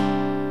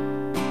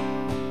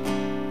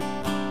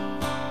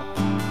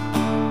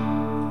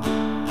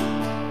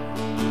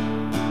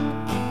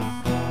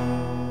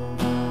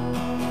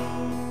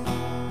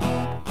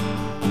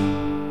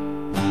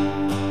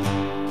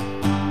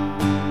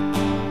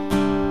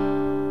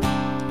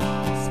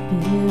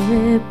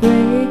Spirit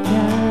break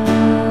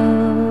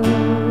out.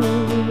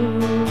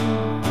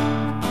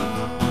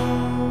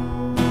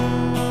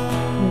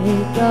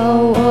 Break our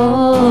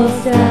walls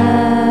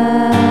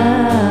down.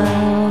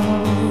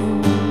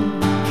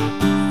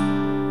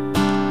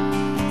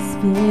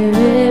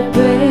 Spirit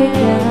break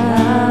out.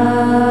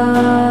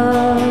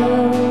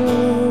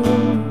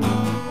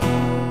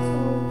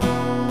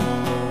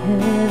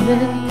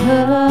 Heaven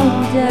come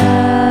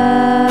down.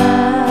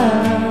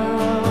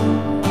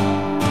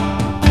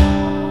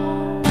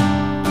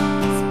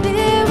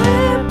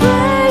 Spirit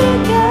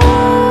break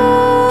out.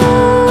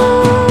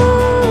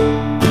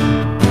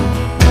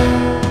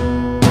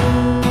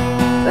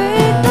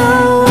 Break the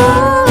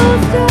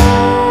walls down.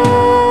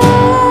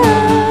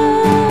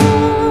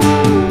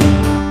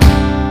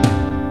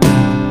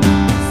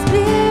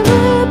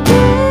 Spirit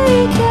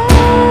break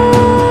out.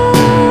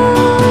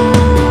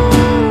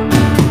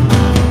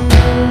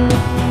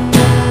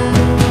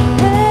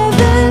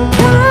 Heaven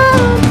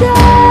come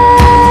down.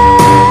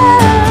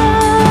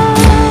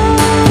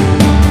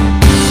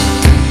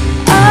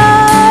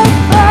 Our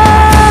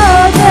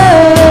Father,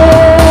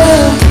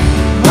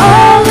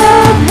 all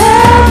of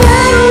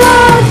heaven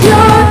loves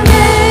your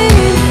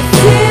name.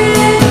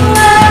 Sing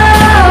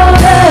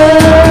louder.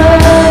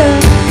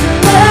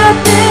 Let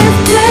this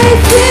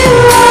place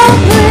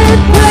erupt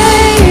with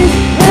praise,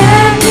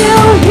 and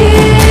you'll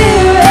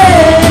hear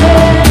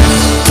it.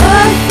 The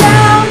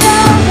sound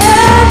of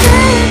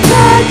heaven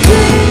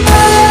touching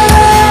earth.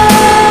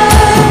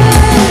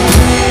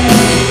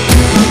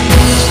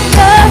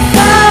 The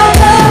sound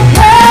of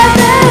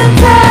heaven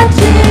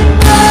touching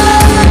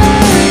earth.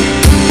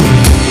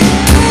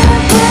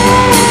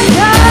 Break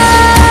out.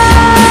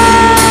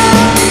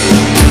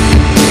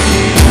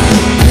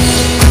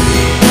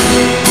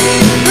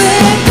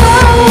 Break the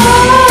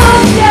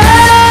walls down.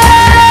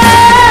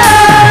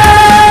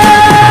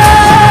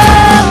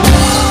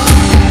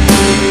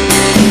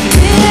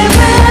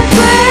 Spirit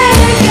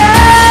break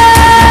out.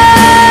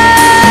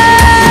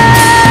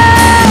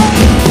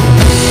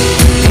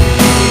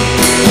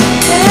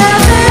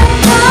 Heaven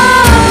come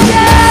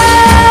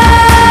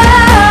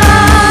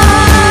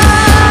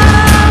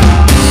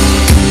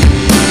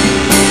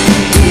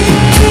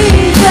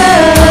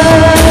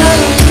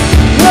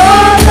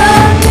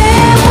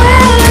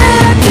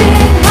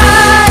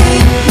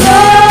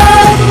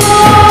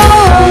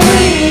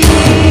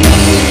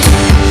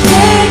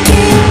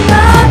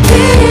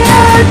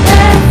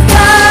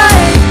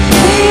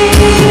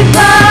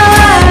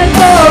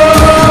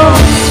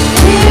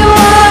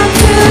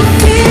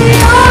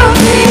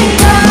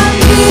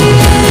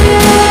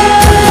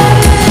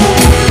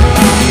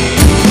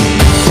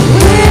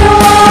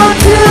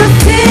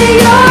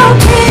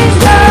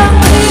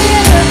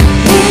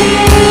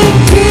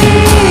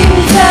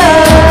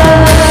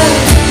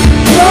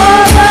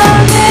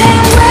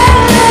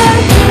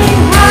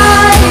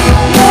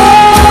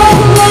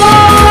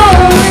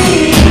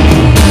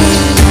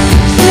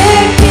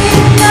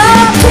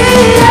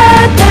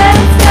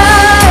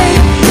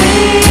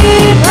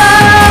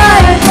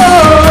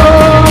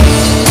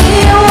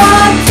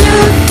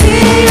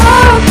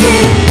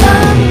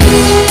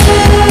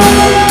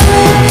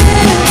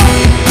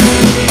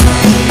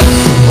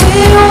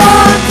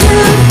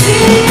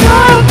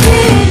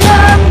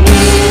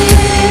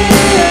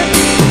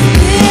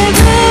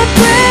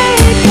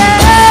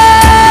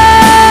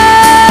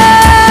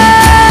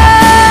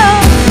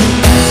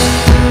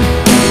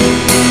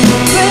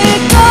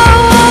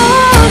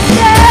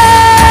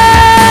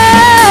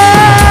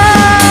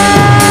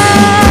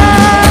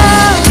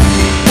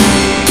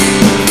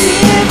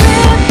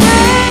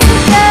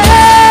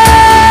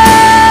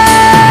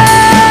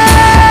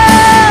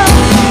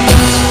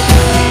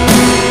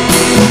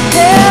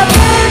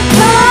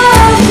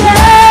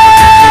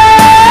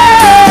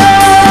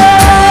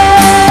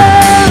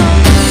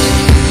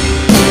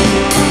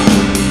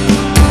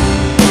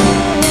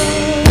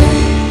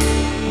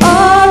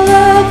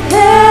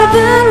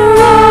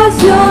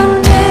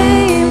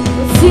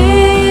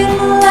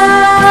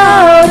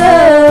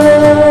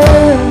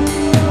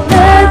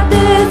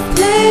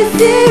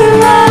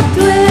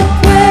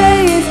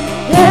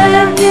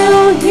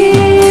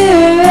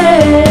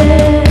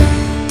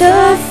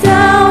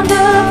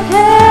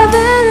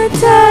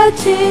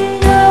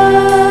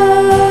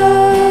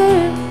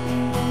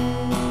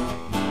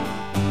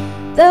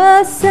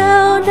the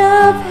sound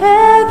of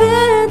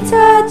heaven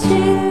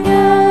touching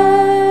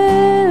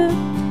earth.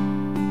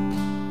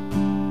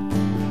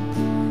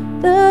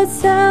 The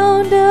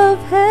sound of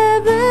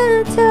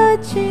heaven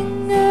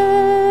touching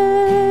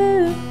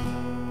earth.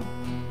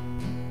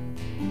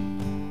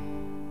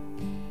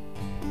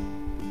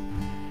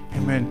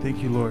 Amen.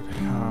 Thank you, Lord.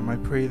 I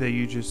pray that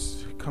you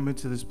just come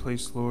into this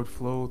place, Lord,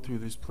 flow through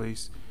this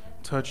place,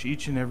 touch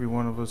each and every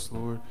one of us,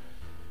 Lord.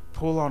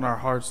 Pull on our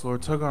hearts,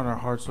 Lord. Tug on our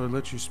hearts, Lord.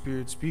 Let your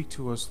Spirit speak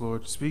to us,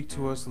 Lord. Speak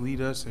to us,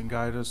 lead us, and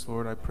guide us,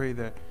 Lord. I pray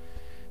that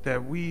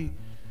we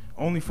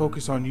only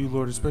focus on you,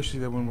 Lord, especially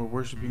that when we're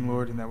worshiping,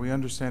 Lord, and that we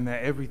understand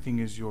that everything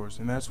is yours.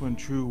 And that's when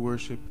true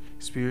worship,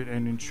 spirit,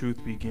 and in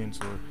truth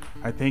begins, Lord.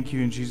 I thank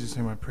you in Jesus'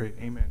 name I pray.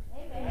 Amen.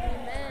 Amen.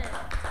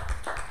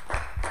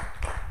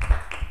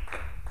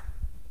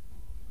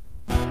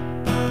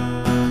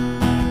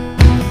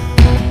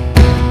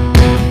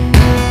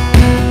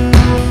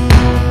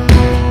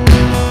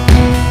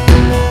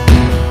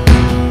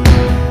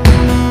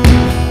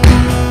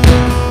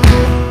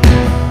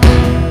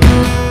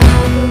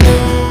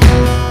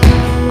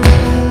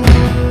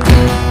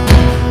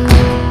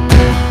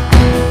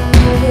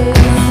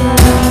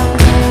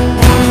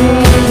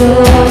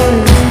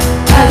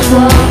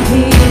 among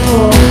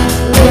people,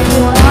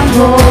 lifting our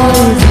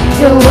voice.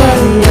 You're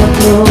worthy of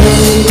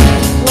glory,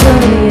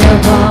 worthy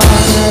of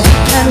honor,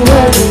 and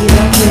worthy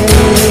of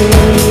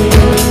praise.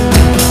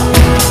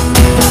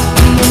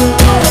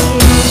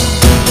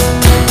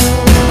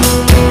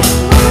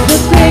 The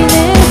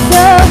greatness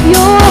of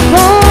your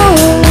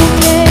holy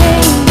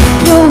name.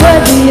 You're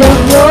worthy of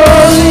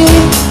glory,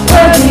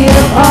 worthy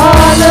of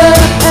honor,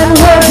 and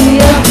worthy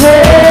of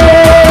praise.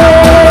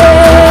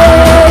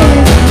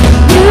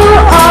 You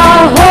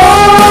are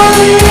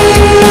holy,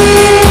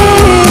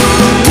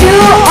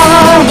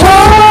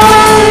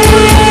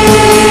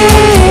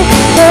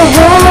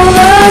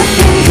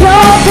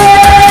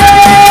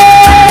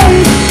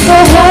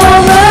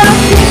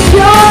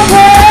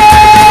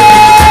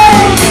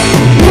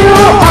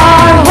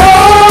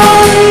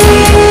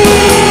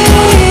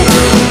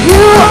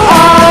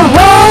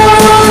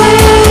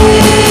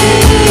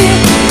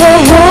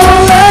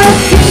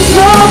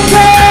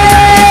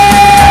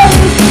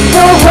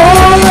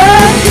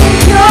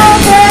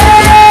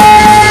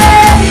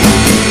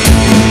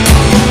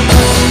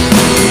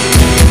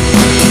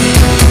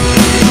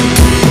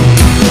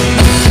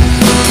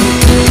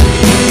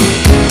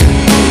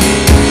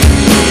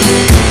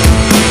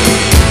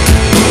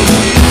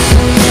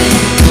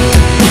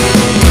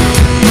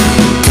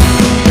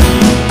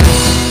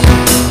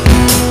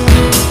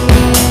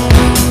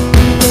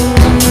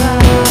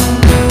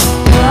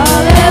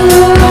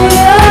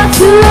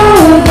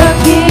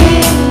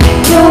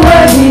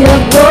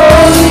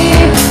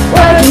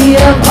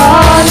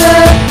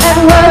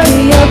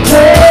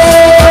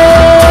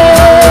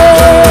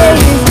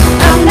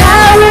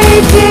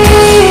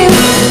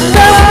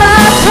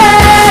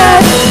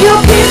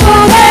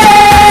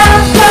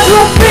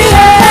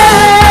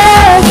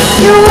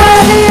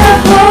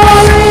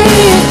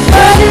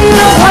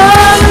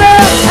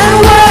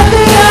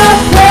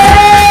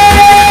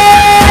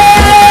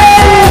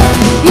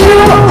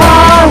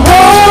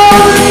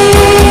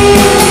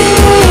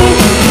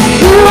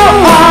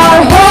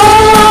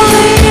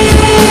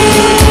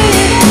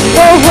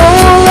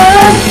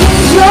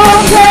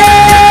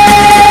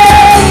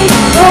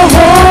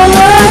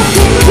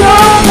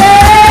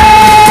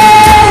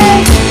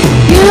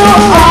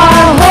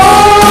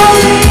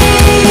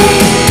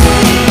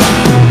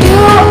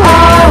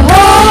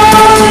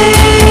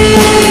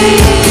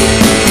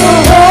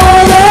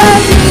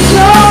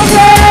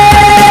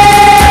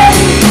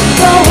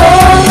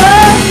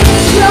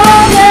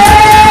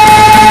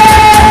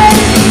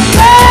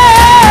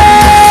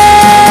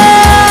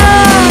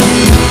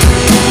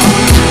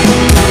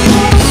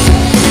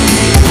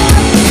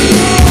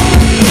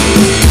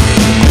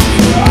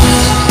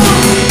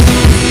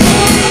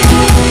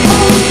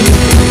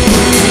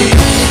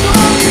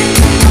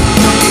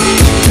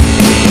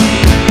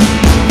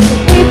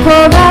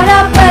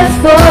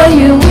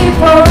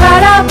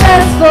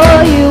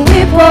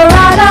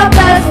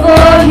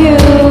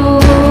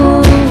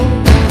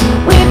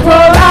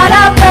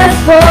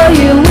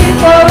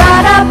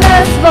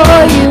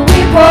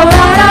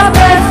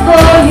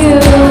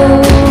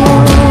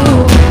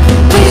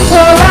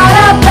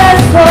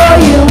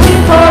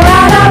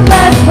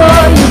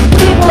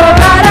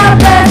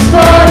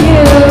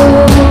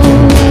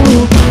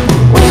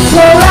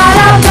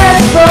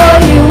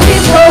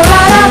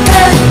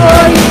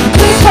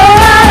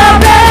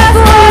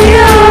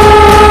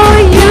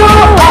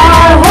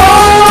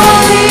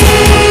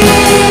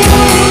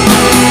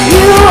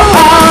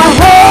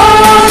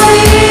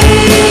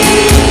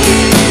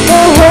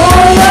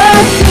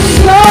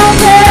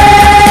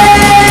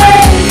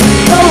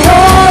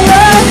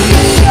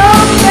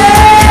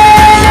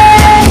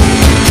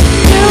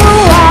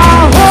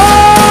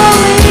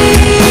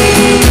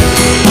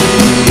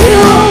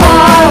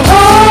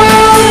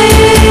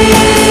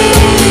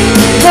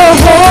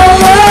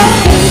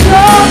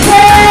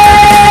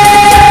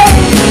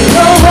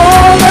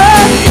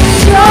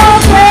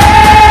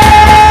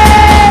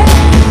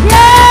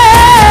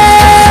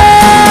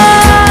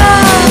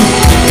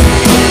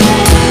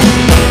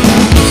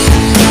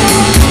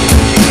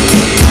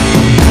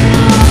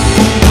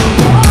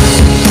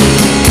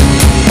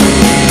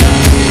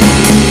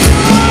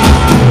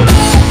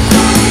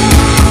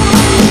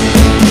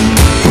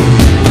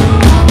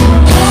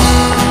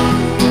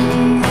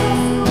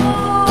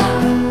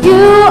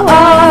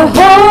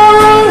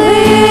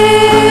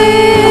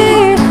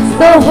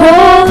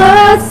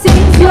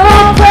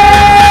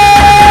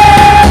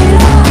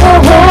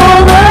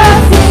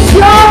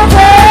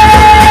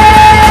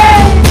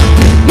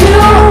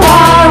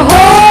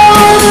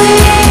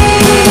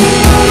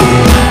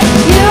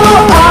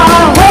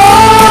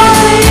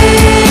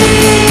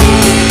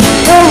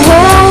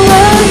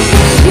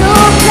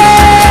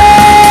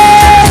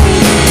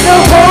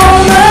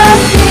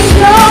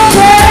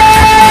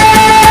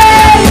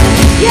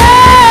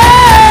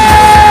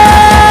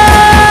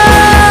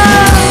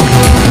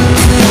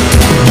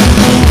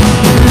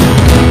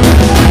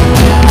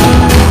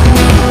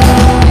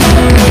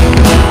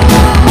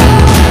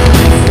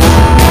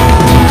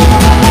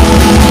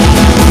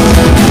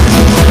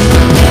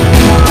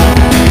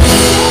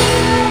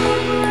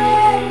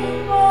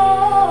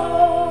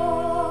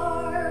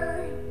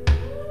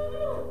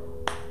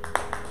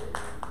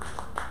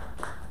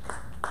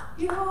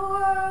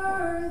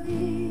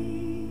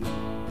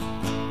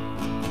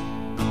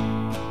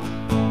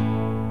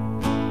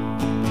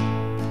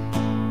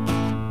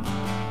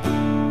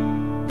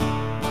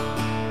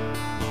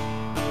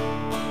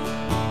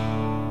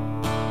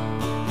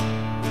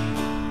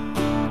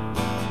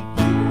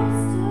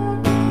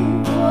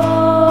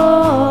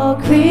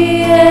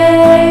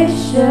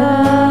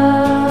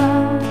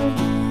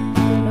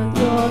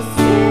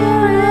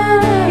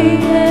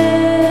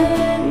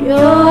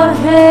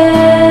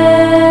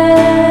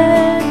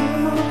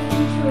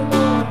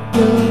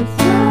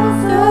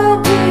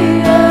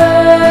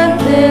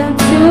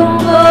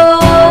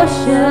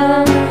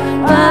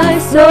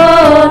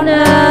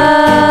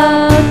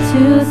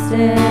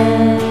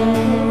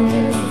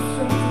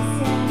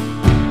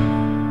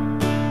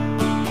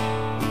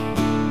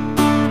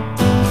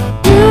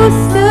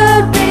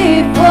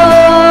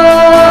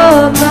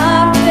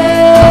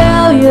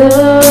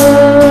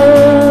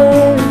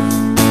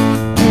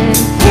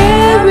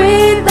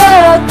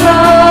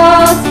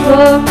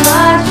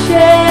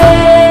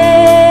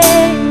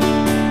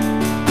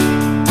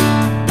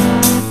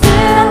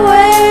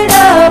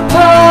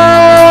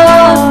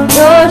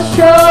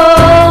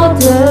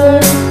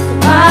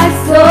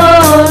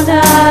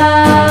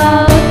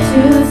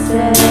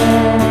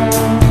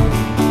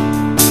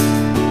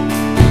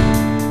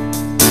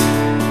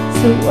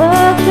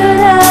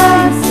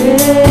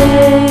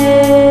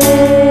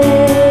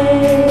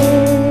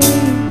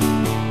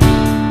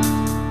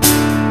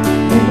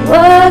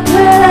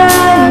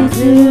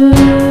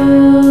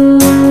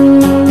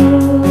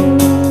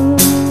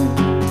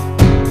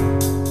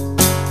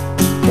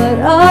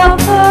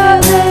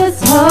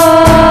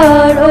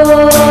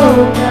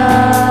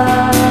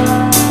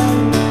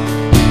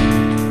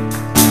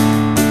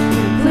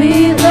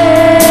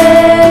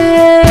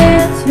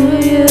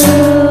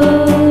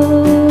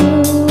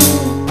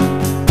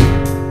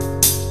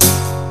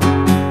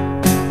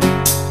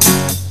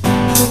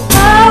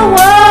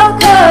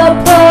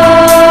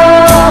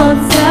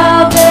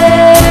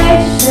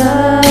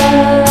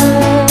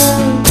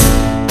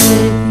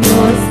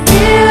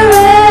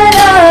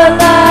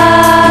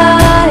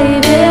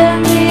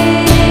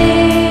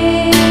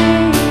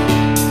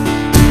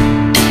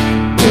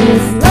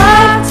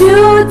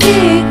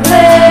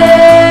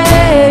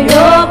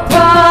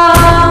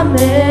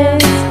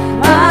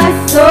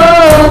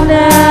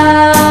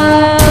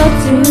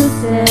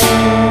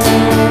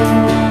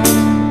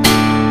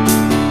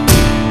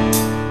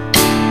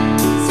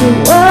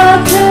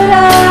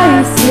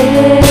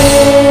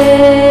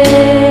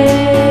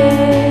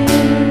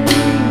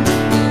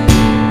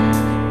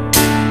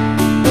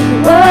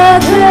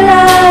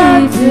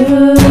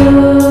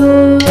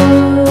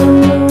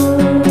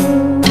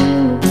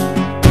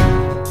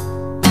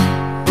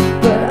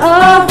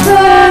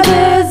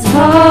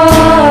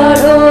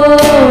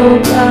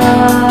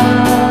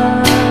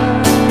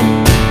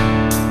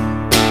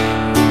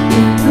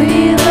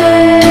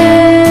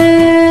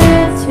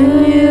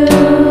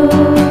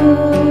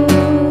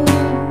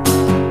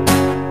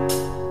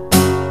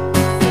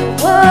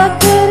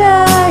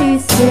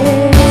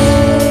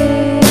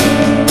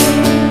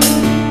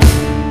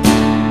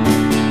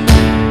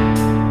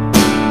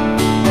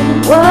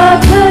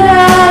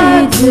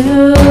 But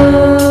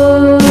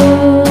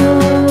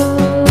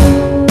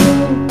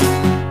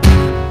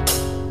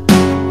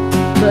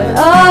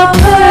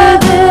offer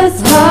this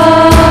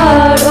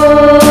heart,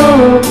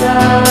 oh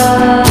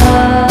God,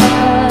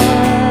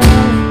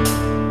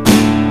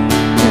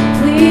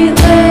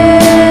 completely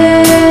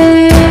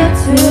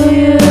to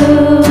you.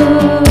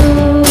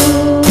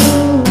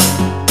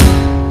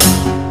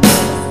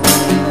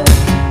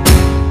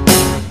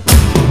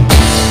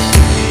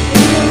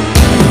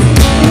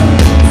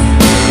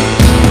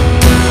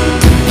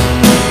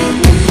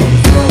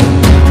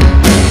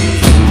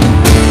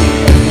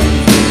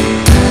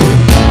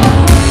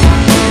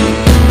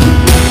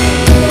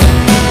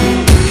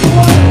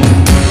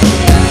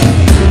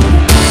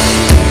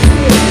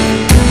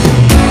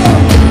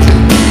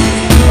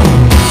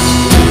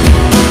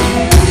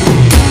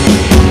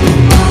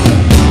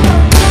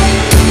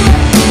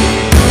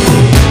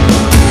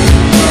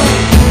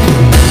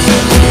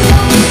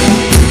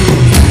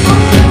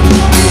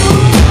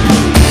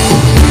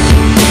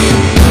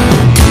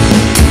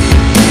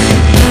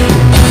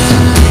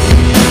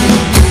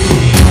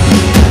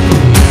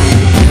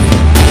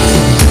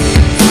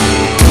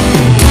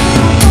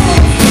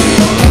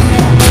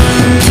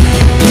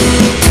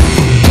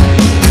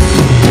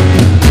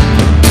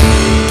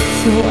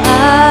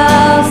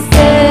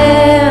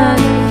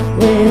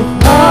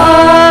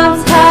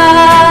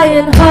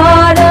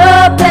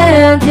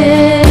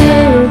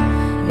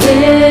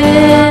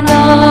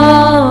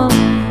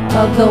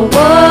 The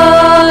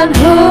one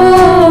who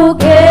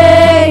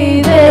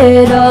gave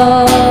it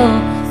all,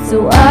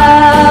 so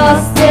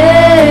I'll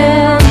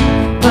stand,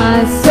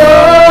 my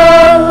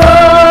soul,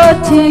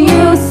 Lord, to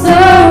you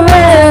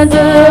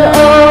surrender.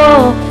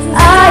 All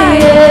I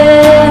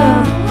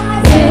am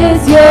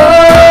is yours,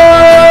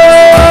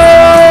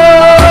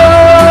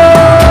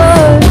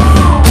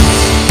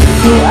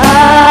 so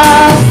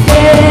I'll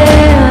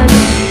stand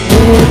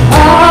with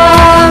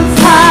arms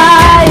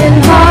high and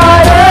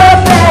heart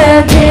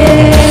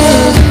abandoned.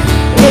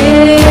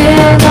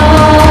 In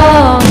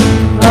all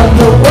of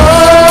the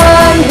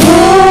one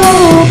who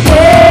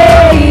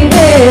gave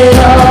it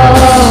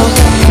all,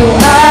 so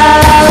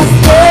I'll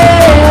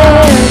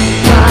stand,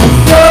 my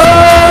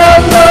soul,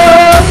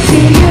 Lord, to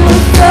you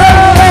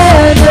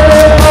surrender.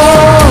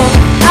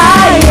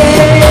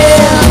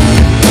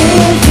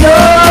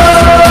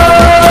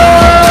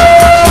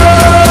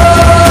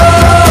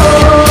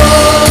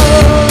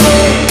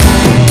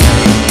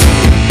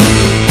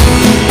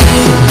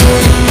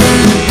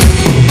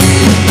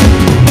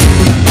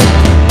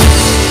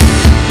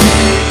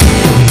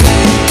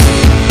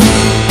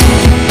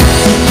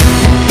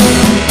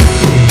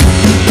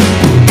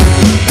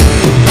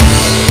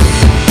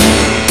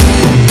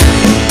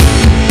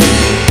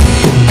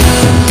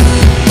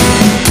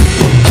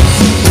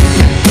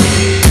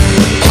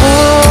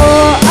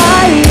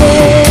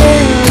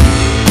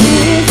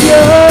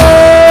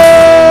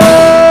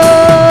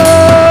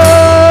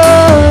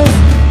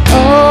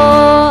 All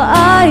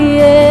I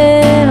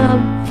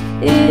am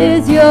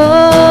is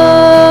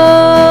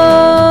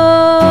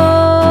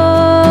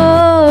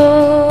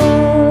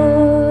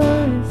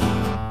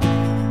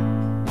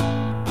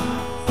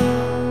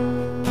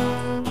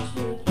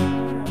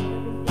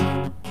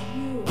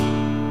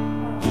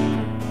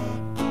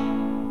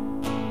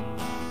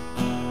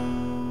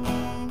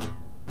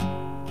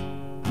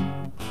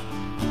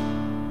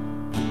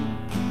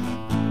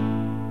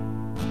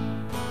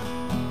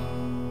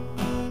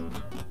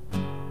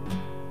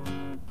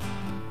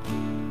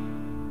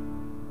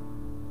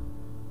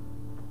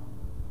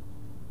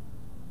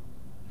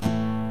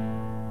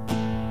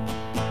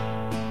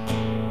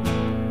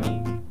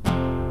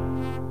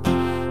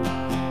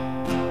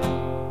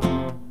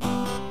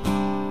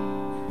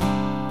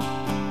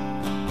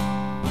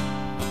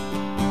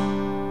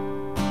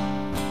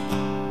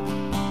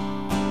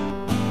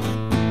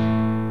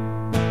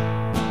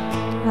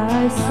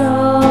I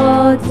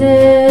saw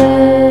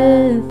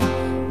death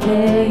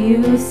where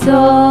you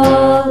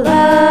saw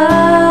life.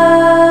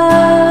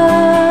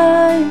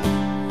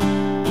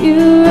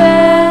 You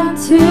ran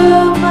to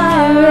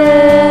my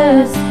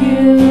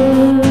rescue.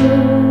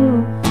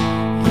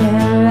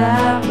 Can't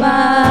wrap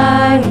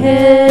my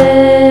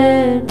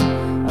head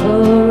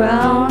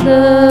around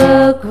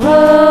the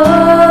cross.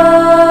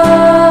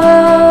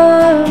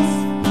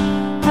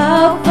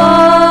 How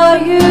far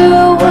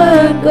you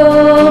would go.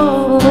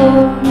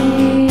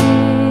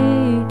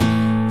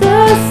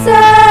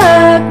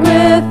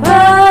 Sacrifice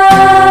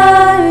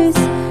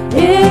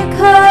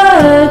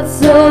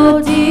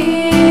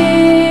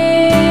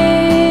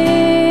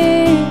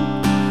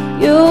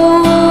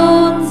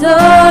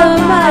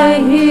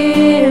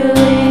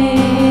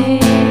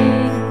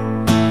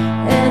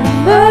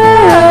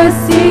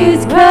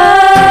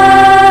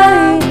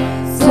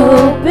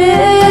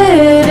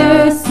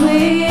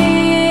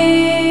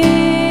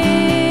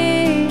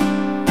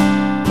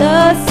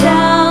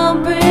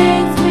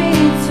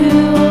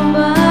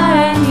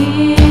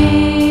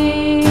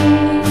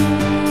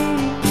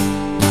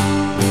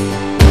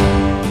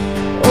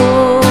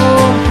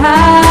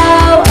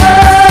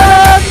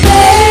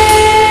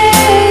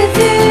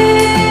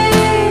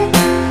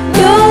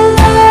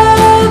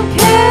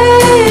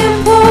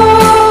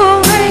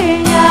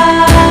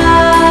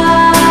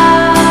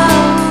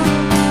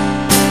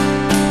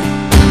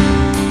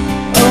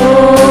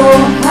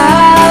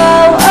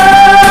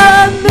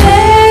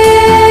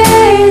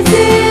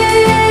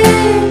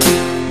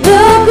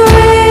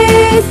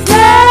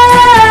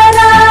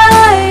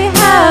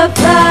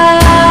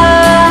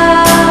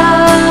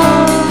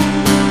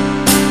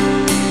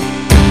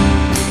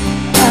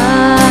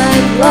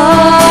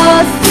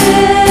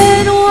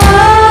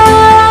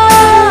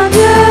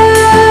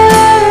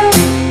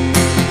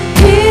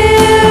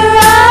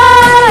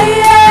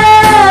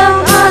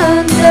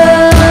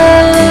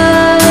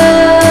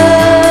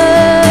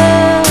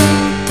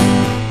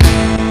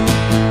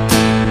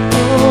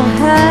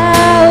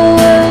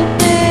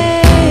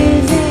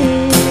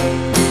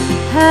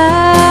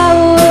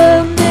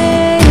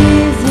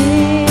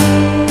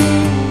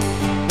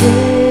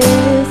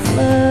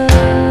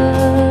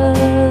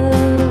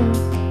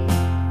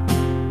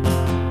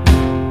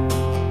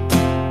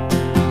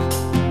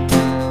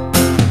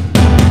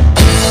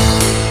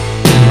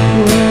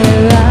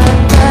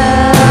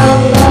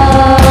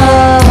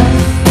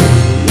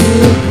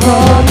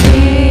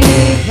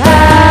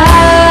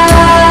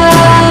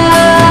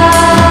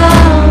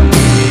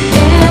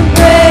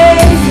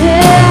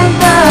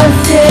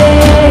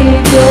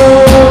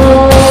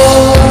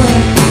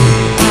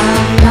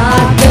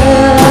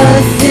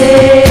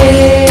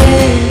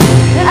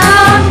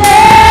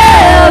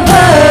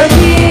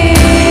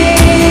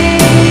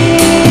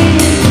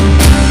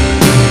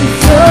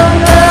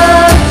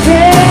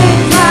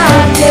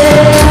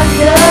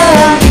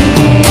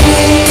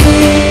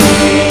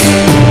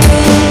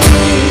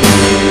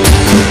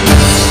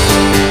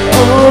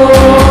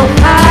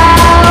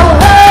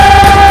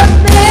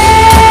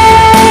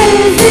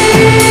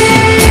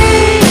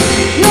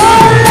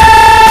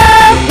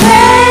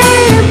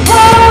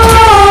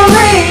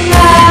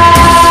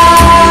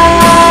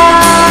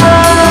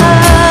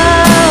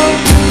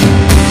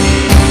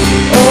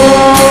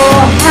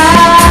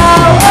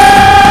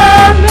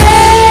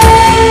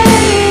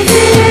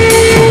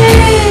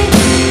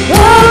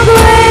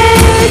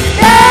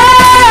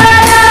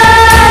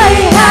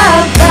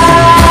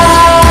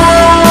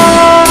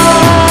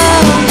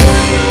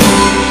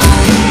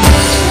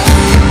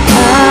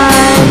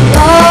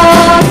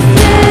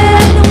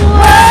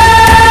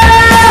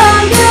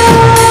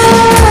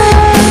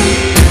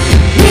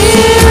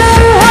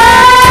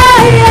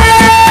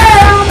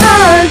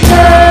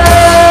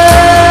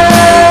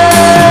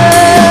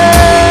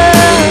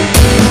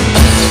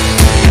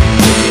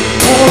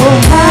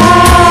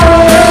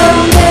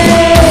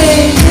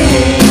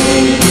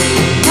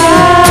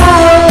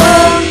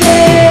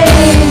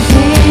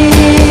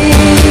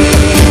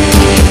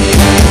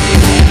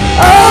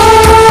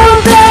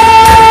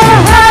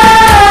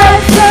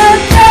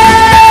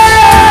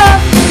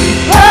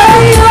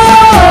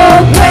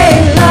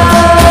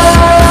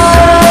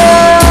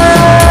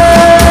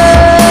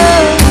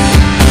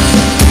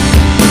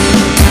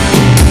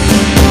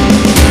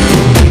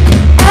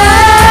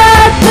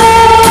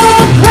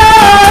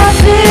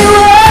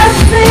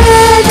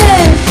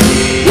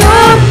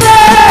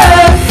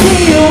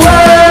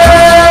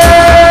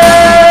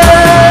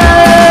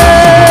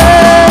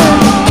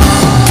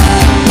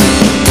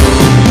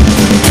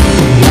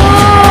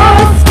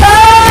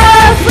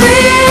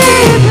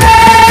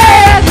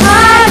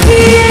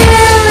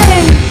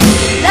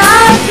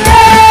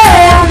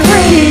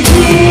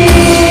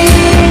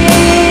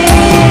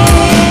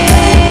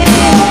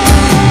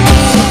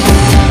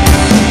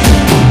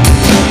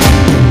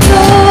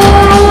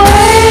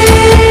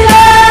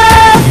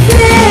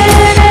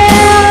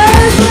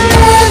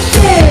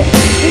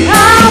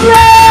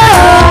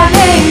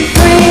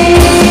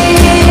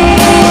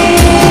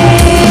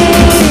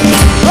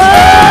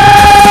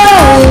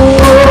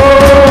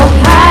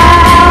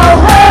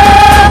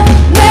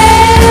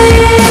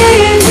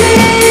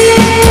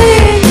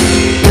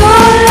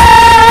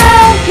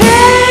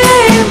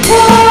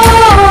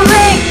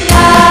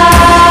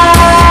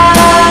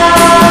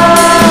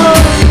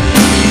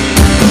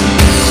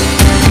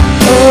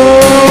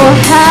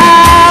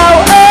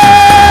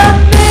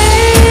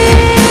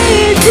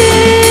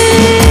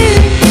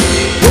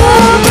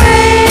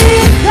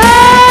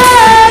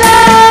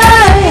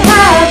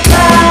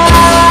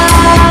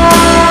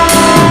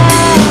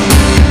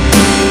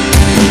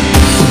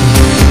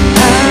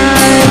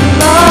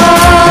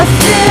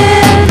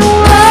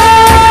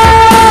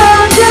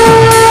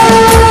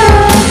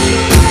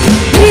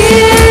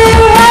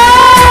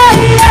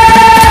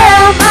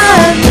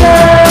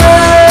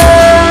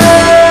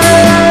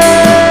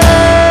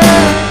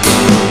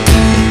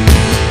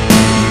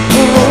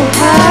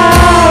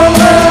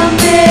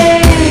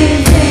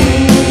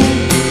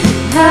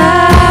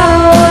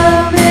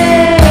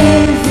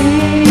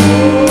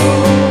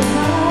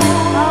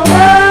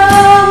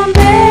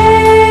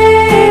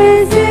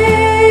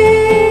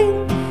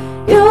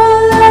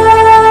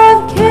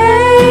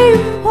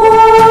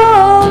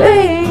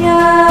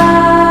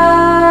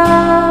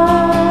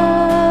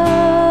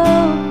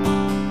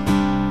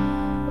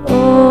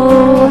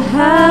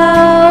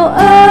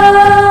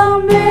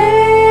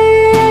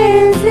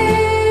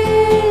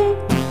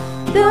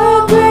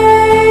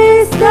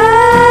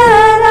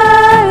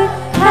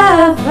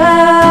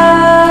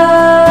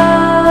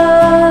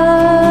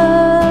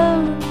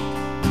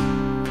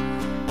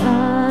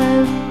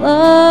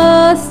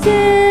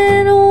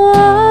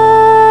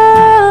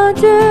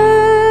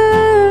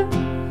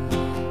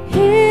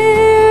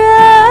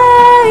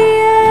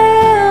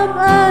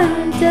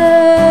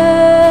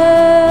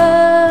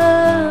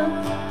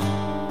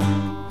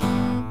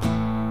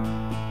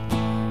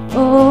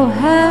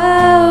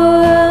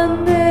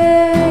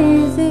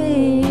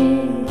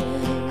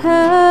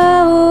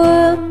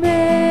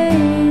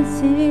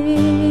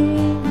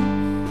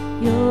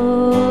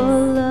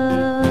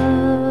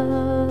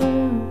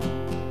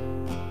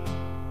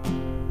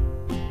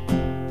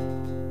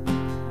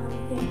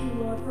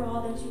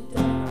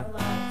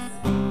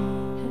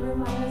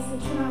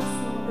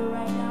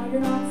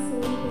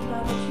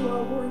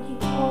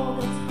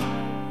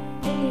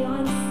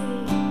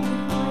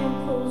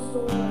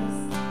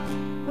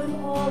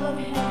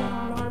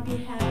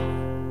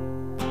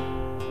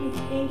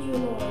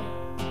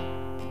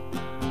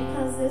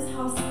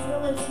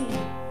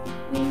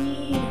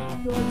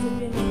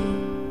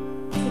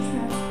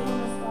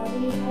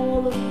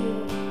of you,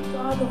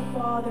 God the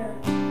Father,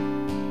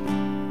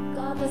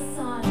 God the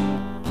Son,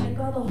 and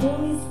God the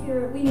Holy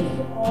Spirit. We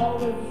need all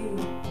of you.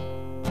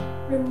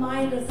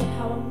 Remind us of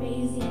how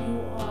amazing you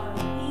are,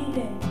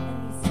 even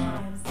in these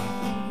times,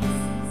 in this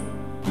season,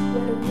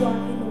 whether we are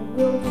in the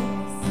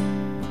wilderness.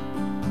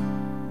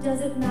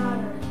 Doesn't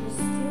matter. You're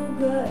still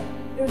good.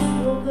 You're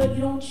still good.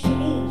 You don't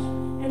change.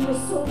 And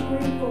we're so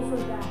grateful for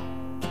that.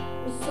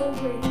 We're so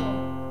grateful.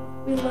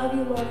 We love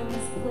you, Lord, in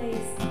this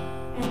place.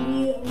 And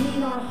we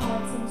lean our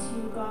hearts into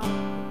you, God.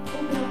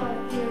 Open up our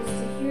ears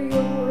to hear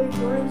your word,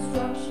 your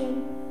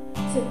instruction,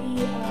 to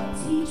be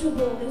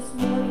teachable this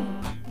morning.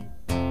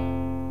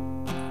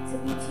 To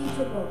be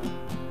teachable.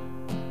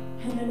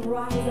 And then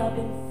rise up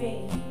in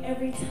faith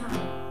every time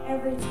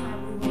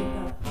we wake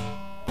up.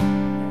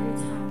 Every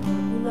time,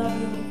 Lord. We love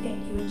you and we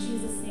thank you. In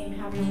Jesus' name,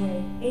 have your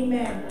way.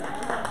 Amen.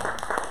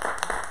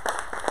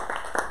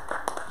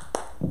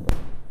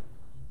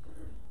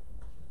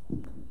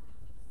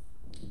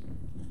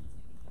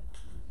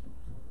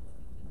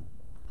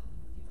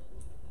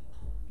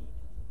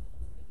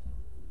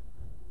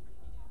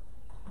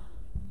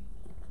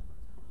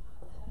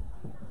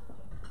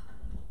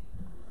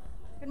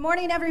 Good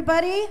morning,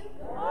 everybody.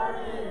 Good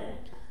morning.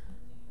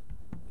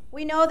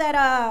 We know that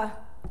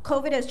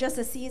COVID is just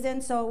a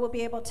season, so we'll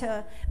be able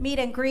to meet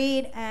and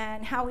greet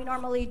and how we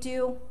normally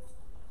do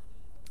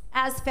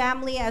as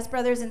family, as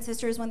brothers and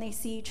sisters when they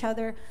see each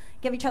other,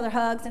 give each other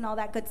hugs and all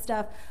that good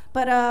stuff.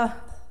 But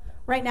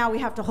right now we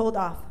have to hold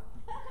off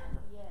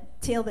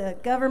till the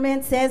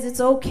government says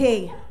it's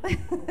okay.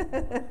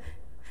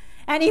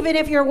 And even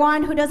if you're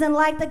one who doesn't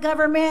like the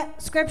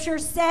government, Scripture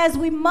says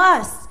we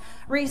must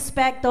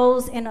respect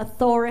those in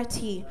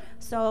authority.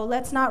 So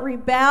let's not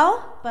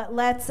rebel, but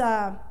let's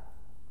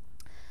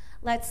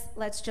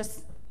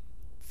just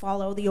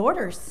follow the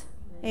orders.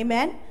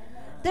 Amen.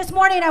 This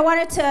morning I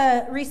wanted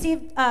to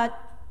receive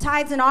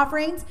tithes and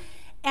offerings,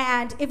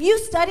 and if you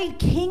studied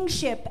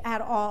kingship at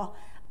all,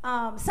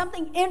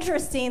 something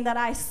interesting that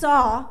I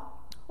saw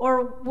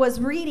or was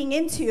reading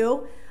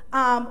into,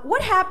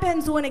 what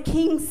happens when a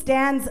king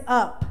stands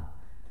up?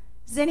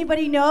 Does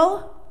anybody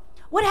know?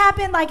 What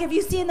happened, like if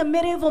you see in the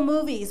medieval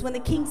movies when the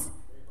kings...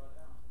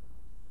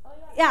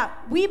 Yeah,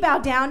 we bow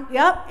down.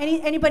 Yep.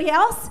 Anybody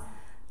else?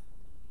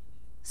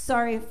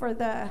 Sorry for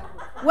the...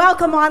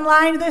 Welcome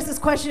online. This is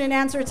question and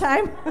answer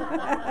time.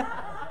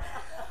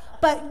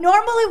 But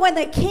normally when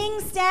the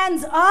king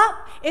stands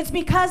up, it's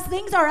because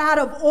things are out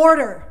of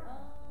order.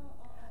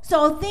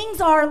 So things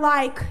are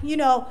like,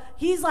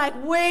 he's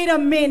like, wait a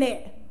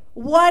minute.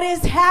 What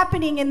is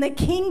happening in the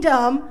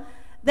kingdom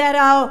that...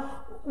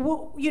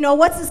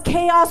 what's this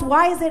chaos?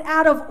 Why is it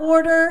out of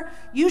order?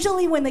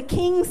 Usually when the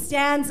king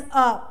stands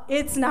up,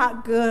 it's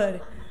not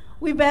good.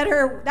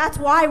 That's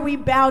why we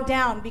bow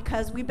down,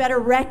 because we better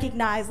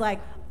recognize like,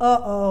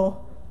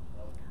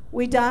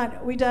 we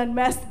done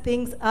messed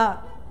things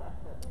up.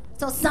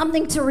 So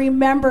something to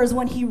remember is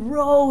when he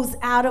rose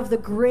out of the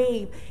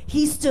grave,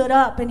 he stood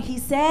up and he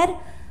said,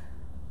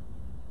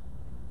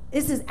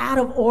 this is out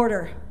of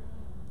order.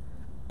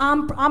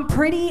 I'm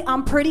pretty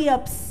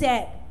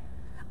upset.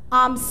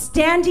 I'm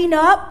standing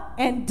up,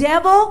 and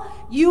devil,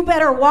 you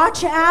better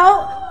watch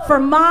out for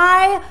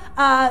my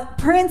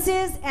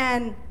princes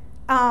and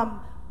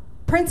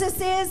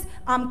princesses.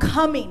 I'm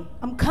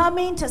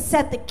coming to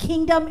set the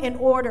kingdom in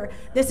order.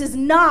 This is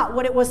not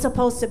what it was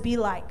supposed to be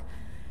like.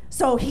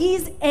 So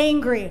he's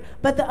angry,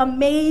 but the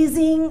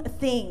amazing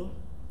thing,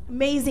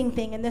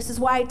 and this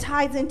is why it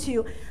ties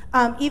into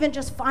even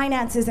just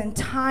finances and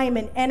time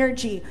and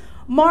energy.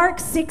 Mark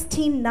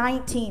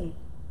 16:19.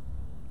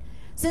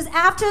 Says,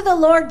 after the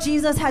Lord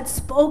Jesus had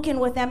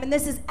spoken with them, and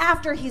this is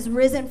after he's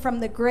risen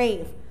from the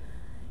grave,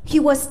 he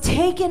was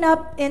taken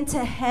up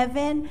into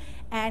heaven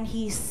and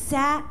he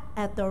sat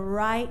at the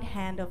right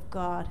hand of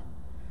God.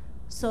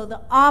 So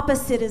the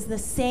opposite is the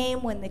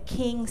same when the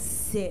king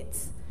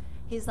sits.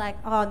 He's like,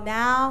 oh,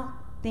 now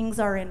things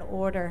are in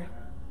order.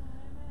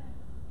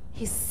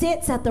 He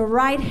sits at the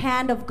right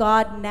hand of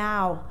God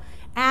now,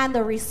 and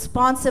the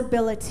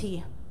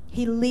responsibility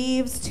he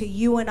leaves to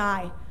you and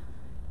I.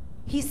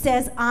 He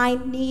says, I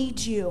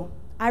need you.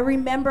 I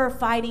remember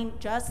fighting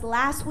just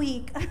last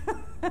week,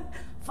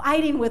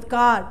 fighting with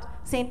God,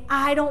 saying,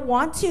 I don't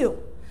want to.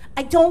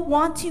 I don't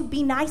want to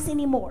be nice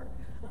anymore.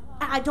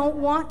 I don't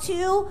want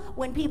to,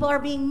 when people are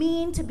being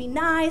mean, to be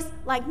nice.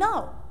 Like,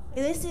 no,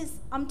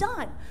 I'm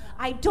done.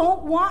 I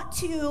don't want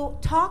to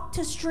talk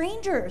to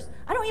strangers.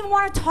 I don't even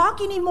want to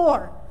talk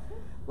anymore.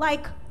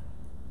 Like,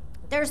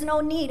 there's no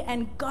need.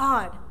 And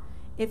God,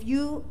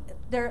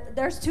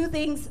 there's two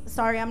things,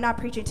 sorry, I'm not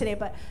preaching today,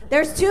 but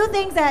there's two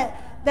things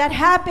that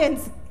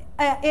happens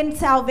in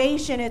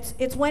salvation.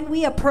 It's when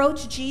we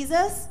approach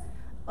Jesus,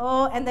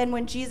 and then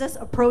when Jesus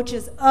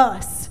approaches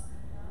us.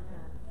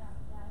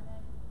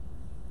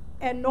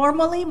 And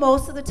normally,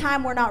 most of the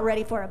time, we're not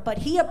ready for it. But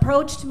he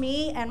approached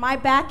me, and my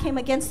back came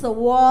against the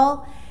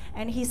wall,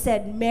 and he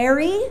said,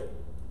 Mary,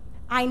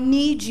 I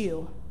need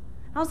you.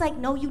 I was like,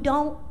 no, you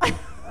don't.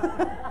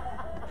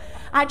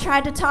 I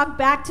tried to talk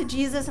back to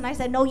Jesus, and I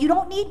said, no, you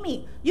don't need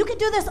me. You can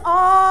do this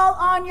all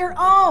on your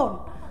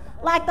own.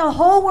 Like the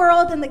whole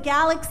world and the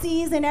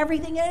galaxies and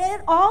everything,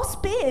 it all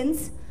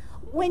spins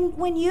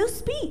when you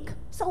speak.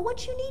 So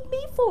what you need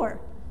me for?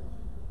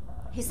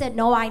 He said,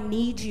 no, I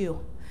need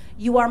you.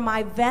 You are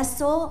my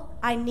vessel.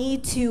 I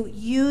need to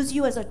use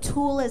you as a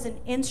tool, as an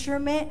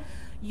instrument.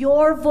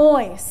 Your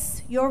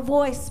voice,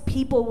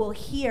 people will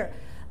hear.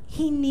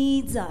 He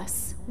needs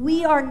us.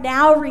 We are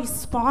now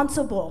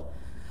responsible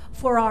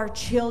for our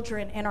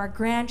children and our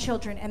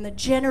grandchildren and the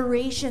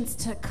generations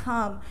to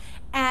come,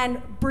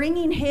 and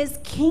bringing his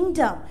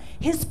kingdom,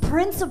 his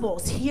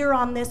principles here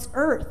on this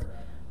earth.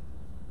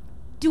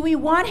 Do we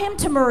want him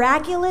to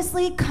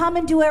miraculously come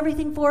and do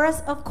everything for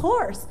us? Of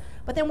course.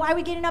 But then why are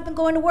we getting up and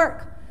going to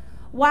work?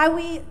 Why are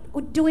we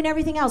doing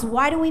everything else?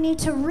 Why do we need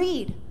to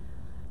read?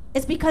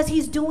 It's because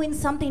he's doing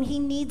something. He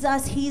needs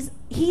us. He's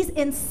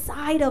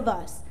inside of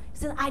us. He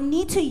says, I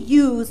need to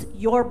use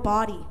your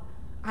body.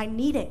 I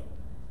need it.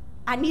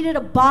 I needed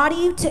a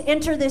body to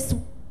enter this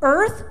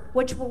earth,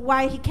 which is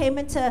why he came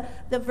into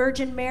the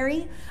Virgin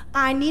Mary.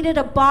 I needed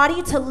a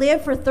body to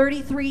live for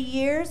 33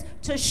 years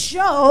to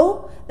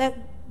show that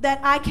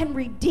I can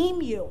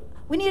redeem you.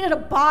 We needed a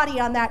body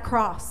on that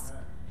cross.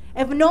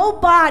 If no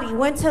body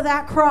went to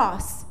that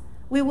cross,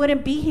 we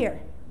wouldn't be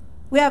here.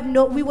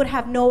 We would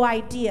have no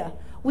idea.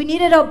 We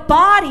needed a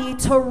body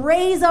to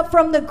raise up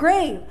from the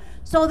grave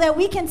so that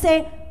we can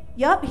say,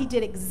 yep, he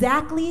did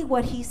exactly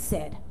what he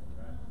said.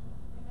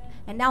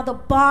 And now the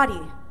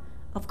body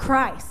of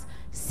Christ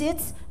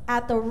sits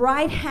at the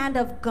right hand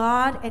of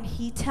God, and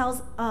he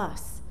tells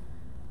us,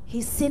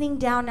 he's sitting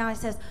down now, he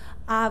says,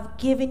 I've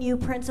given you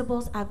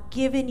principles, I've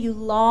given you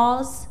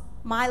laws,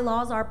 my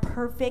laws are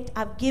perfect,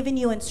 I've given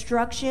you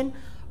instruction,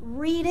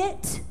 read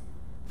it,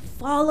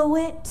 follow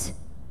it,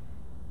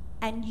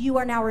 and you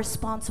are now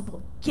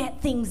responsible.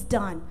 Get things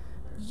done.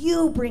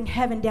 You bring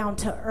heaven down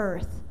to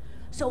earth.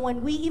 So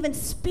when we even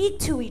speak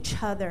to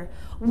each other,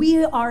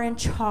 we are in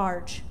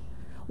charge.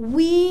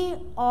 We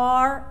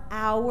are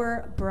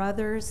our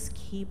brother's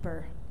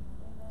keeper.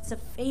 It's a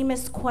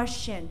famous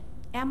question.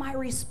 Am I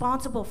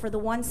responsible for the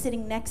one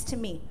sitting next to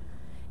me?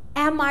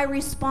 Am I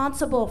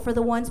responsible for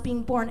the ones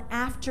being born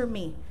after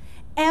me?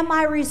 Am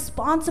I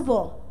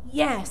responsible?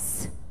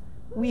 Yes,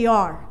 we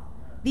are.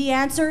 The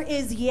answer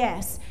is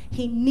yes.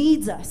 He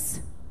needs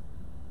us.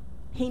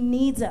 He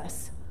needs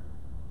us.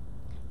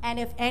 And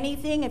if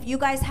anything, if you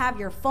guys have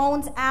your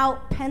phones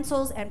out,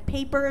 pencils and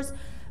papers,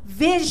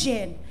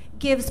 vision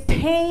gives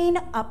pain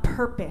a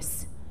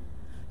purpose.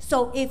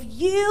 So if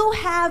you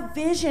have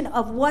vision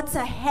of what's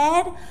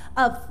ahead,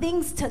 of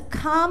things to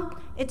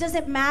come, it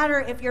doesn't matter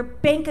if your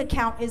bank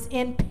account is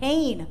in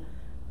pain.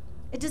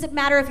 It doesn't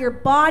matter if your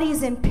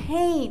body's in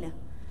pain.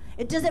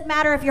 It doesn't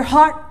matter if your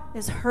heart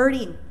is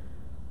hurting.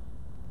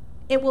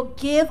 It will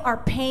give our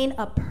pain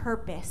a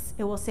purpose.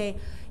 It will say,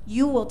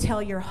 you will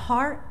tell your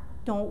heart,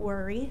 don't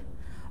worry,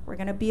 we're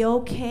going to be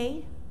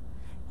okay.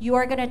 You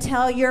are going to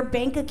tell your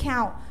bank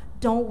account,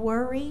 don't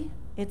worry,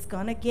 it's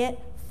going to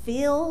get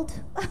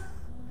filled.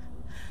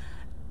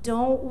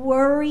 Don't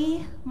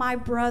worry, my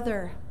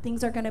brother,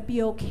 things are going to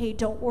be okay.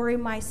 Don't worry,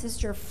 my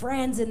sister,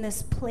 friends in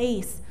this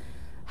place.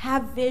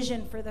 Have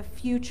vision for the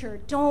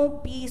future.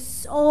 Don't be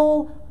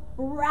so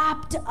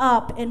wrapped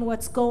up in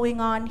what's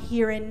going on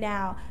here and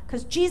now.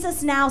 Because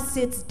Jesus now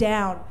sits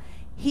down.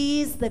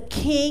 He's the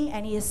king,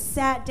 and he has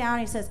sat down.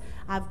 He says,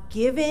 I've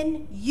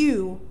given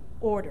you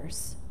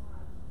orders.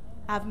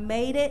 I've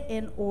made it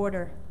in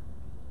order.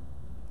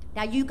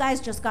 Now you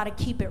guys just got to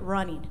keep it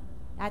running.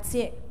 That's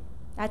it.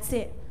 That's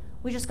it.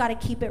 We just got to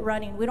keep it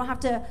running. We don't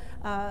have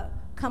to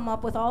come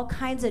up with all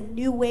kinds of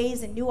new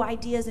ways and new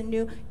ideas and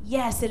new.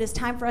 Yes, it is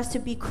time for us to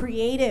be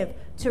creative,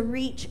 to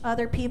reach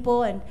other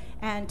people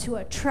and to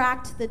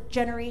attract the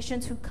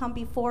generations who come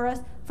before us,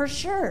 for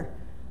sure.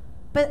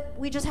 But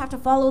we just have to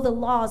follow the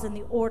laws and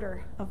the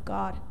order of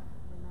God.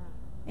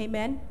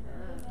 Amen?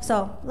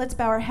 So let's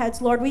bow our heads.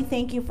 Lord, we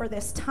thank you for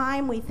this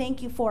time. We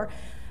thank you for,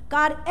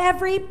 God,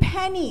 every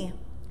penny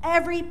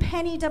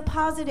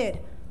deposited.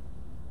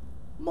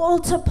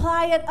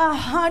 Multiply it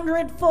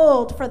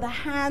 100-fold for the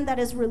hand that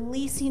is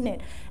releasing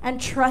it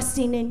and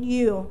trusting in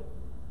you.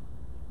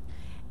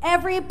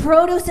 Every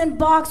produce and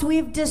box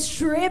we've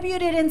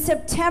distributed in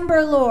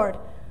September, Lord,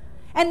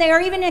 and they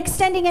are even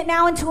extending it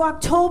now into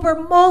October.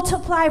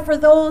 Multiply for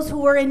those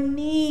who are in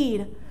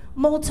need.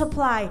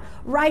 Multiply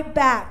right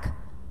back.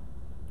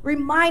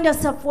 Remind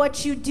us of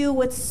what you do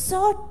with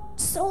so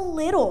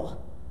little.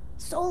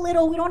 So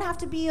little. We don't have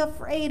to be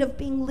afraid of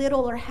being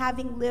little or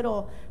having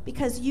little,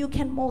 because you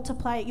can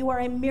multiply it. You are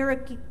a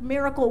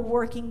miracle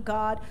working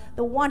God,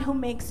 the one who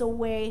makes a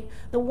way,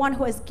 the one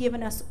who has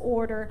given us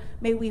order.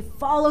 May we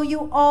follow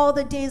you all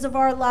the days of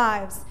our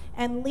lives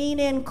and lean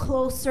in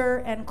closer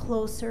and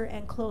closer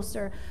and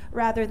closer,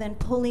 rather than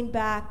pulling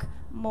back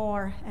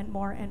more and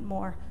more and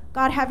more.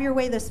 God, have your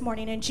way this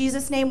morning. In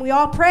Jesus' name we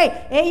all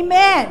pray.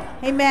 Amen.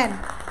 Amen.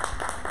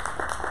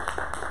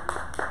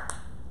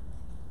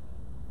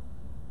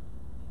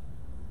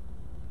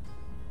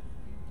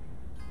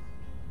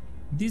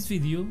 This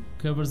video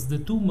covers the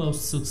two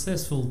most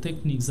successful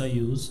techniques I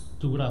use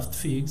to graft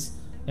figs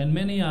and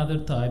many other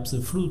types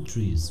of fruit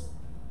trees.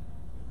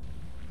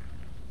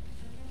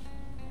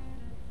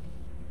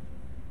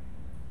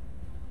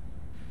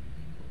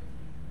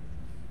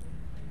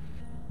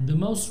 The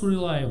most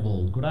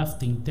reliable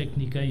grafting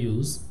technique I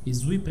use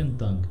is whip and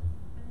tongue.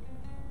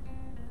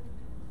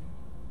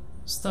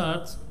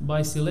 Start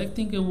by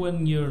selecting a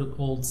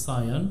 1-year-old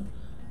scion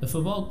of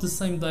about the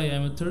same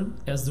diameter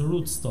as the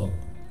rootstock.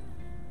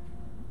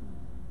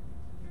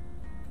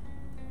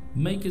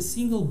 Make a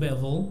single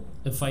bevel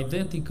of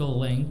identical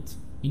length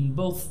in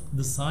both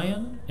the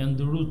scion and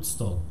the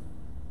rootstock.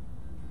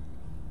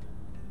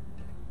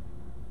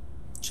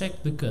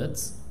 Check the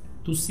cuts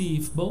to see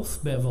if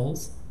both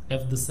bevels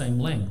have the same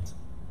length.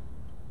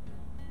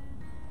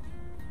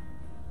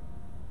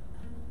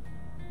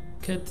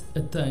 Cut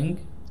a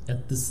tongue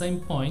at the same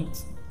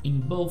point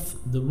in both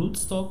the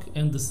rootstock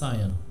and the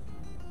scion.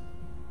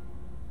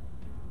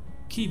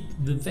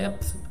 Keep the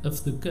depth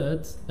of the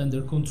cut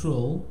under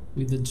control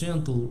with a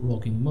gentle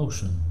rocking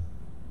motion.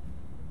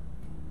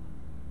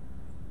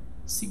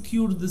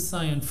 Secure the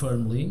scion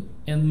firmly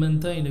and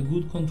maintain a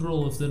good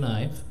control of the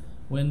knife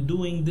when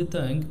doing the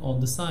tongue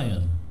on the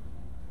scion.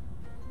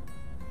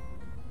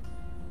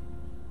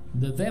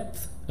 The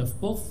depth of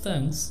both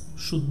tongues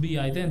should be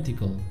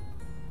identical.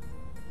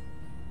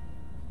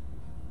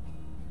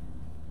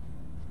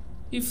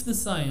 If the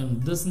scion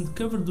doesn't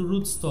cover the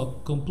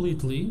rootstock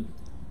completely,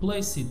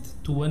 place it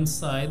to one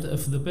side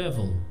of the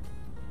bevel.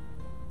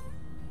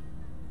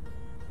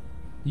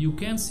 You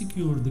can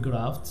secure the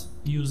graft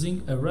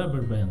using a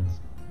rubber band.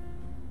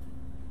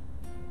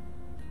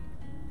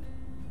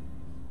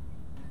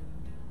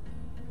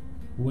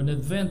 One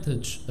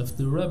advantage of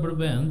the rubber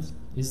band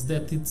is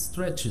that it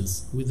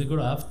stretches with the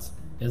graft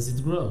as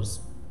it grows.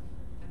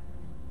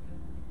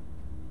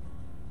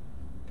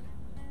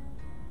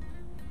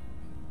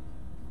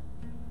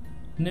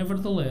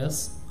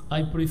 Nevertheless,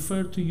 I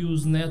prefer to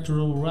use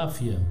natural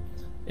raffia,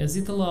 as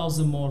it allows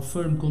a more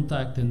firm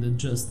contact and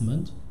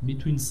adjustment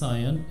between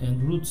scion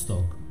and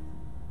rootstock.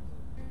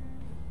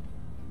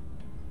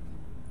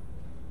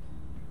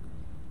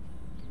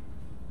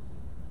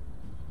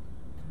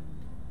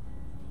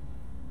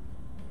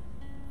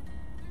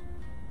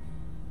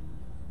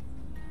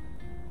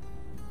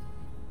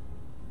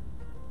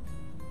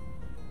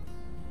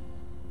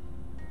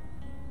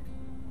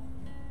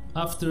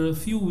 After a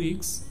few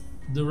weeks,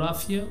 the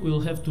raffia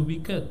will have to be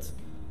cut,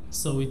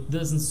 so it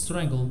doesn't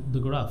strangle the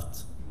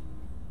graft.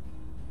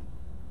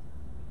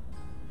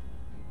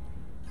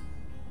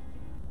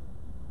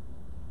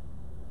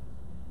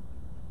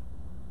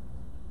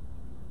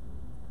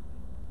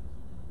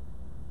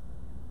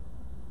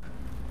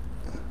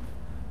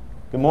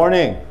 Good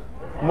morning.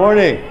 Good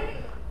morning.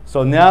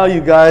 So now you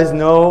guys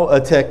know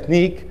a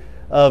technique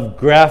of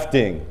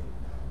grafting.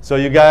 So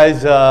you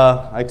guys,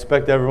 I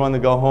expect everyone to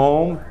go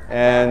home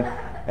and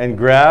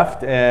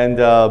graft and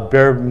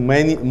bear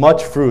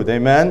much fruit.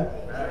 Amen?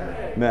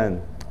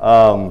 Amen.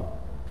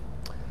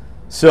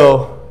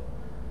 So,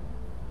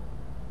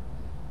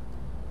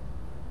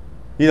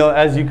 you know,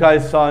 as you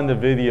guys saw in the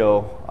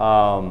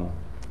video,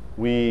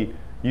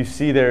 you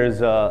see there's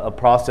a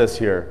process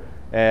here.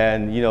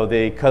 And, you know,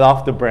 they cut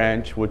off the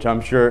branch, which I'm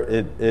sure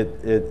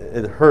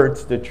it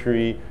hurts the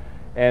tree.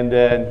 And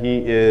then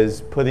he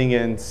is putting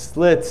in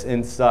slits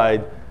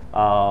inside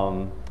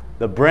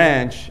the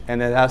branch, and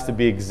it has to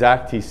be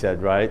exact, he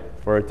said, right,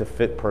 for it to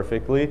fit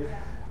perfectly.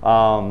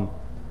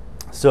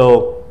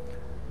 So,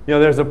 you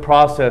know, there's a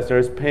process,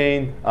 there's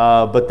pain,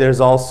 but there's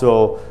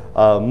also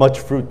much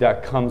fruit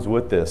that comes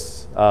with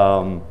this.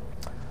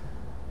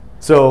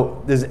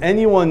 So does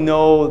anyone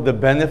know the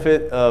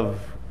benefit of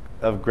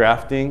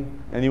grafting?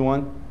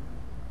 Anyone?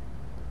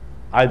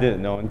 I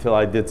didn't know until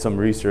I did some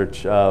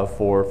research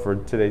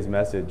for today's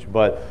message.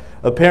 But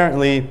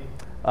apparently,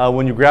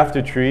 when you graft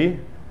a tree,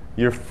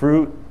 your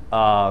fruit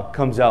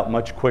comes out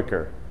much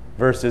quicker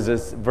versus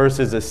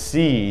a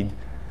seed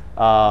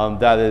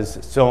that is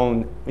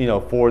sown, you know,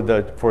 for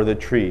the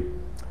tree.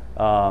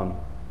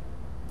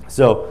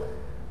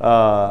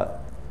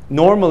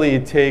 Normally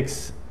it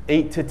takes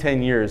 8 to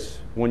 10 years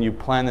when you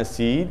plant a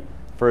seed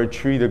for a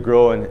tree to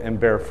grow and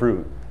bear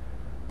fruit.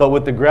 But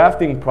with the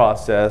grafting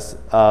process,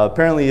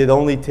 apparently it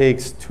only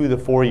takes 2 to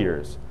 4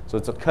 years. So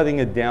it's cutting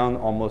it down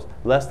almost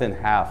less than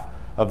half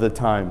of the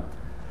time.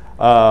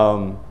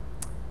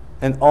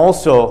 And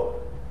also,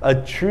 a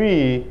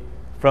tree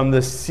from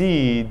the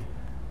seed,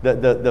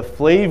 the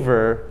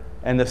flavor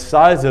and the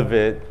size of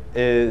it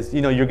is,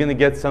 you know, you're going to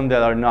get some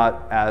that are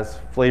not as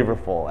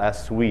flavorful,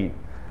 as sweet,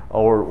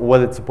 or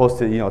what it's supposed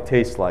to, you know,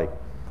 taste like.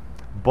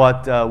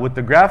 But with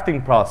the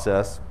grafting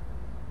process,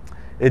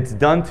 it's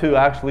done to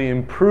actually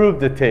improve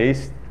the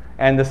taste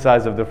and the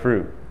size of the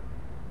fruit.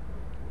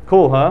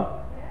 Cool, huh?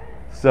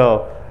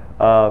 So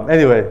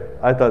anyway,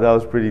 I thought that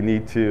was pretty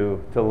neat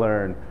to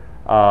learn.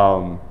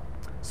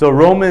 So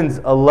Romans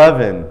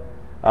 11,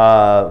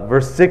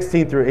 verse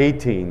 16 through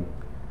 18.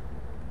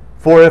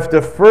 For if the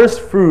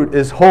first fruit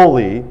is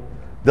holy,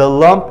 the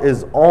lump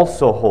is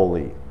also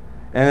holy.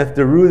 And if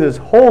the root is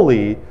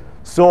holy,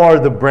 so are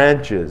the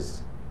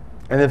branches.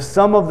 And if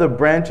some of the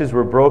branches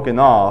were broken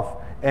off,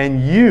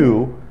 and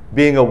you,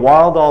 being a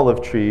wild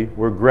olive tree,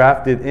 were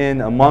grafted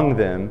in among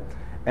them,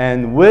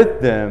 and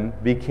with them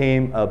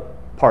became a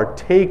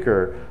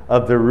partaker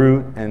of the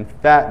root and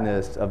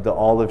fatness of the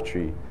olive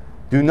tree.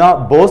 Do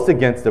not boast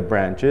against the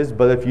branches,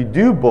 but if you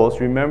do boast,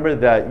 remember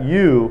that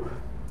you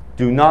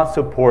do not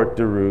support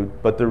the root,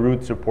 but the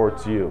root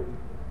supports you.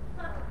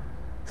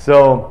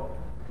 So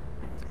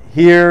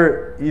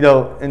here,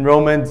 in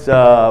Romans,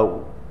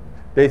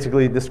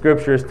 basically the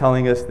scripture is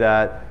telling us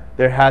that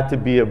there had to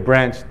be a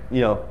branch,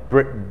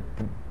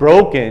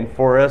 broken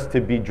for us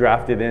to be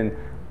drafted in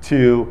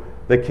to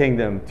the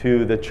kingdom,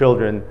 to the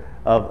children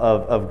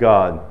of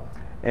God.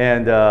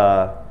 And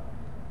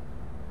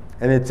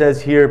it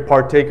says here,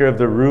 partaker of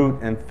the root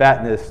and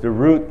fatness. The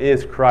root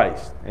is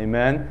Christ.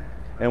 Amen?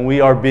 And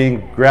we are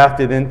being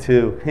grafted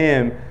into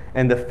Him,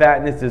 and the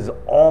fatness is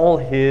all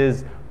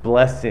His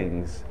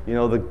blessings.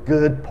 The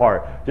good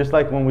part. Just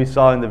like when we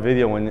saw in the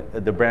video when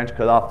the branch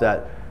cut off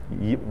that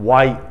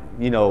white,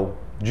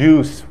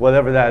 juice,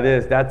 whatever that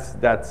is, that's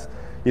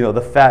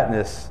the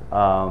fatness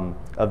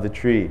of the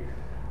tree.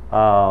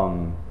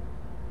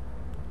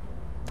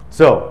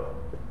 So,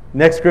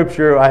 next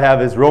scripture I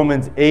have is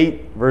Romans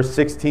 8, verse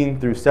 16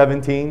 through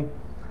 17.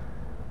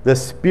 The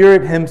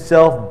Spirit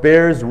Himself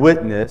bears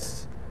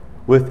witness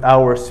with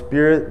our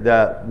spirit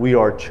that we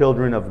are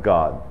children of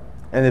God.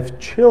 And if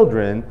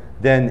children,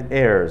 then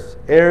heirs,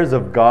 heirs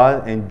of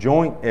God and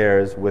joint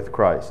heirs with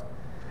Christ.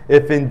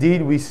 If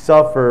indeed we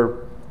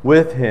suffer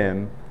with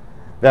Him,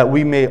 that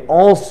we may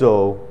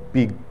also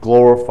be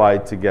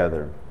glorified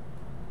together.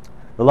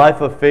 The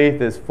life of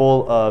faith is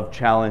full of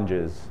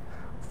challenges,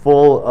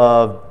 full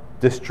of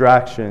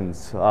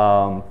distractions,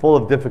 full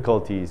of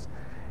difficulties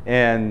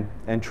and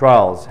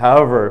trials.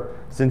 However,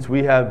 since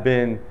we have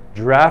been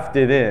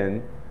drafted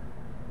in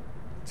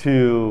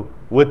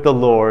with the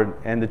Lord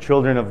and the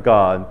children of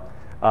God,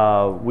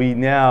 we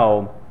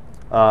now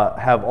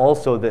have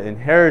also the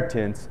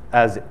inheritance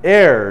as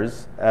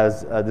heirs,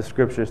 as the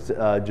scriptures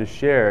just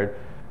shared,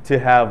 to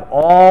have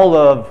all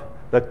of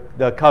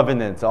the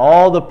covenants,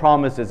 all the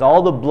promises,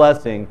 all the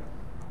blessing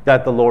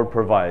that the Lord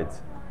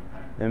provides.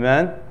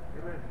 Amen? Amen.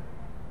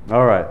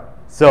 All right.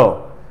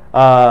 So,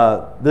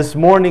 this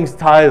morning's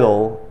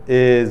title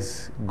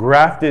is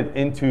Grafted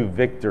into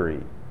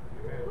Victory.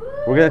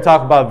 We're going to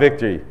talk about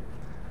victory.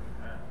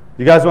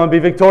 You guys want to be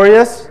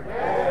victorious?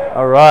 Yeah.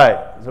 All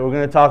right. So we're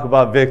going to talk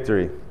about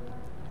victory.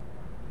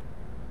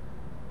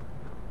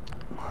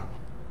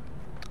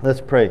 Let's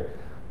pray.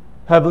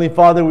 Heavenly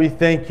Father, we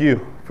thank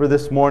you for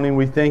this morning.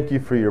 We thank you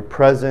for your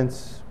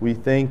presence. We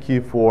thank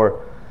you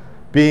for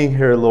being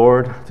here,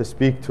 Lord, to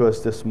speak to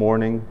us this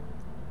morning.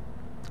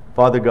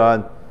 Father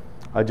God,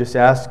 I just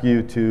ask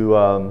you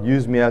to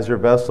use me as your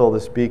vessel to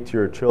speak to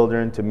your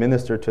children, to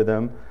minister to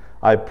them.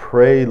 I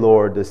pray,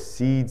 Lord, the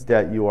seeds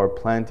that you are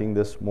planting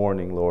this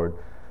morning, Lord,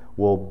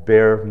 will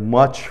bear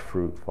much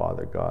fruit,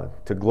 Father God,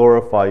 to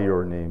glorify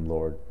your name,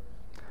 Lord.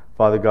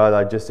 Father God,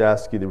 I just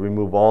ask you to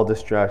remove all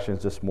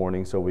distractions this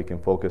morning so we can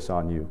focus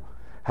on you.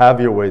 Have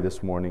your way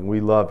this morning.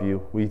 We love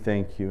you. We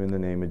thank you in the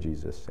name of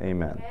Jesus.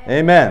 Amen.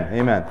 Amen.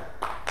 Amen.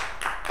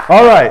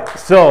 All right.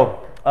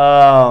 So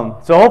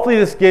hopefully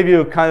this gave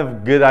you a kind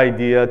of good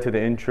idea to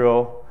the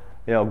intro,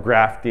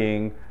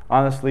 grafting.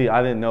 Honestly,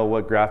 I didn't know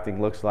what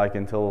grafting looks like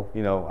until,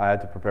 I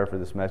had to prepare for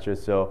this message.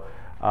 So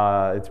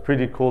it's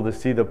pretty cool to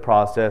see the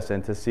process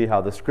and to see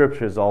how the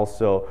scriptures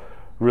also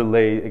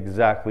relate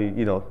exactly,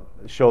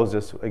 shows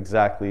us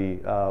exactly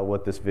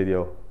what this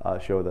video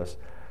showed us.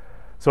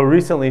 So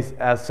recently,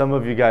 as some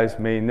of you guys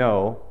may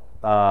know,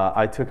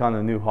 I took on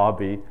a new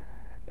hobby,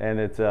 and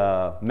it's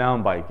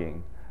mountain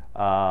biking.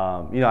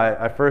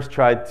 I first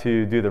tried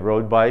to do the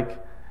road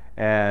bike,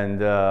 and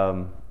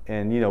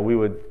we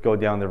would go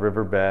down the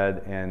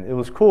riverbed, and it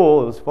was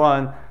cool, it was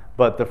fun.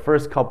 But the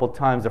first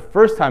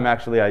time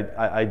actually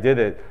I did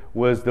it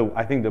was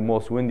I think the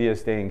most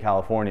windiest day in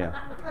California.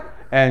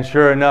 And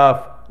sure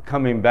enough,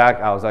 coming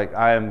back, I was like,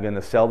 I am going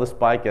to sell this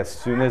bike as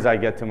soon as I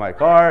get to my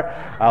car.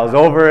 I was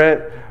over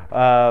it.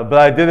 But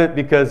I did it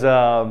because,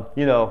 hold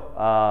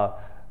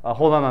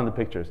on the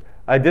pictures.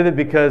 I did it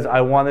because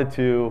I wanted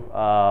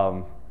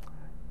to,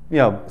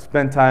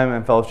 spend time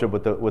and fellowship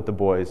with the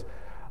boys.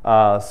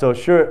 So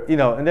sure,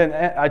 and then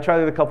I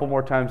tried it a couple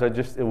more times.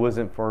 It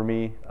wasn't for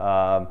me.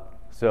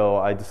 So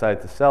I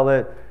decided to sell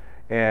it.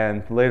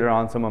 And later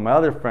on, some of my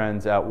other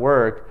friends at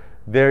work,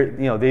 they've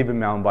been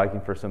mountain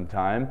biking for some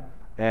time.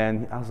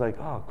 And I was like,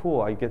 oh,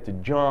 cool, I get to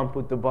jump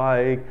with the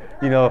bike,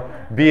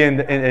 be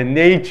in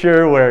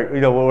nature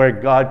where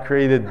God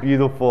created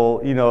beautiful,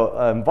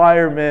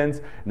 environments,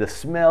 the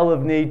smell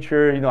of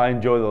nature, I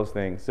enjoy those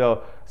things.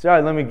 So all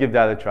right, let me give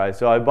that a try.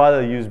 So I bought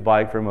a used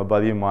bike from a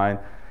buddy of mine,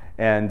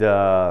 and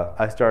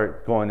I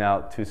start going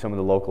out to some of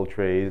the local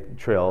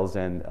trails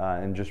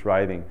and just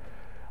riding.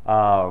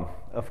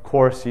 Of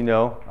course,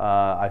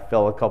 I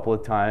fell a couple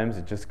of times.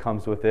 It just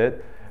comes with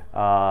it.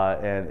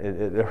 And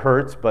it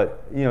hurts,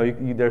 but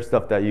there's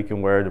stuff that you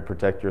can wear to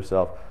protect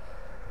yourself.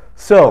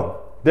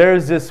 So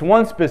there's this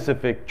one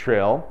specific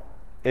trail.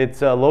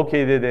 It's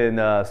located in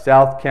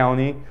South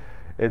County.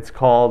 It's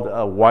called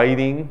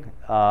Whiting,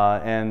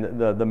 and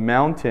the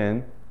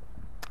mountain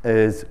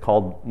is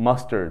called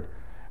Mustard.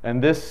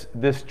 And this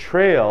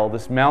trail,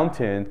 this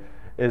mountain,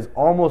 is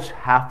almost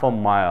half a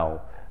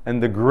mile,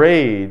 and the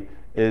grade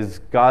is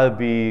gotta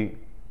be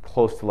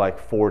close to like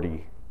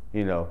 40,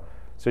 you know.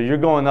 So you're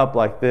going up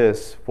like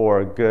this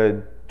for a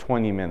good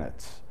 20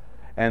 minutes.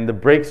 And the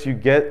breaks you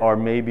get are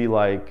maybe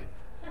like,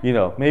 you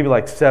know, maybe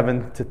like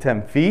 7 to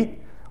 10 feet,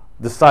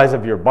 the size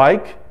of your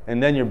bike,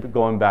 and then you're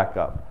going back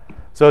up.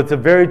 So it's a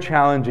very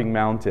challenging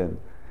mountain.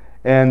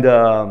 And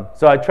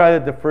so I tried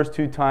it the first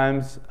 2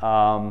 times,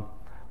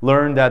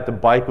 learned that the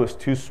bike was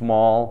too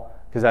small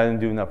because I didn't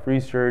do enough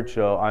research.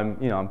 So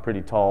I'm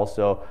pretty tall,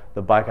 so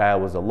the bike I had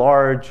was a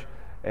large,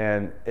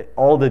 and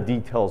all the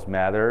details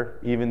matter,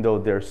 even though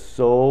they're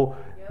so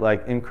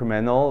like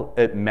incremental,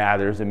 it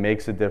matters, it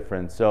makes a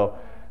difference. So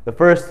the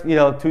first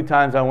 2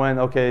 times I went,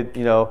 okay,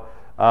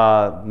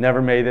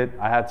 never made it.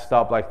 I had to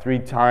stop like 3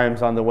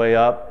 times on the way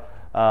up.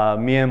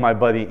 Me and my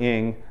buddy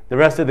Ing. The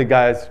rest of the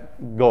guys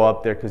go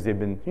up there because they've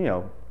been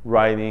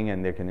riding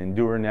and they can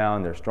endure now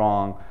and they're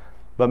strong.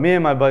 But me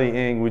and my buddy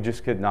Ing, we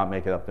just could not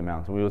make it up the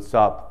mountain. We would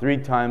stop 3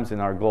 times, and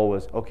our goal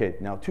was, okay,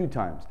 now 2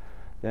 times,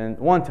 then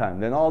 1 time,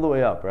 then all the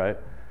way up, right?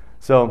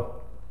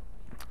 So,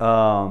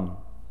 but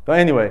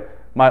anyway,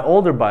 my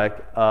older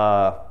bike,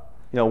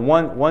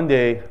 one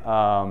day,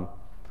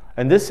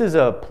 and this is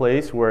a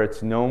place where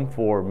it's known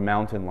for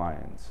mountain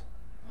lions.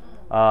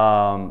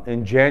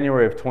 In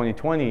January of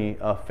 2020,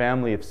 a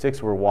family of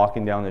 6 were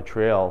walking down the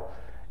trail,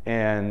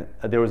 and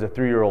there was a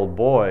 3-year-old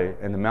boy,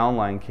 and the mountain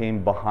lion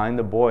came behind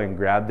the boy and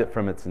grabbed it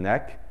from its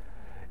neck.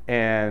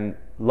 And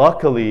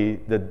luckily,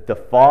 the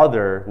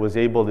father was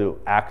able to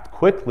act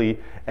quickly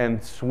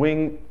and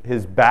swing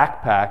his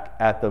backpack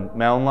at the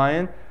mountain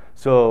lion.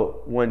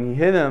 So when he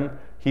hit him,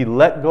 he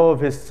let go of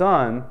his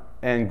son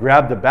and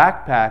grabbed the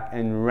backpack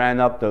and ran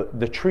up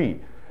the tree.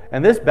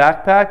 And this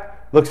backpack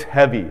looks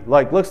heavy,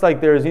 looks like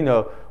there's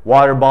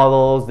water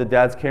bottles the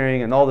dad's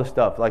carrying and all this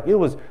stuff. Like it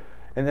was,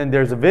 and then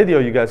there's a video,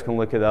 you guys can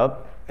look it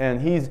up,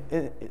 and he's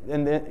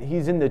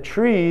in the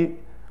tree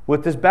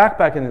with this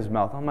backpack in his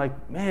mouth. I'm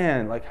like,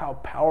 man, like how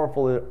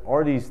powerful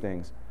are these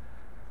things?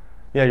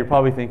 Yeah, you're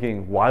probably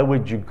thinking, why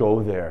would you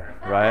go there,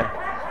 right?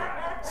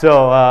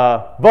 So,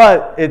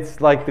 but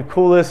it's like the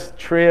coolest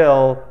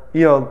trail,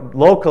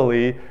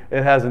 locally.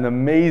 It has an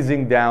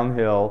amazing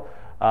downhill.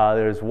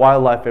 There's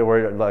wildlife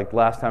everywhere. Like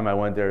last time I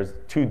went, there's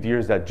 2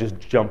 deers that just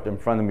jumped in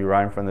front of me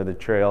right in front of the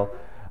trail.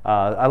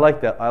 I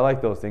like that. I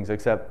like those things,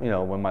 except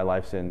when my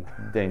life's in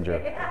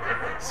danger.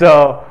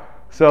 So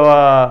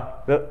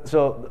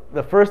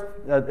the first,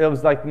 it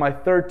was like my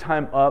 3rd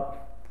time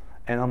up,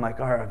 and I'm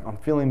like, all right, I'm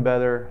feeling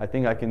better. I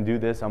think I can do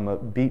this. I'm gonna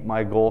beat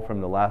my goal from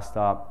the last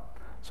stop.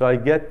 So I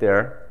get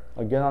there,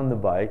 I get on the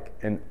bike,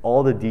 and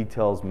all the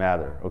details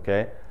matter.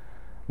 Okay,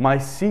 my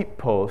seat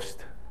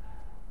post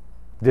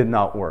did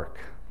not work.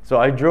 So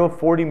I drove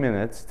 40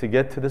 minutes to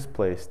get to this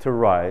place to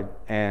ride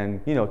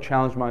and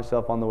challenge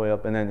myself on the way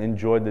up and then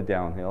enjoyed the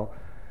downhill.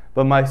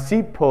 But my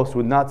seat post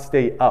would not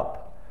stay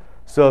up.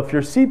 So if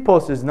your seat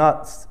post is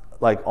not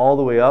like all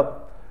the way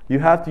up, you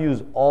have to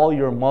use all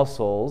your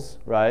muscles,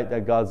 right,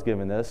 that God's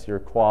given us, your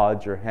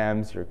quads, your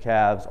hams, your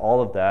calves,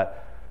 all of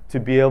that, to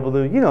be able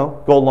to,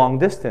 go long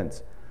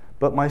distance.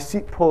 But my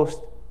seat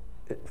post,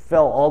 it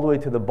fell all the way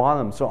to the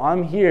bottom. So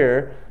I'm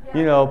here,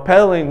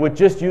 pedaling with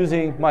just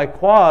using my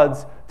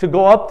quads to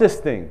go up this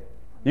thing.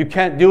 You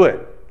can't do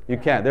it. You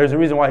can't. There's a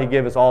reason why he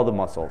gave us all the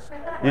muscles.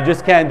 You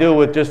just can't do it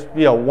with just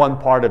one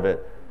part of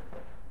it.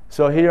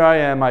 So here I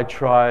am. I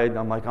tried.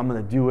 I'm like, I'm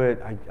gonna do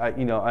it.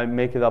 I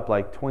make it up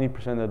like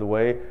 20% of the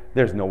way.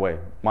 There's no way.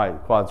 My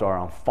quads are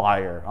on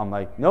fire. I'm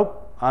like,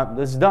 nope.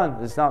 This is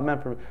done. It's not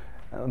meant for me.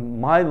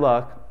 My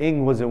luck,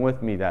 Ing wasn't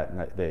with me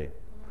that day.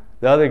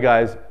 The other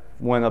guys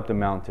went up the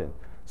mountain.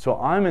 So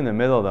I'm in the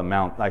middle of the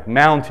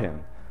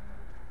mountain.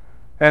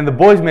 And the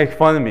boys make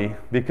fun of me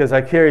because I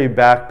carry a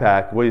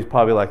backpack, weighs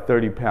probably like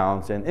 30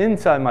 pounds, and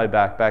inside my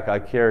backpack I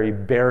carry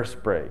bear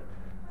spray.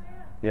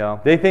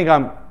 They think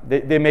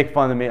they make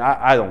fun of me.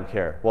 I don't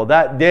care. Well,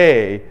 that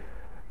day,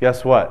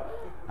 guess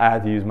what? I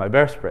had to use my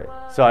bear spray.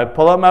 So I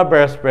pull out my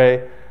bear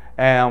spray,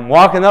 and I'm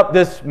walking up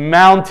this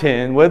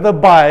mountain with a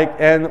bike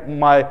and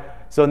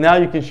so now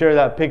you can share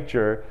that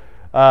picture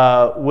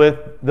with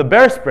the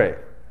bear spray.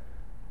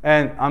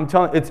 And I'm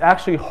telling you, it's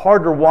actually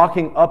harder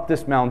walking up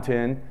this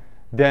mountain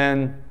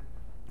than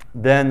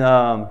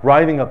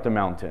riding up the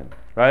mountain,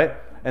 right?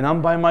 And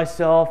I'm by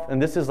myself,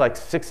 and this is like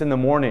 6 in the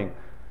morning.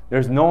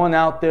 There's no one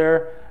out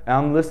there,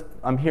 and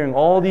I'm hearing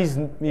all these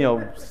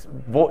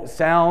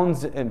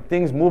sounds and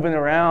things moving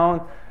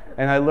around.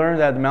 And I learned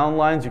that the mountain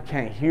lions, you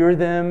can't hear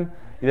them.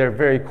 They're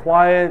very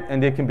quiet,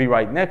 and they can be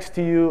right next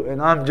to you.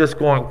 And I'm just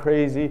going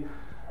crazy.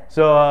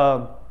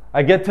 So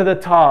I get to the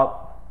top.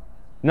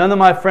 None of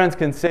my friends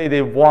can say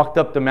they've walked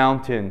up the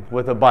mountain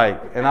with a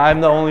bike, and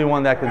I'm the only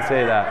one that can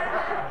say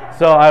that.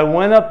 So I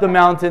went up the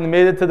mountain,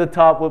 made it to the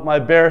top with my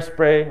bear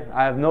spray.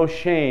 I have no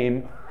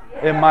shame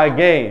in my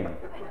game.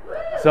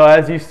 So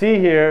as you see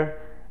here,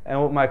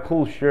 and with my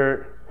cool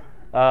shirt,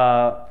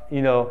 so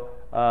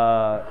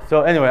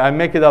anyway, I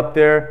make it up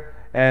there,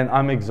 and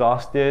I'm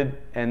exhausted.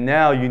 And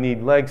now you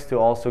need legs to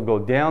also go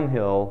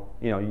downhill.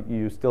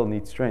 You still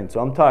need strength. So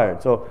I'm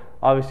tired. So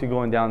obviously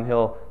going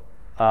downhill,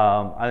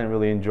 I didn't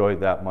really enjoy it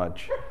that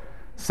much.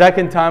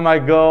 Second time I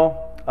go,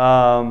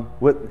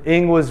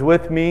 Ing was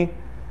with me.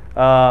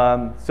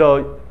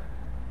 So,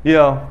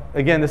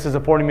 again, this is a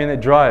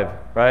 40-minute drive,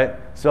 right?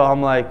 So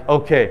I'm like,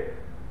 okay,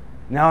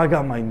 now I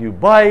got my new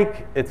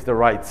bike. It's the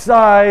right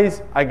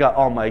size. I got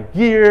all my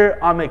gear.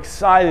 I'm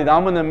excited.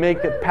 I'm going to make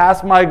it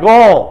past my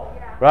goal,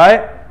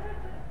 right?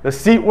 The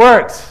seat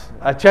works.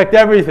 I checked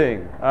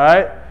everything, all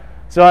right?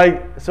 So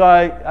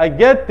I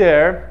get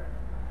there.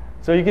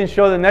 So you can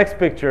show the next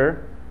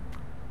picture.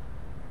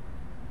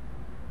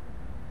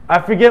 I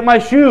forget my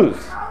shoes.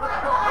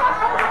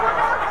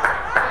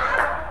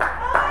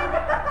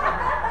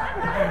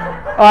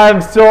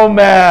 I'm so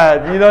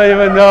mad. You don't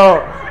even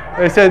know.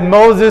 They said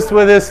Moses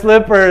with his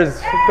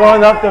slippers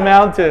going up the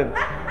mountain.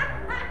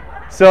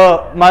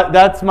 So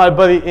that's my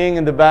buddy Ing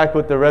in the back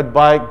with the red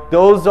bike.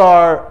 Those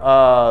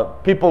are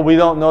people we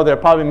don't know. They're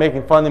probably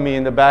making fun of me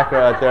in the back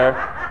right there,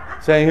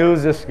 saying,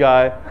 who's this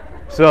guy?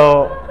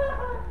 So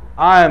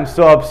I am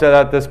so upset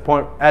at this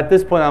point. At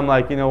this point, I'm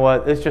like, you know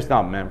what? It's just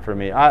not meant for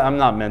me. I'm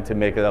not meant to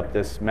make it up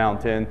this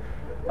mountain.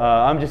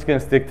 I'm just going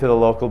to stick to the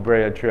local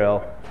Brea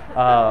Trail.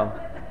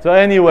 So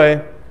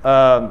anyway,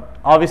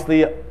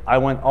 obviously, I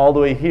went all the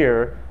way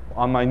here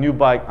on my new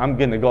bike. I'm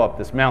going to go up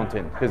this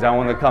mountain because I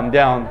want to come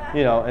down,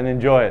 and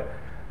enjoy it.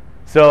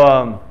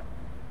 So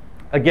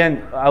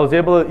again, I was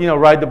able to,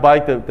 ride the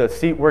bike. The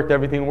seat worked.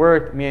 Everything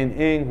worked. Me and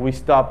Ing, we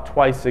stopped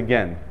twice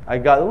again. I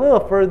got a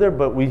little further,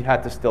 but we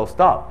had to still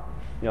stop,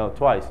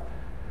 twice.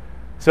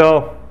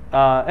 So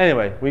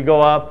anyway, we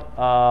go up,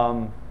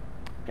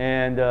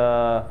 and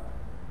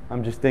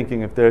I'm just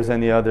thinking if there's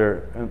any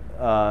other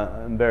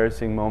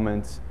embarrassing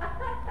moments.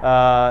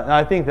 And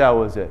I think that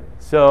was it.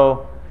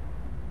 So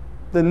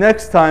the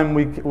next time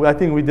I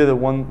think we did it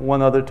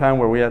one other time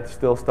where we had to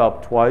still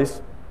stop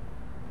twice.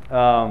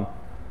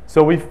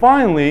 So we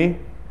finally,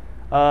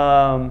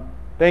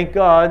 thank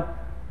God,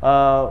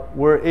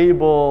 were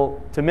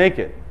able to make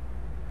it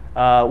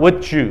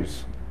with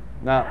shoes,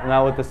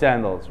 not with the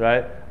sandals,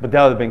 right? But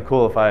that would have been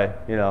cool if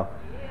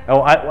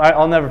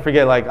I'll never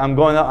forget. Like I'm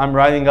going up, I'm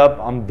riding up,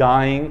 I'm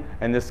dying,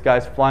 and this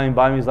guy's flying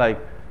by me. He's like,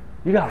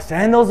 "You got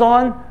sandals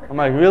on?" I'm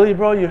like, "Really,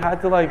 bro? You had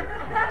to like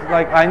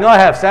I know I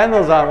have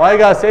sandals on. Why you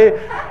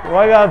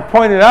gotta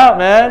point it out,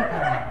 man?"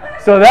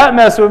 So that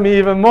messed with me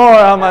even more.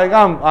 I'm like,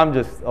 I'm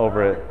just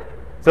over it.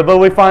 So, but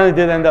we finally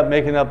did end up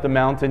making up the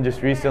mountain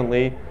just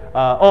recently.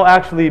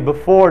 Actually,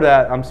 before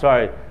that, I'm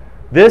sorry.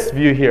 This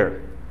view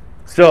here.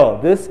 So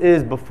this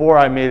is before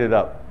I made it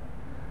up.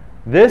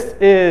 This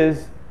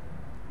is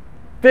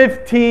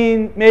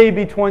 15,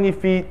 maybe 20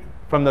 feet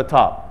from the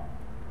top.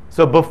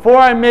 So before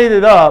I made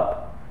it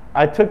up,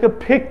 I took a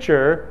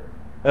picture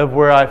of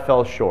where I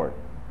fell short.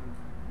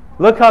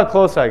 Look how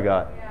close I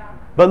got. Yeah.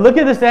 But look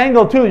at this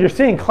angle too. You're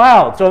seeing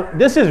clouds. So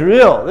this is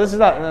real. This is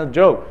not a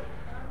joke.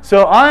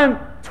 So I'm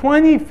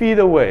 20 feet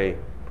away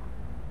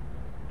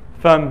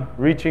from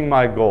reaching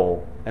my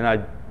goal, and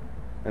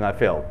I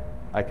failed.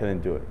 I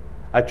couldn't do it.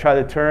 I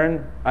tried to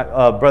turn.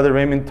 Brother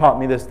Raymond taught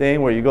me this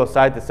thing where you go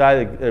side to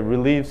side. It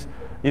relieves,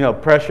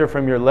 pressure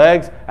from your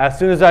legs. As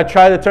soon as I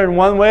tried to turn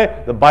one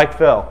way, the bike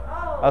fell.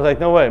 I was like,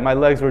 no way. My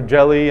legs were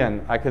jelly,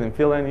 and I couldn't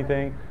feel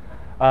anything.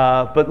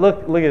 But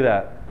look at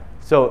that.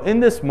 So in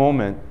this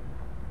moment,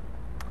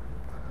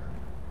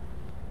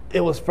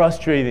 it was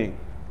frustrating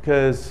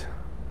because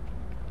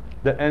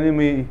the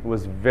enemy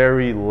was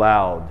very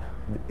loud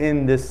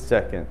in this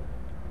second.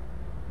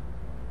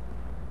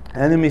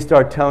 Enemy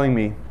started telling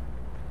me,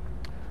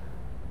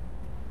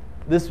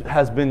 this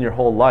has been your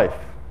whole life.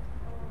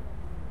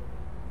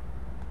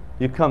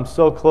 You come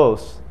so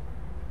close,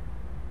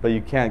 but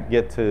you can't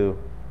get to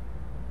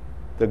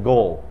the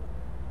goal,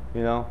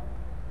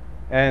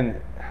 and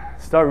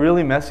start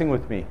really messing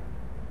with me.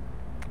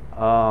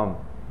 I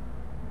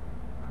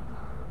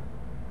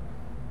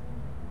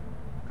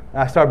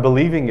started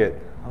believing it.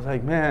 I was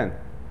like, man,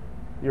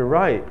 you're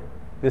right.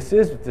 This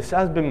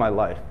has been my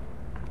life.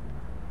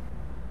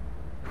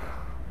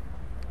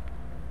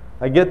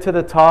 I get to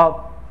the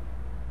top,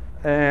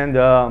 and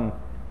I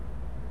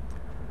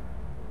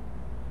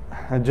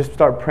just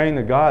start praying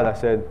to God. I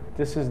said,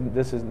 this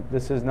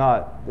is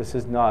not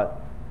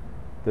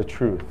the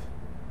truth.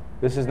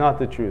 This is not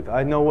the truth.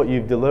 I know what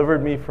you've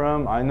delivered me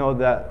from. I know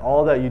that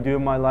all that you do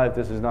in my life,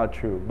 this is not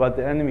true. But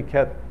the enemy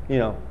kept,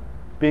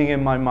 being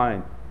in my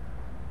mind.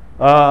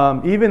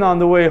 Even on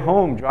the way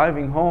home,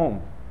 driving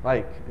home,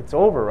 like, it's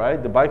over,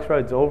 right? The bike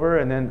ride's over,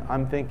 and then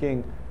I'm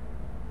thinking,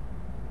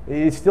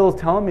 he's still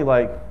telling me,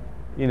 like,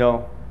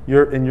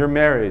 you're in your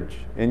marriage,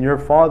 in your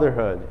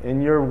fatherhood,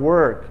 in your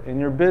work, in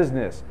your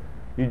business,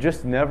 you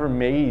just never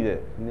made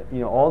it.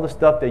 All the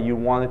stuff that you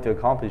wanted to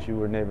accomplish, you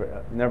were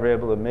never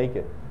able to make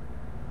it.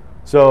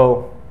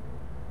 So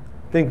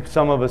I think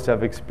some of us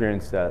have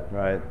experienced that,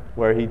 right?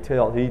 Where he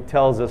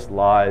tells us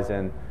lies,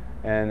 and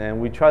And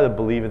we try to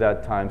believe at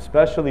that time,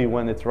 especially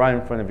when it's right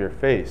in front of your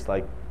face.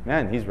 Like,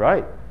 man, he's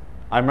right.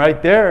 I'm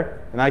right there,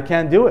 and I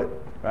can't do it,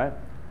 right?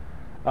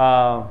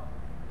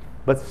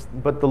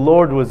 But the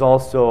Lord was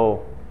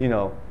also,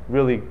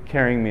 really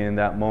carrying me in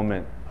that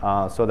moment,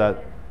 so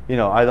that,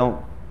 I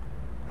don't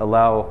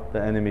allow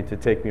the enemy to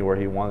take me where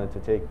he wanted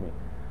to take me.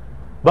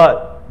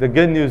 But the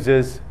good news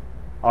is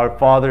our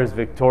Father is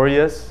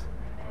victorious,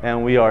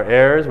 and we are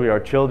heirs, we are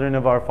children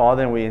of our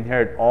Father, and we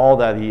inherit all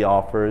that he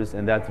offers,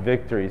 and that's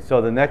victory.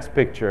 So the next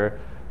picture,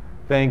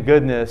 thank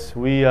goodness,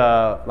 we,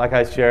 like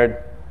I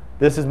shared,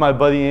 this is my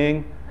buddy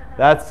Ying.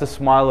 That's the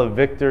smile of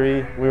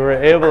victory. We were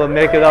able to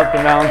make it up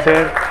the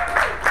mountain.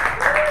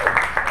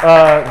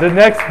 The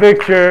next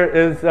picture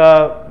is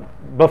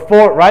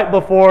right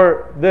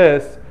before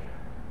this.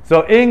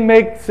 So Ying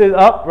makes it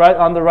up right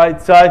on the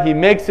right side. He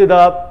makes it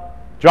up,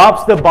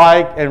 drops the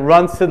bike, and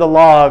runs to the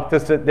log to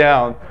sit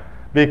down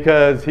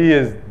because he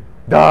is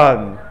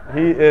done.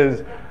 He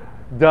is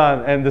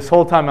done. And this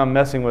whole time I'm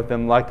messing with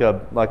him like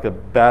a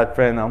bad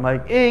friend. I'm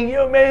like, Ying,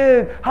 you made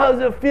it. How does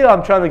it feel?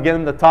 I'm trying to get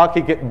him to talk.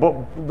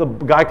 The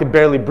guy could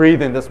barely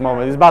breathe in this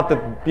moment. He's about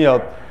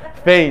to,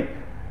 faint.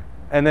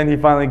 And then he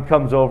finally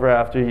comes over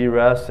after he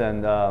rests.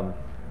 And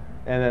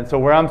then so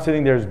where I'm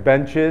sitting, there's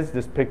benches.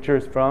 This picture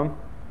is from.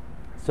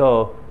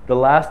 So the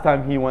last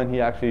time he went, he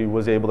actually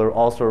was able to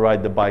also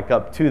ride the bike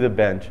up to the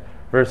bench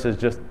versus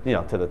just,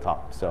 to the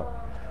top. So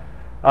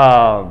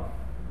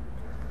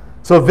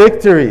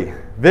victory.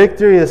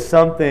 Victory is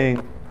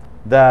something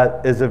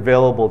that is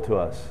available to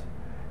us.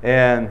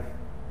 And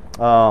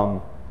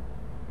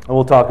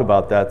we'll talk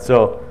about that.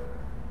 So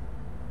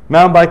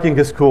mountain biking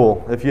is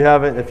cool. If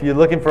you're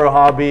looking for a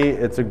hobby,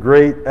 it's a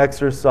great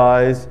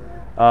exercise.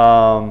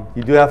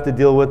 You do have to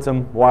deal with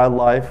some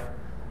wildlife,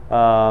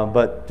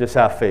 but just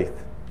have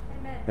faith.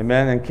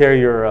 Amen. And carry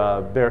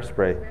your bear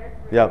spray.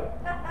 Yep.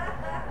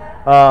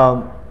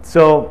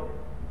 So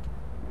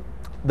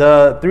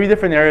the 3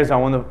 different areas I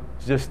want to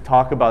just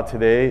talk about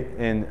today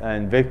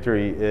in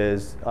victory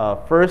is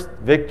first,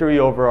 victory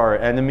over our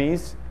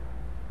enemies.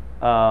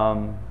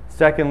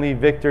 Secondly,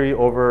 victory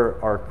over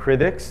our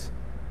critics.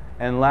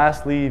 And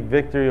lastly,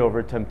 victory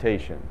over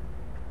temptation.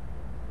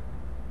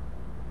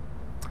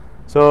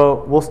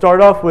 So we'll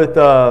start off with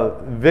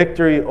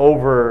victory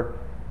over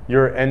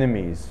your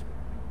enemies.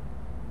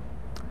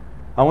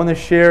 I want to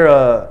share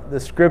the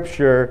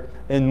scripture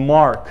in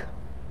Mark.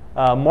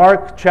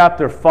 Mark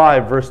chapter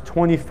 5, verse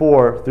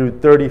 24 through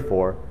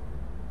 34.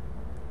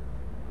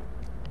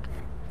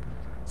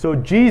 So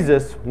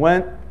Jesus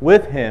went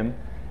with him,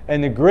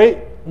 and a great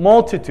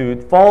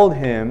multitude followed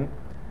him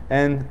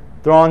and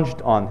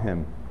thronged on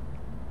him.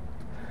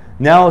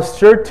 Now a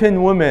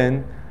certain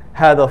woman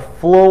had a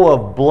flow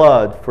of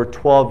blood for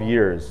 12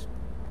 years,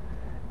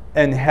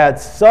 and had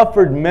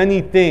suffered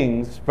many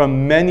things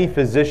from many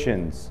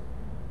physicians.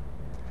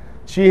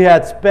 She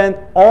had spent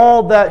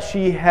all that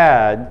she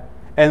had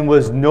and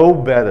was no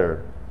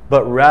better,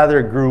 but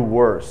rather grew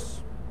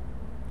worse.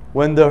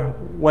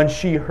 When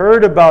she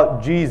heard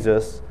about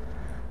Jesus,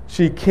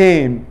 she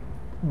came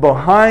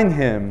behind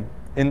him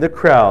in the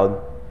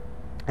crowd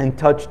and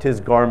touched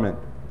his garment.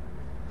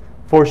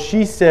 For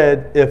she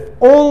said, "If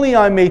only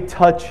I may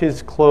touch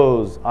his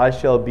clothes, I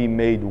shall be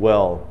made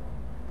well."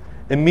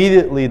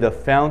 Immediately the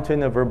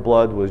fountain of her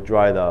blood was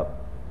dried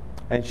up,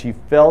 and she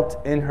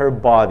felt in her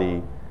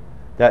body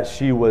that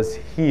she was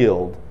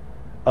healed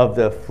of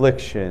the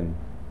affliction.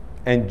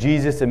 And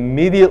Jesus,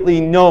 immediately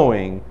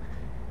knowing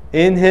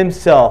in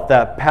himself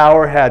that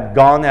power had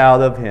gone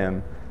out of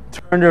him,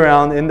 turned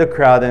around in the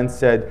crowd and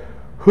said,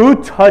 "Who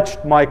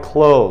touched my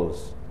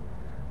clothes?"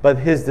 But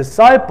his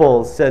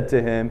disciples said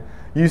to him,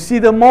 "You see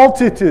the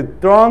multitude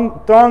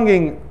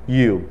thronging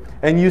you,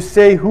 and you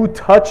say, 'Who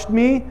touched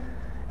me?'"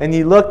 And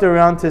he looked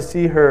around to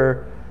see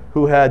her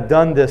who had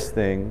done this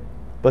thing.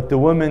 But the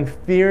woman,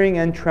 fearing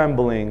and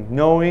trembling,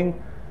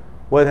 knowing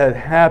what had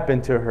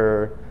happened to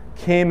her,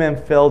 came and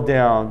fell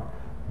down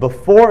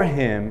before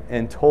him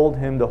and told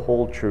him the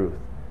whole truth.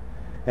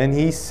 And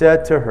he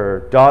said to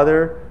her,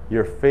 "Daughter,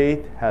 your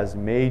faith has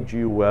made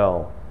you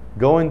well.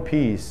 Go in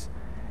peace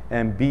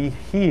and be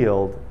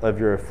healed of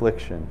your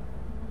affliction."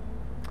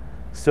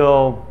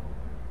 So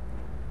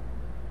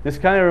this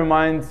kind of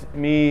reminds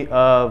me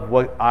of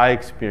what I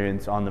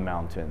experienced on the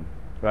mountain,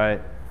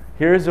 right?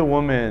 Here's a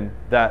woman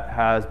that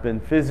has been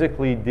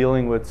physically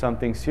dealing with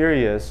something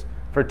serious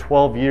for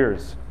 12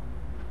 years.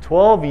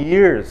 12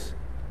 years.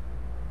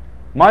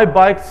 My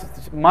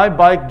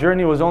bike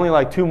journey was only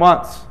like 2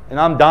 months, and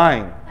I'm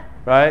dying,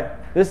 right?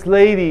 This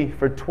lady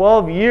for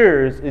 12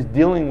 years is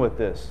dealing with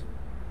this.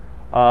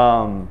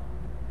 And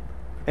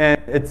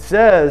it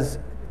says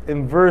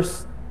in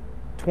verse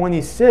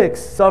 26,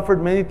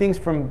 suffered many things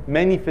from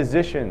many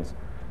physicians.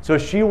 So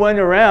she went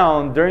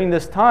around during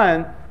this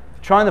time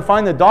trying to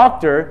find a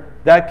doctor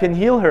that can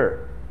heal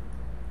her,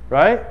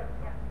 right?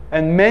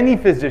 And many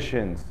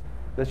physicians.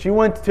 That she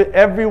went to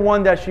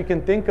everyone that she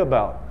can think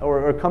about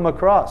or come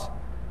across.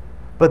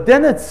 But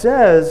then it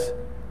says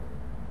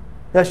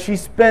that she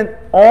spent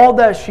all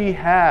that she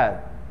had.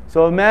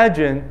 So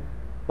imagine,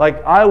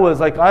 like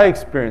I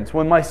experienced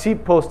when my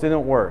seat post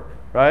didn't work,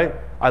 right?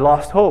 I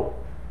lost hope.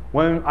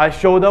 When I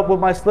showed up with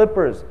my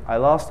slippers, I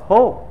lost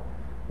hope.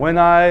 When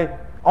I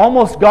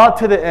almost got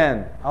to the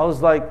end, I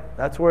was like,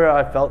 that's where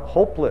I felt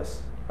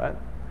hopeless, right?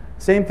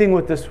 Same thing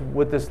with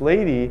this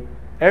lady.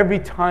 Every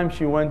time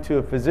she went to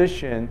a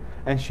physician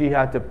and she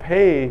had to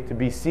pay to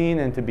be seen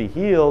and to be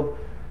healed,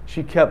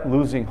 she kept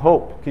losing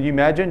hope. Can you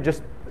imagine?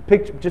 Just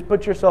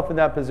put yourself in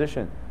that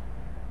position.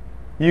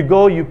 You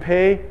go, you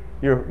pay,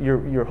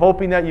 you're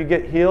hoping that you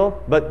get healed,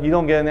 but you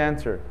don't get an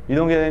answer. You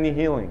don't get any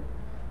healing,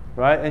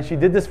 right? And she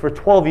did this for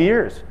 12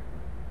 years.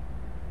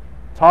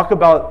 Talk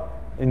about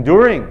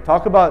enduring.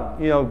 Talk about,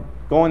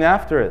 going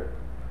after it.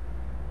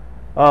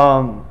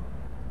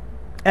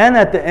 And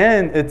at the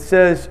end, it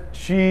says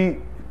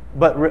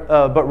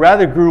but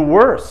rather grew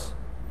worse.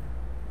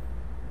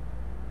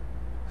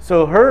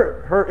 So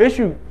her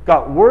issue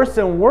got worse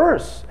and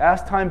worse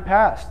as time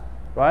passed,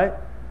 right?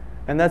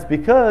 And that's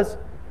because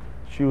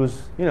she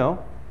was,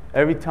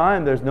 every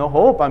time there's no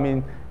hope. I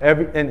mean,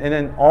 and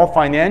then all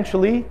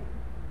financially,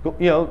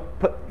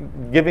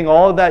 giving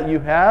all that you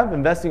have,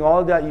 investing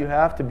all that you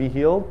have to be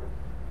healed.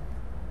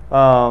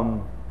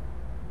 So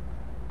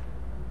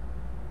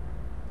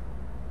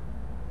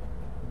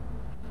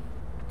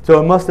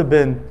it must have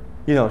been,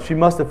 she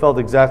must have felt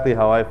exactly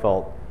how I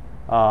felt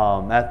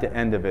at the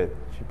end of it.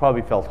 She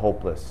probably felt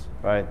hopeless,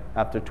 right?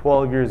 After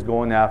 12 years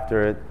going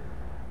after it,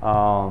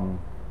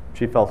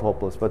 she felt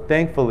hopeless. But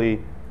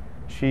thankfully,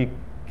 she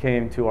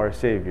came to our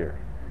Savior.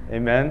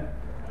 Amen?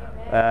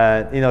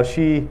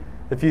 She,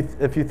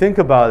 if you think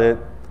about it,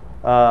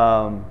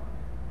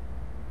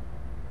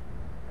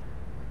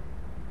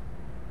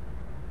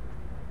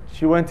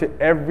 she went to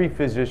every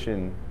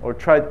physician or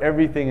tried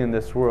everything in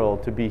this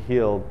world to be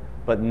healed,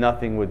 but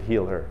nothing would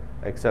heal her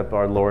except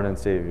our Lord and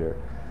Savior,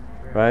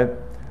 right?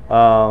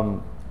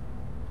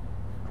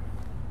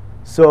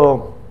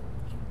 So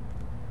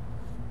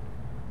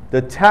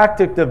the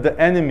tactic of the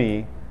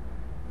enemy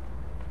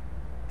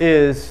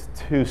is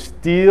to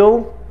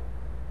steal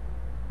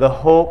the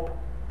hope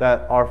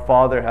that our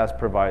Father has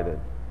provided.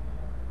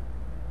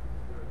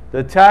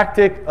 The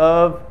tactic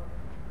of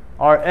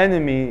our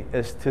enemy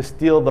is to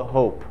steal the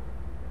hope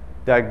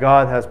that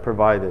God has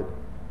provided.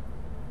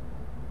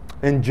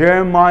 In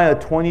Jeremiah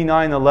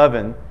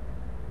 29:11,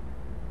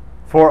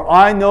 "For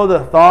I know the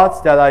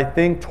thoughts that I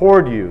think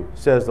toward you,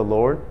 says the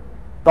Lord,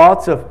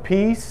 thoughts of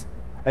peace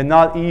and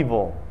not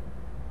evil,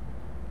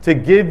 to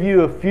give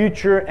you a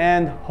future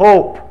and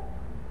hope."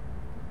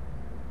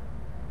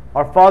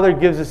 Our Father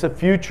gives us a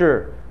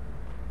future,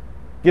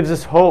 gives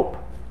us hope.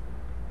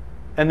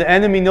 And the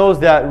enemy knows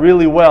that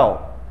really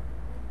well.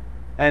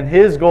 And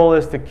his goal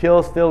is to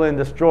kill, steal, and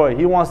destroy.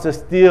 He wants to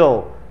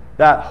steal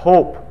that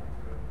hope,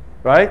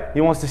 right?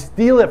 He wants to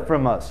steal it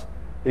from us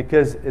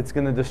because it's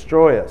going to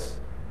destroy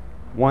us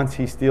once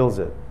he steals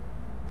it.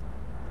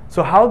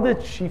 So how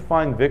did she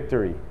find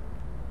victory?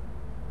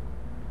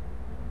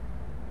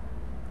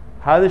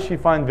 How did she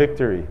find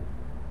victory?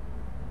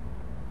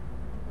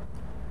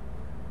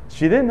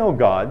 She didn't know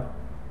God,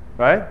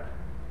 right?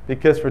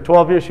 Because for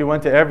 12 years she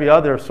went to every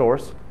other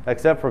source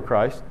except for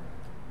Christ.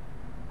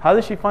 How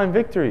did she find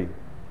victory?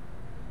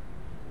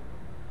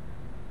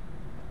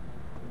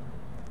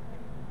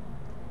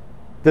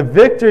 The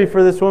victory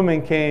for this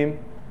woman came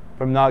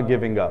from not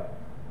giving up.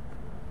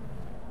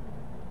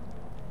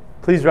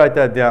 Please write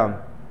that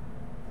down.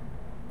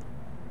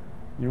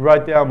 You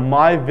write down,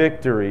 my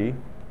victory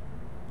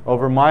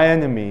over my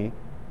enemy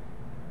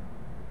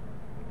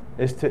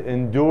is to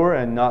endure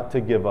and not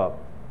to give up.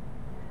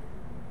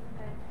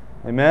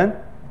 Amen?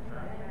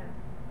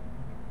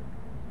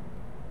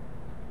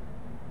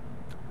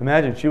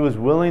 Imagine, she was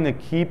willing to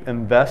keep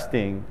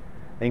investing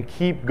and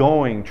keep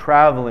going,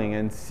 traveling,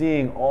 and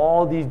seeing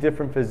all these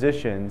different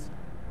physicians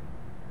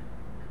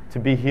to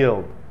be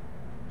healed.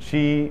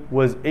 She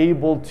was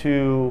able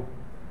to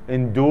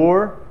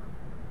endure.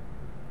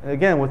 And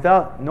again,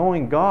 without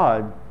knowing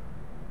God,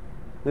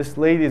 this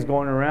lady is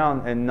going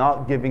around and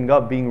not giving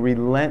up, being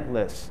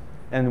relentless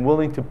and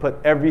willing to put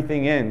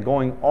everything in,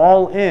 going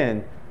all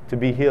in to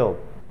be healed.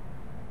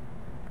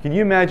 Can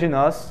you imagine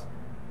us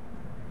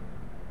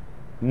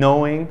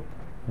knowing,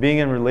 being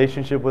in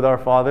relationship with our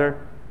Father,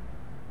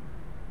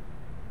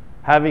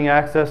 having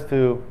access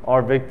to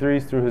our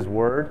victories through His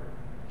Word?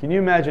 Can you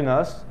imagine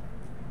us?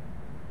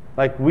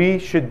 Like, we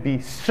should be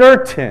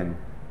certain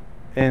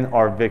in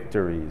our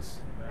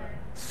victories.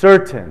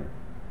 Certain,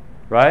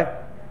 right?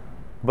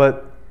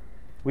 But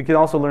we can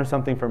also learn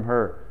something from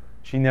her.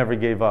 She never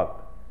gave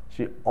up.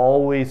 She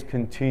always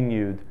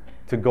continued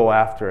to go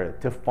after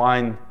it, to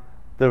find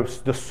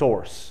the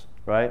source,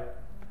 right?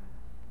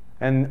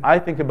 And I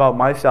think about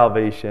my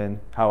salvation,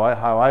 how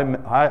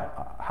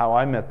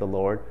I met the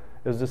Lord.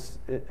 It was just,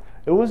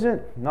 it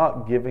wasn't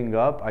not giving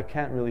up. I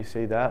can't really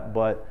say that,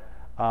 but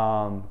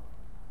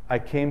I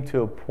came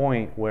to a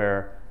point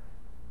where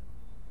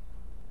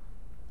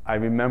I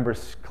remember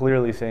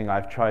clearly saying,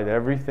 I've tried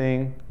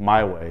everything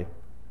my way,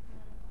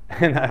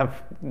 and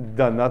I've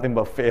done nothing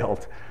but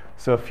failed.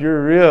 So if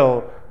you're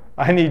real,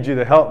 I need you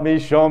to help me,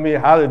 show me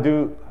how to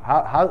do,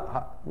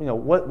 how you know,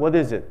 what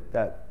is it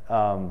that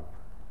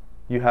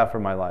you have for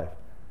my life?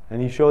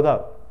 And he showed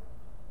up,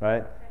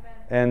 right?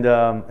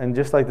 And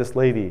just like this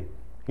lady,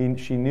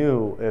 she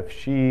knew if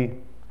she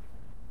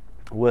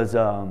was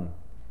able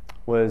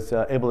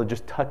to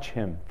just touch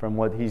him from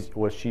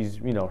what she's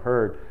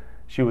heard,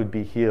 she would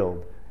be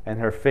healed, and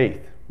her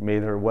faith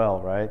made her well,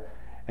 right?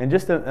 And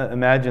just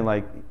imagine,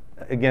 like,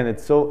 again,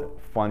 it's so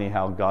funny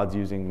how God's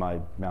using my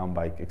mountain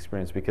bike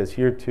experience, because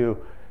here too,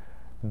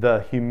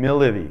 the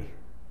humility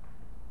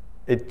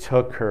it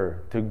took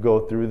her to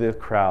go through the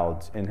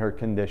crowds in her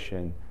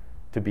condition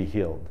to be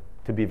healed,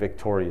 to be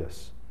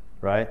victorious,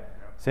 right?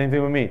 Same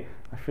thing with me.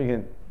 I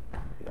freaking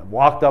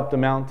walked up the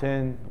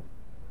mountain,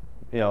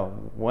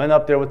 went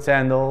up there with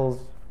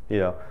sandals,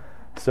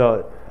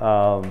 So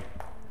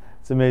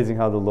it's amazing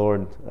how the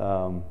Lord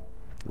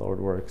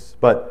works.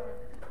 But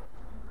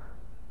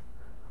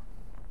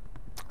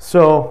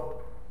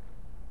so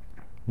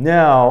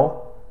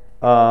now,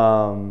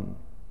 let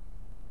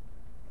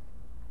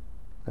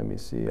me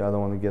see. I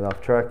don't want to get off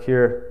track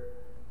here.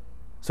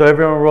 So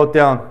everyone wrote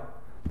down,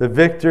 the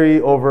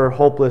victory over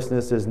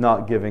hopelessness is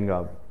not giving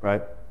up,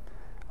 right?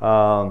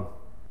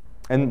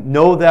 And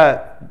know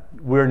that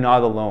we're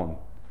not alone.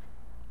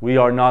 We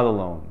are not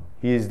alone.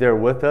 He is there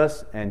with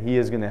us, and He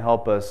is going to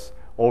help us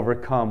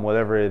overcome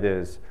whatever it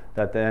is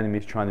that the enemy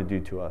is trying to do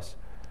to us.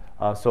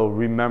 So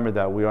remember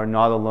that we are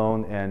not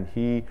alone, and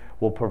He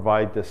will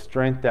provide the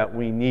strength that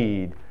we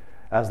need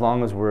as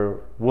long as we're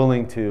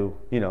willing to,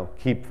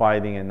 keep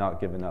fighting and not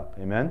giving up.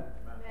 Amen?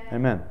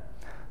 Amen.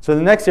 So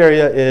the next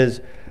area is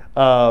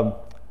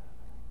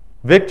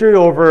victory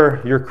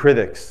over your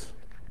critics.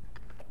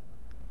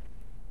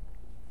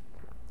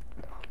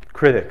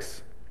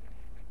 Critics.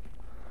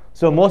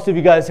 So most of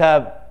you guys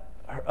have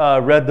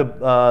read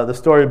the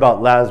story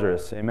about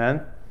Lazarus.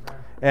 Amen?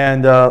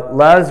 And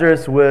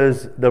Lazarus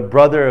was the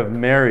brother of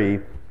Mary,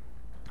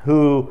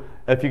 who,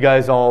 if you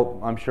guys all,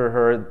 I'm sure,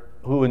 heard,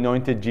 who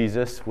anointed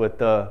Jesus with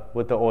the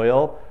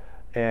oil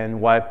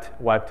and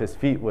wiped his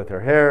feet with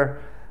her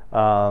hair.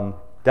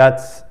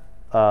 That's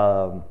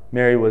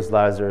Mary was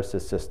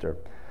Lazarus' sister.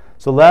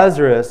 So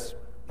Lazarus,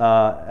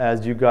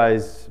 as you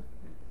guys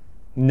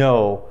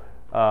know,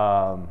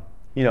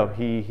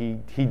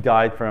 he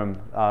died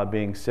from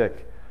being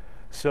sick.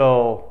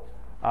 So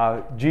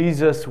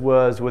Jesus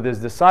was with his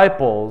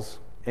disciples,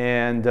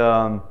 and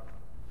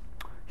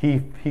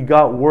he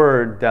got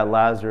word that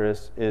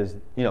Lazarus is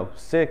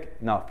sick,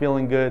 not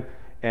feeling good,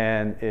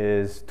 and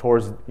is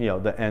towards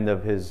the end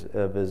of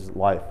his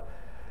life.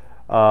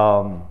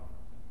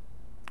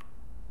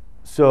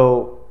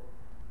 So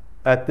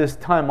at this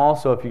time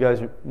also, if you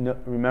guys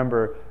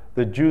remember,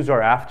 the Jews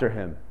are after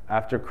him,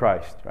 after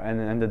Christ, right?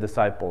 and the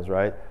disciples,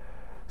 right?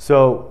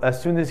 So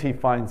as soon as he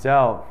finds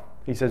out,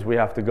 he says, we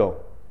have to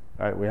go,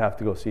 right? We have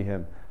to go see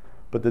him.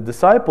 But the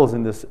disciples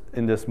in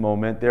this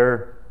moment,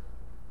 they're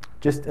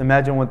just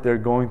imagine what they're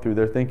going through.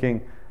 They're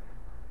thinking,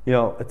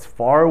 it's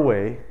far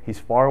away. He's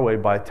far away.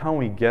 By the time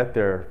we get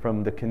there,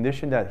 from the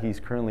condition that he's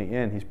currently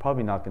in, he's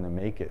probably not going to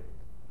make it,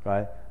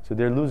 right? So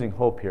they're losing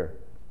hope here,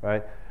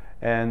 right?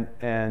 And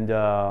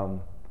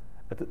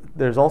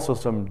there's also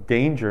some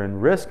danger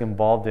and risk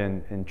involved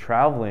in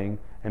traveling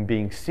and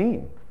being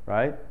seen,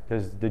 right?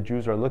 Because the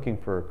Jews are looking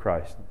for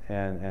Christ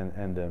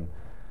and them.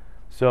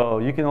 So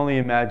you can only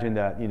imagine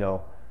that,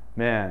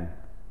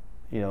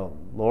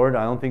 Lord,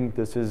 I don't think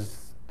this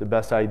is the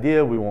best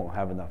idea. We won't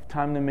have enough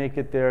time to make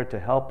it there to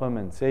help him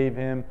and save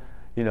him.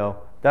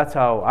 That's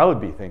how I would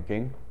be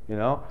thinking.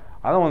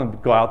 I don't want to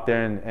go out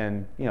there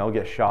and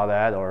get shot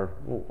at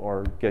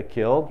or get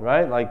killed,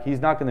 right? Like, he's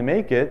not going to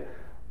make it.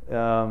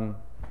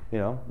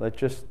 Let's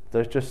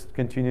just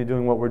continue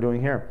doing what we're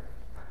doing here.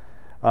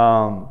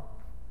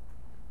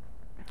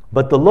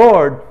 But the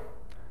Lord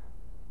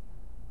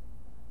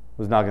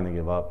was not going to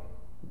give up,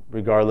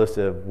 regardless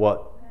of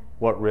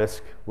what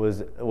risk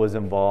was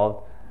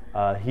involved.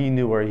 He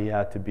knew where he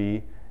had to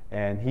be,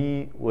 and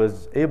he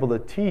was able to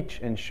teach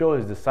and show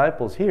his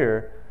disciples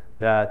here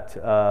that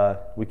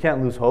we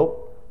can't lose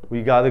hope.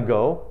 We got to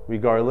go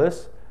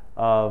regardless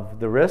of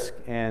the risk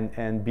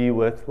and be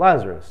with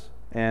Lazarus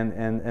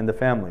and the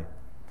family.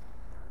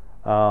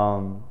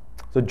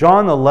 So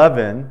John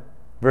 11,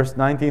 verse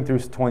 19 through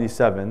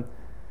 27,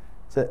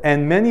 said,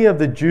 and many of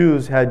the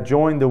Jews had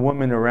joined the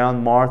women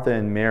around Martha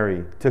and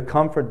Mary to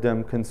comfort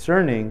them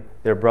concerning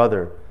their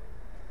brother.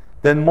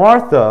 Then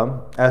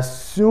Martha,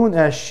 as soon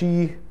as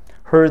she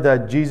heard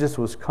that Jesus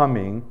was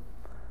coming,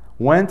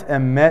 went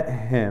and met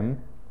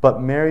him, but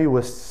Mary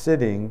was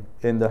sitting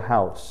in the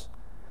house.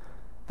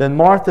 Then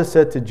Martha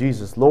said to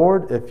Jesus,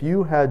 Lord, if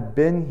you had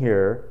been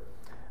here,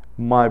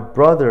 my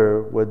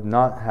brother would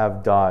not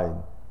have died.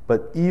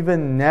 But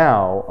even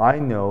now I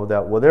know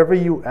that whatever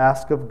you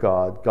ask of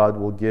God, God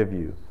will give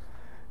you.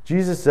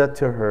 Jesus said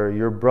to her,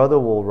 your brother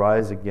will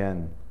rise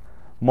again.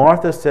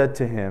 Martha said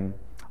to him,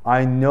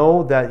 I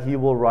know that he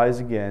will rise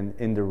again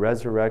in the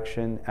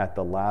resurrection at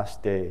the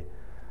last day.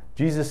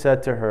 Jesus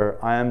said to her,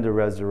 I am the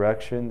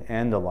resurrection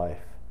and the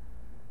life.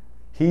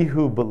 He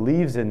who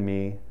believes in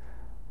me,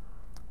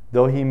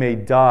 Though he may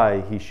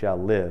die, he shall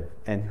live.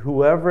 And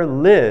whoever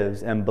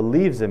lives and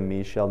believes in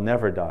me shall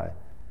never die.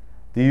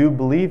 Do you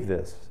believe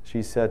this?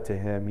 She said to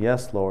him,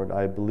 Yes, Lord,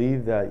 I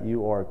believe that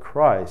you are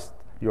Christ.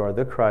 You are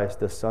the Christ,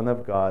 the Son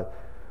of God,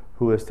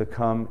 who is to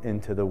come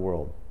into the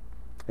world.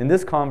 In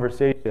this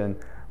conversation,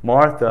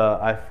 Martha,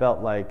 I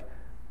felt like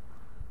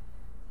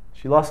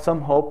she lost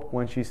some hope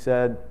when she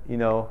said,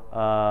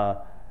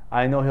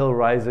 I know he'll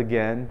rise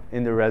again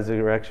in the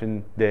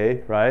resurrection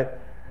day, right?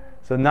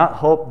 So not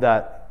hope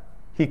that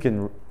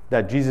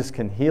that Jesus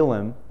can heal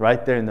him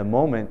right there in the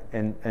moment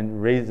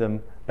and raise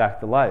him back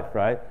to life,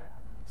 right?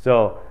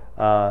 So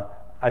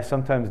I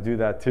sometimes do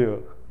that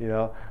too,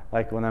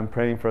 like when I'm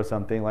praying for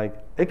something, like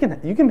you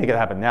can make it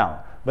happen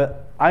now,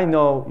 but I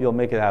know you'll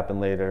make it happen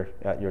later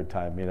at your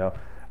time,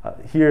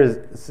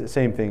 Here's the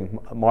same thing.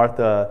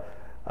 Martha,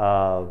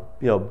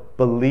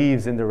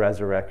 believes in the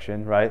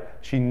resurrection, right?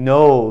 She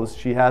knows,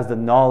 she has the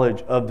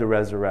knowledge of the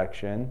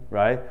resurrection,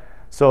 right?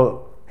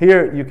 So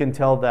here you can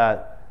tell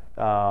that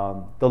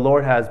the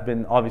Lord has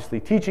been obviously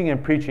teaching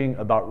and preaching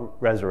about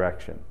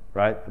resurrection,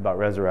 right? About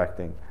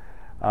resurrecting.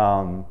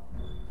 So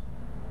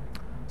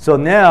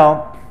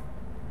now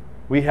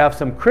we have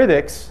some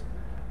critics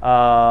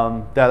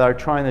that are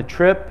trying to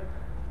trap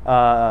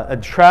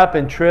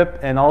and trip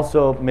and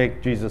also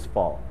make Jesus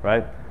fall,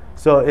 right?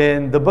 So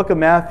in the book of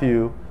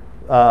Matthew,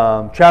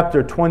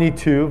 chapter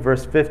 22,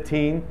 verse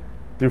 15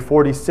 through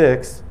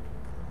 46,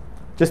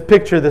 just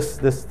picture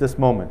this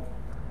moment.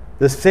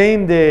 The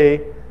same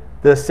day,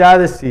 the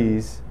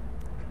Sadducees,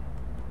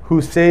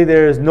 who say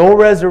there is no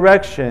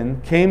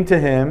resurrection, came to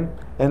him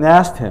and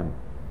asked him.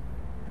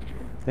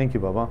 Thank you,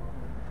 Baba.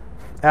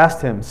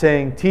 Asked him,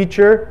 saying,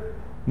 Teacher,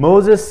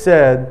 Moses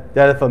said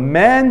that if a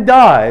man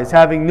dies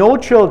having no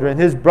children,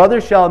 his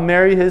brother shall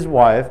marry his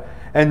wife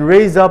and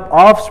raise up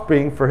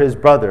offspring for his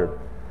brother.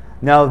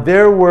 Now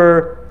there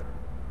were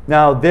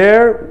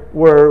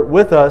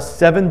with us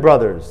 7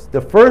 brothers.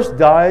 The first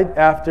died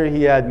after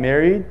he had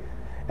married,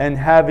 and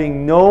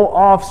having no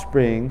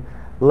offspring,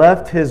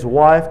 left his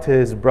wife to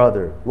his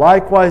brother.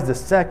 Likewise the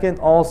second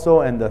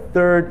also, and the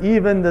third,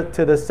 even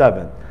to the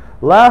 7th.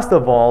 Last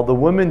of all, the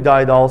woman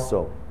died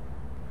also.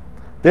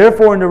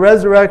 Therefore in the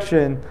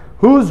resurrection,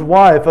 whose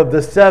wife of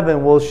the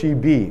 7 will she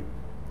be?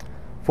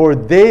 For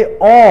they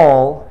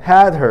all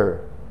had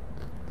her.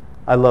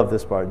 I love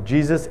this part.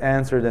 Jesus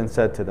answered and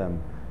said to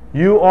them,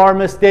 You are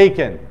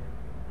mistaken.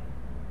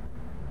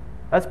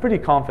 That's pretty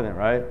confident,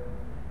 right?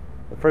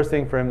 The first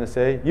thing for him to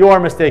say, you are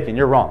mistaken,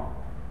 you're wrong.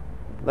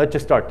 Let's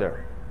just start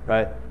there,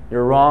 right?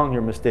 You're wrong,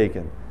 you're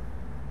mistaken.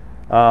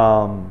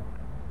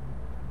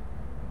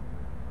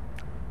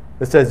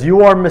 It says,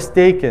 you are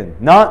mistaken,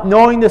 not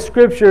knowing the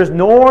scriptures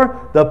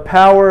nor the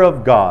power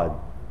of God.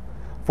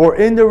 For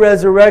in the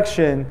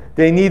resurrection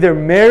they neither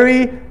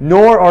marry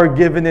nor are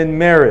given in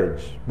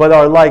marriage, but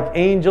are like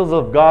angels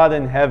of God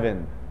in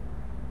heaven.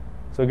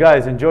 So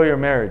guys, enjoy your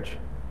marriage.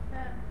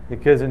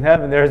 Because in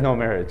heaven there is no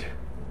marriage.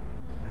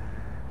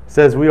 It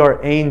says we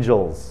are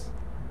angels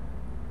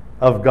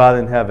of God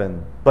in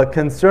heaven. But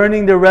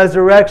concerning the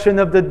resurrection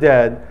of the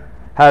dead,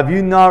 have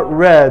you not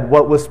read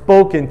what was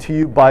spoken to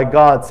you by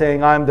God,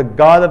 saying, I am the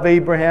God of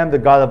Abraham, the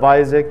God of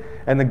Isaac,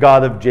 and the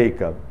God of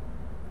Jacob.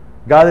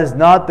 God is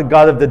not the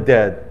God of the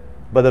dead,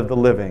 but of the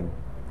living.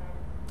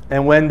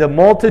 And when the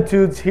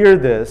multitudes hear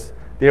this,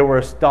 they were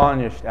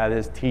astonished at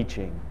his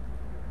teaching.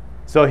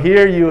 So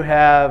here you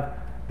have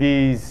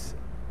these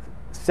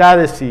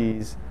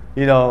Sadducees,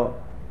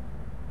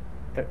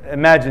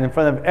 imagine in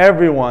front of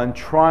everyone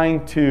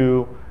trying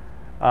to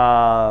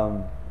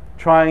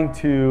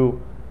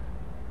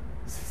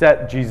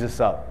set Jesus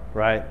up,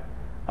 right?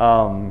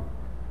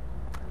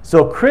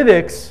 So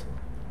critics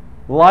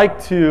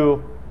like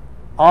to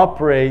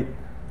operate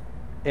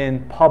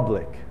in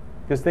public.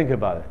 Just think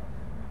about it.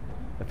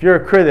 If you're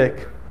a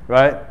critic,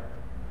 right,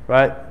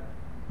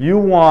 you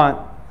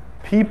want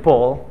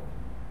people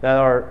that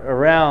are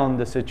around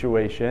the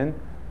situation,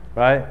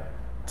 right,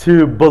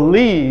 to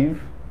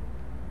believe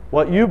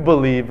what you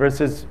believe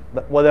versus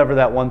whatever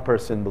that one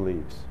person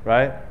believes,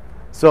 right?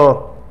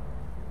 So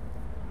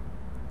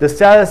the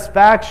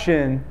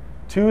satisfaction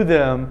to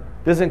them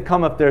doesn't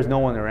come if there's no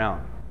one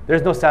around.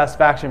 There's no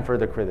satisfaction for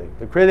the critic.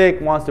 The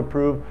critic wants to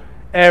prove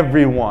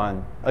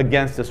everyone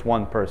against this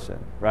one person,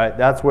 right?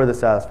 That's where the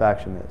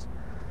satisfaction is.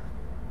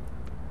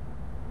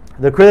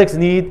 The critics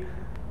need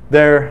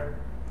their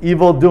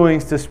evil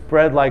doings to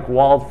spread like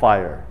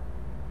wildfire,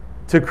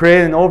 to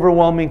create an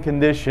overwhelming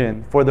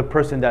condition for the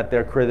person that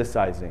they're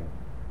criticizing,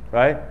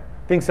 right?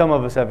 I think some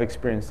of us have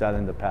experienced that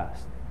in the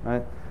past,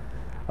 right?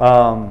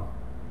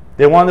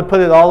 They want to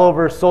put it all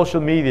over social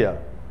media,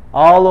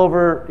 all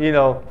over,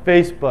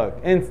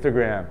 Facebook,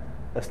 Instagram.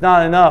 It's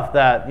not enough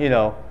that,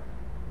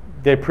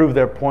 they prove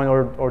their point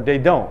or they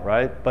don't,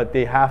 right? But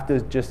they have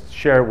to just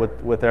share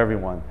with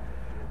everyone.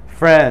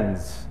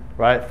 Friends,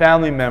 right?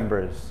 Family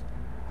members,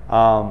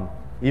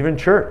 even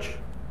church.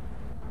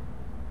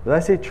 Did I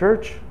say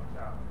church?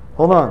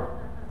 Hold on.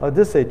 I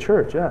did say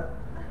church, yeah.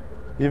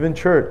 Even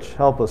church.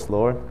 Help us,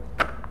 Lord.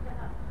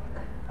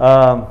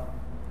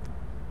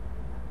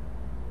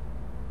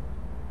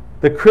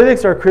 The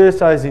critics are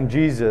criticizing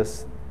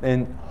Jesus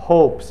in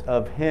hopes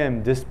of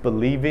him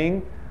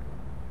disbelieving,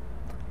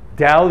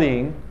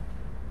 doubting,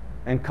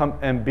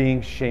 and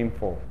being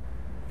shameful,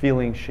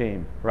 feeling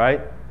shame,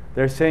 right?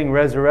 They're saying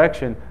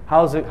resurrection.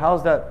 How's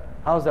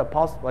that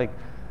possible? Like,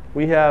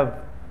 we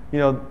have,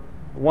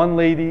 one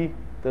lady,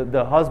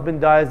 the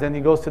husband dies, then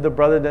he goes to the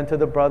brother, then to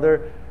the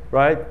brother,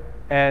 right?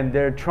 And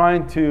they're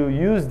trying to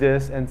use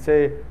this and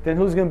say, then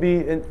who's going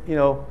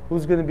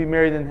to be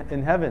married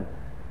in heaven?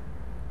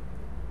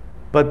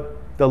 But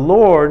the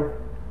Lord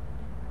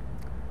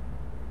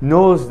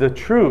knows the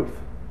truth,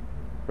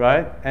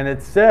 right? And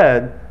it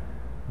said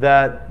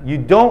that you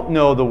don't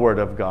know the Word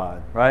of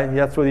God, right?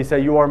 That's what he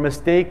said. You are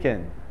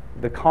mistaken.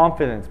 The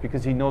confidence,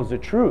 because he knows the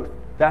truth.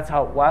 That's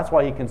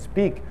why he can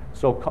speak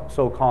so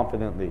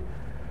confidently.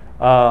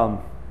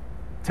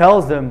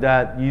 Tells them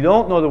that you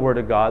don't know the Word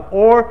of God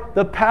or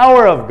the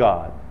power of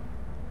God.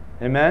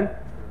 Amen?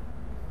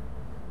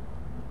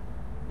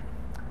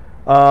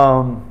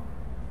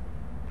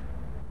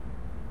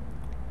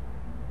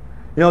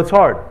 It's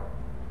hard.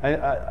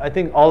 I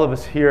think all of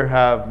us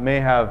here may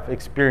have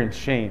experienced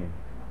shame.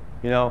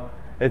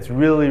 It's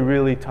really,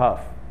 really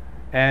tough.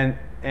 And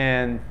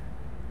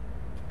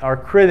our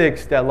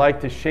critics that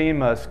like to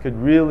shame us could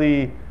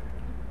really,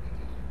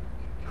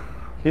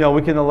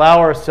 we can allow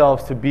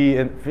ourselves to be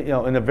in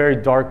a very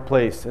dark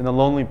place, in a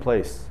lonely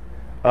place.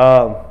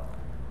 I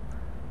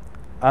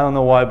don't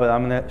know why, but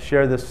I'm going to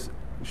share this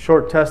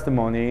short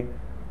testimony.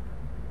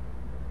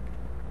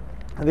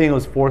 I think it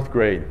was 4th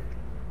grade.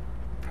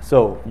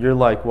 So you're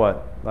like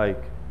what?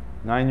 Like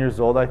 9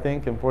 years old, I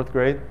think, in 4th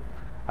grade.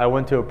 I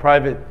went to a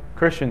private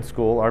Christian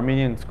school,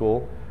 Armenian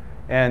school,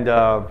 and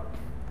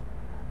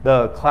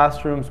the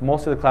classrooms,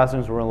 most of the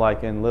classrooms were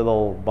like in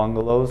little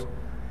bungalows.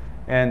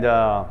 And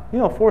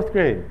 4th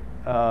grade,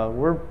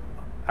 we're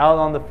out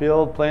on the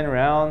field playing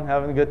around,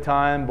 having a good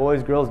time,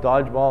 boys, girls,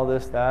 dodgeball,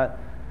 this, that.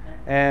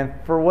 And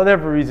for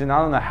whatever reason, I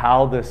don't know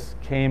how this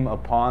came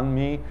upon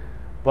me,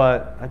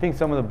 but I think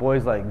some of the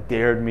boys like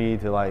dared me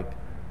to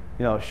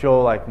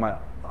show like my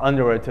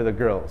underwear to the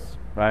girls,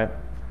 right?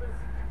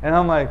 And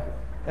I'm like,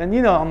 I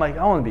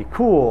want to be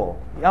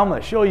cool. I'm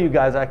going to show you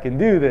guys I can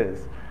do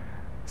this.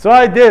 So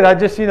I did. I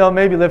just,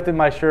 maybe lifted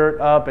my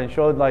shirt up and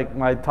showed like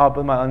my top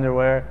of my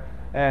underwear.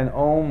 And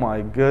oh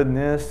my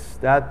goodness,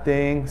 that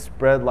thing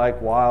spread like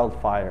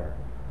wildfire.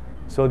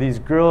 So these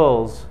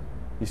girls,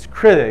 these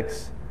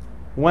critics,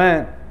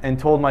 went and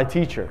told my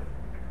teacher.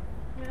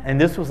 And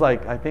this was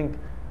like, I think,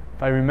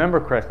 if I remember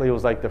correctly, it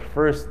was like the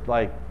first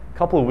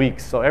couple of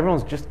weeks. So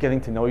everyone's just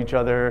getting to know each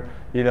other.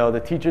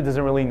 The teacher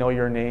doesn't really know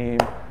your name.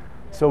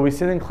 So we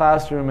sit in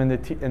classroom and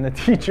the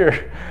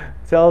teacher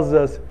tells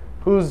us,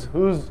 who's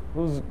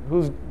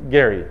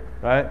Gary,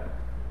 right?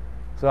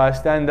 So I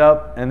stand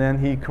up and then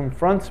he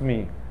confronts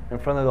me in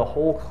front of the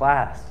whole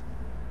class.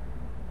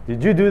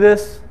 Did you do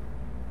this?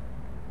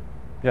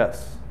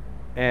 Yes.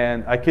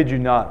 And I kid you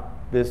not,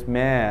 this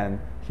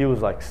man, he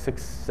was like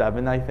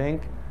 6'7", I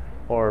think,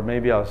 or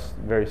maybe I was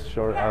very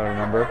short, I don't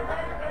remember.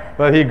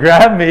 But he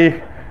grabbed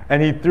me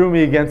and he threw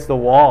me against the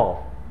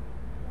wall.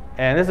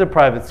 And it's a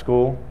private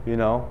school, it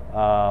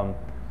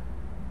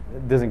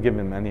doesn't give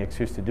him any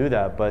excuse to do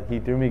that, but he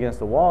threw me against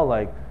the wall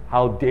like,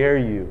 how dare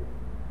you?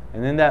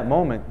 And in that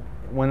moment,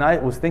 when I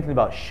was thinking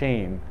about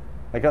shame,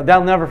 like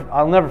I'll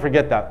never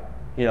forget that,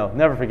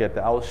 never forget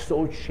that. I was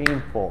so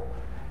shameful.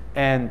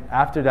 And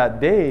after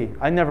that day,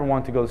 I never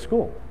wanted to go to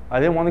school.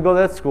 I didn't want to go to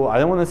that school. I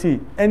didn't want to see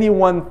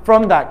anyone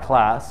from that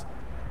class.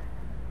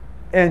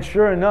 And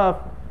sure enough,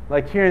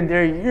 like here and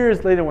there,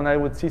 years later, when I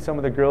would see some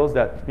of the girls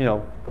that,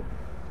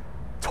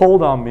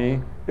 told on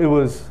me, I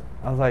was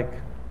like,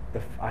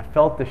 I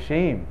felt the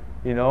shame,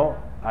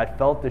 I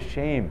felt the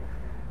shame.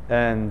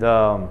 And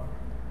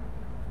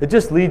it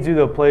just leads you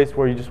to a place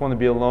where you just want to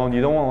be alone.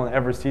 You don't want to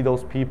ever see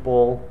those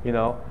people,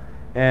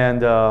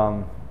 And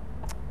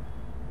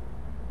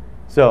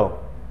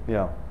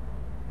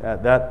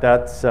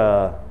that's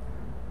a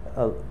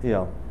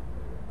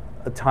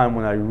time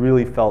when I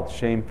really felt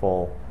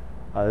shameful.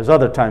 There's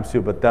other times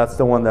too, but that's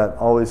the one that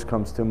always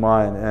comes to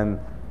mind. And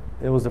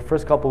it was the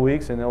first couple of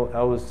weeks, and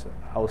I was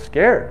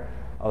scared.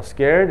 I was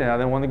scared, and I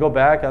didn't want to go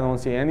back. I didn't want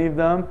to see any of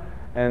them.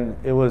 And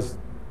it was,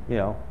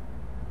 it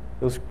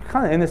was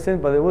kind of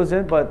innocent, but it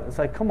wasn't. But it's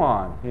like, come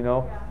on,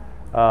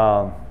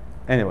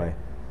 Anyway,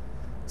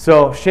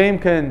 so shame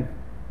can.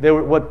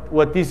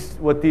 What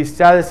these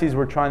Sadducees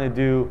were trying to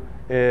do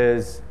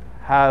is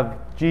have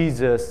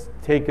Jesus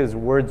take his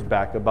words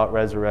back about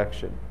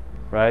resurrection,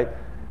 right?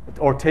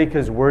 Or take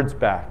his words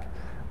back,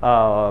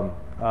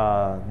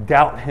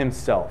 doubt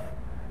himself.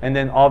 And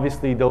then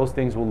obviously those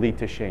things will lead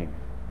to shame.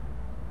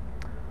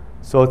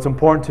 So it's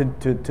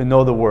important to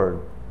know the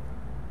word.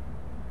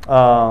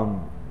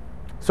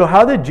 So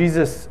how did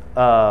Jesus,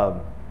 I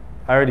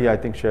already I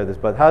think shared this,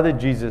 but how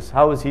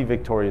was he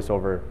victorious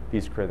over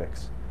these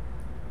critics?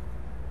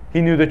 He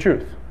knew the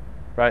truth,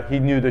 right? He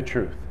knew the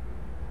truth.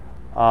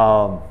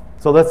 So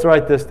let's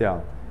write this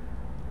down.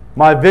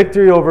 My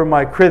victory over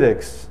my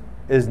critics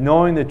is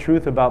knowing the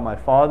truth about my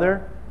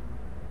Father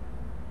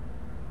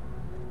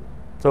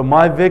So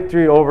my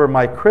victory over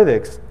my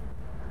critics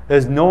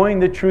is knowing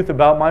the truth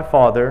about my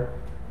Father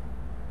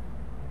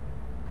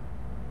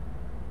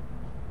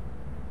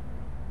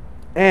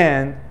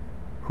and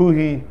who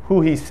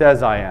he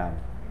says I am.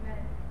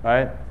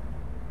 Right?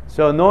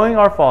 So knowing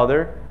our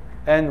Father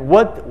and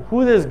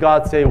who does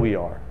God say we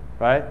are,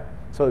 right?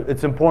 So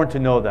it's important to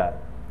know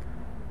that.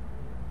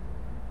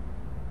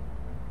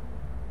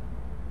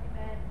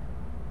 Amen.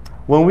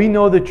 When we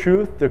know the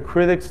truth, the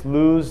critics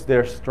lose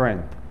their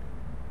strength.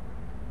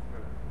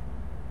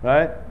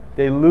 Right?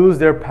 They lose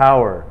their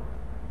power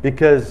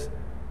because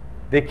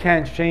they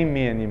can't shame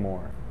me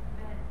anymore.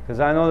 Because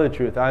I know the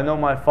truth. I know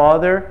my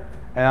Father,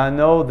 and I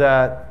know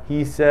that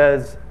He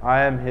says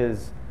I am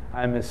His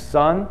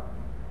son,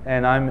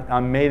 and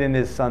I'm made in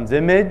His Son's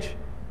image,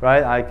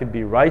 right? I can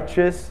be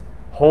righteous,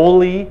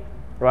 holy,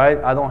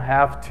 right? I don't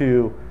have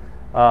to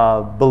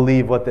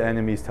believe what the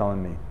enemy is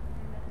telling me.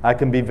 I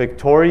can be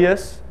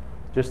victorious,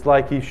 just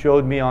like He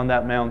showed me on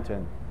that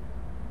mountain,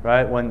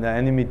 right? When the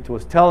enemy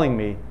was telling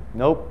me,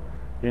 nope,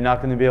 you're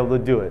not going to be able to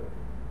do it.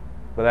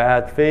 But I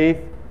had faith,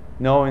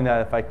 knowing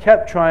that if I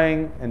kept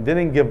trying and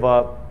didn't give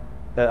up,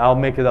 that I'll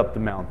make it up the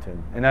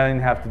mountain. And I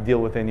didn't have to deal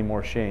with any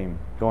more shame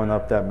going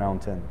up that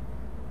mountain.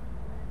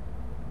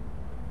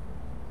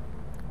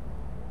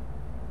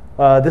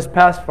 This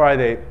past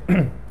Friday, we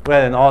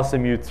had an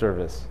awesome youth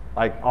service.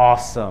 Like,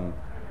 awesome.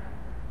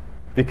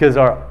 Because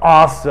our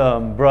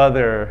awesome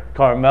brother,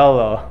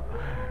 Carmelo,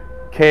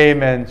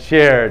 came and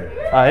shared.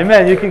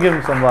 Amen. You can give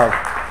him some love.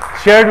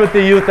 Shared with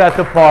the youth at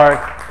the park.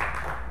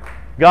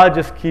 God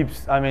just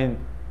keeps,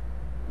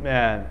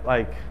 man,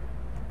 like,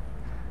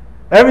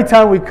 every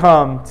time we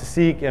come to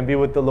seek and be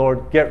with the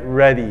Lord, get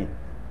ready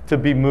to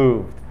be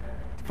moved,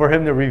 for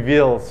Him to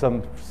reveal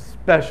some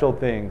special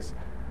things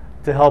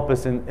to help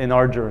us in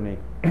our journey.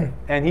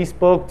 And he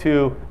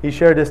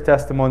shared his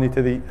testimony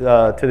to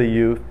the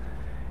youth,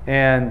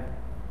 and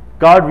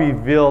God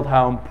revealed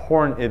how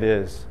important it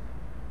is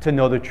to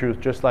know the truth,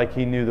 just like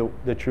He knew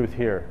the truth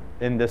here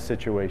in this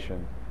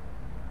situation.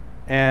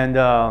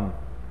 And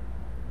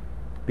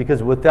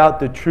because without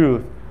the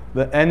truth,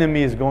 the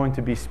enemy is going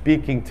to be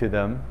speaking to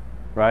them,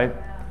 right?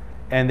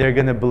 And they're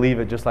going to believe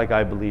it just like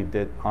I believed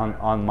it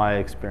on my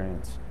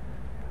experience.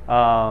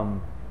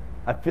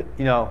 I feel,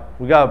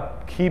 we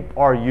got to keep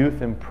our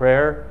youth in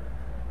prayer.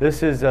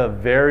 This is a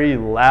very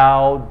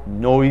loud,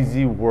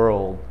 noisy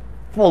world,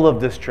 full of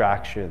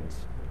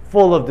distractions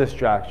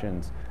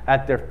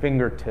at their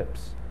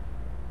fingertips.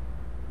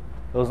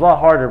 It was a lot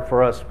harder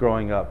for us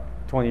growing up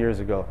 20 years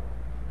ago,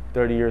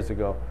 30 years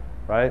ago,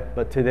 right?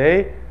 But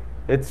today,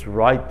 it's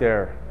right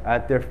there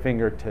at their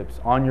fingertips,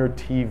 on your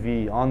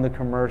TV, on the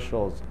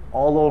commercials,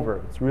 all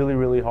over. It's really,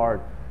 really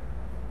hard.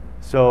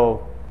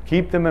 So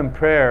keep them in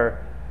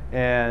prayer,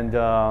 and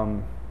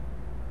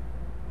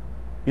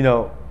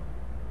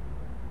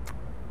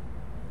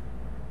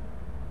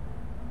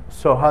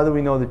so how do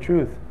we know the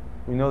truth?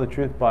 We know the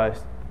truth by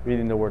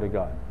reading the Word of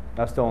God.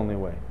 That's the only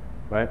way,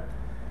 right?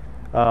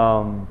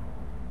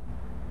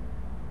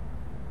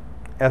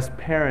 As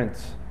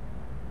parents,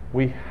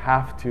 we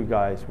have to,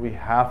 guys,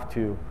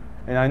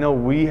 and I know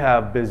we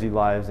have busy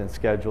lives and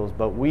schedules,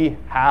 but we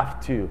have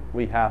to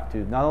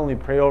not only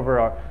pray over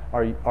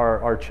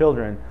our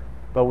children,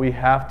 but we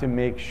have to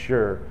make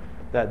sure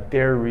that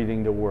they're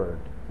reading the Word.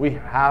 We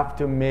have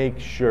to make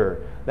sure.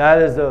 That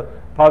is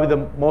probably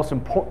the most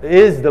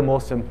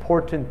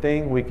important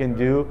thing we can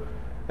do,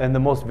 and the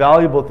most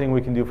valuable thing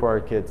we can do for our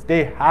kids.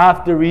 They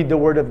have to read the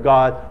Word of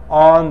God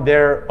on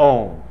their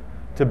own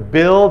to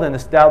build and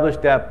establish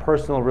that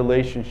personal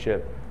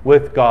relationship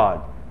with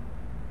God.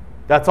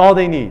 That's all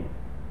they need.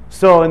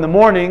 So in the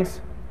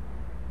mornings,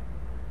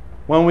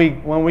 when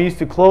we used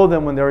to clothe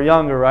them when they were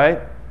younger,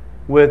 right,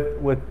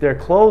 with their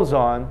clothes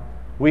on,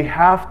 we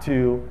have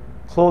to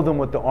clothe them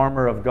with the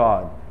armor of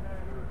God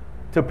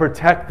to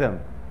protect them,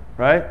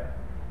 right?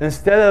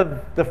 Instead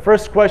of the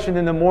first question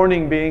in the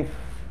morning being,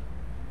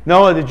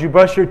 Noah, did you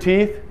brush your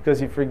teeth? Because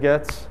he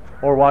forgets,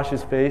 or wash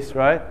his face,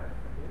 right?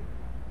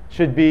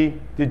 Should be,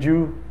 did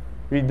you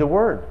read the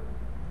Word?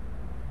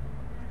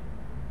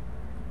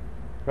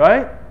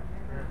 Right?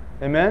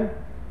 Amen?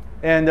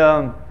 And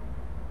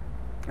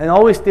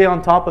always stay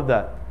on top of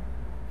that.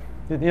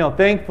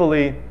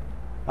 Thankfully,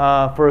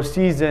 for a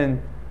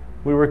season,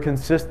 we were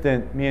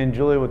consistent, me and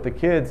Julia, with the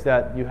kids,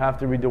 that you have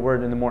to read the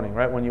Word in the morning,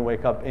 right? When you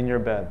wake up in your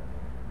bed.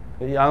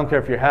 I don't care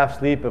if you're half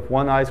asleep, if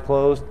one eye's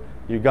closed,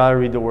 you got to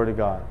read the Word of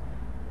God.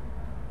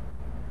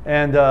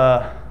 And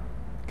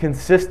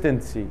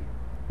consistency,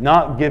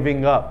 not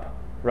giving up,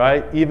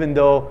 right? Even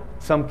though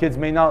some kids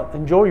may not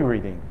enjoy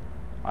reading.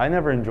 I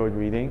never enjoyed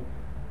reading,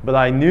 but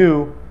I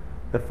knew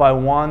if I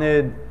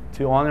wanted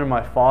to honor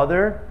my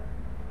Father,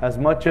 as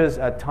much as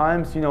at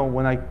times,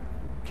 when I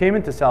came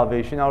into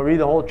salvation, I'll read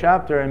the whole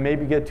chapter and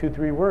maybe get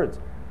 2-3 words.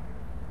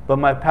 But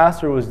my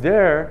pastor was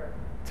there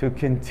to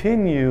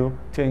continue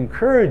to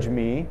encourage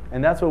me,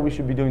 and that's what we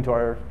should be doing to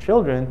our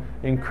children,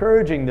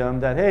 encouraging them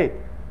that, hey,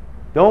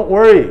 don't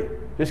worry,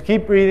 just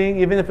keep reading,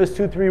 even if it's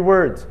 2-3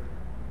 words.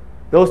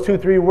 Those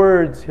 2-3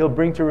 words He'll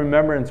bring to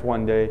remembrance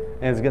one day,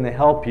 and it's going to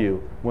help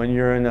you when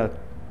you're in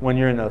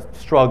a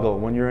struggle,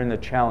 when you're in a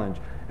challenge.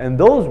 And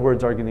those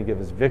words are going to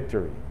give us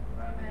victory.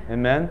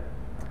 Amen?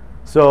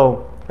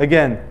 So,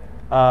 again,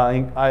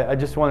 I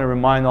just want to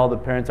remind all the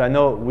parents, I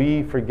know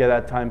we forget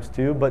at times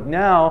too, but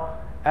now,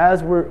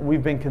 as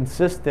we've been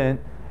consistent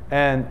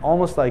and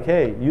almost like,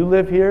 hey, you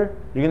live here,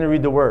 you're going to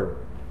read the Word.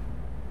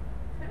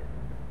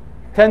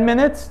 10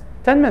 minutes?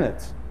 10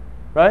 minutes,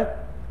 right?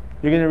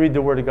 You're going to read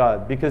the Word of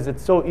God, because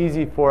it's so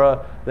easy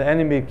for the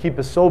enemy to keep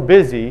us so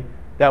busy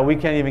that we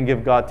can't even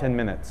give God 10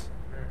 minutes.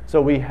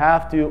 So we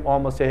have to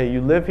almost say, hey,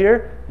 you live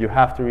here, you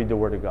have to read the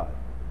Word of God.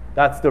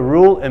 That's the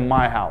rule in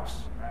my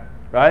house,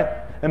 right?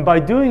 And by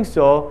doing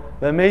so,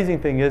 the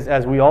amazing thing is,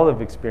 as we all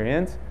have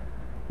experienced,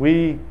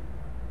 we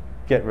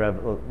get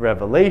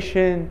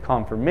revelation,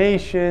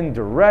 confirmation,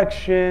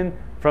 direction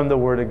from the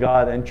Word of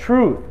God, and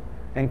truth,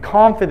 and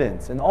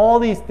confidence, and all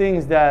these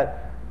things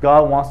that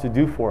God wants to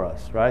do for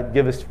us, right?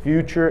 Give us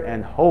future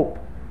and hope.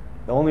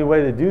 The only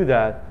way to do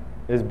that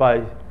is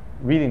by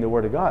reading the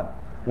Word of God.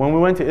 When we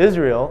went to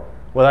Israel,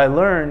 what I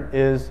learned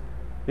is,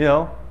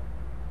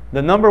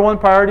 the number one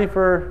priority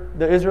for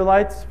the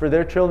Israelites, for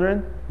their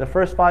children, the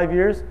first 5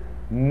 years,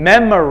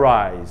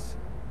 memorize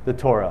the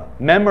Torah.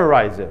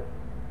 Memorize it.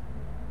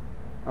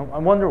 I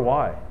wonder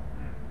why.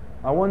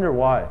 I wonder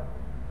why.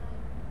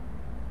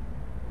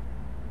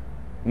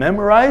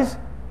 Memorize?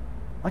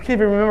 I can't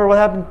even remember what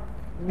happened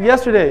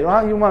yesterday. You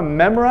want to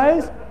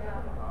memorize?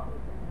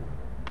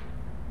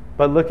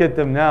 But look at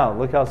them now.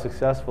 Look how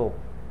successful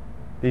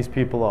these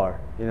people are,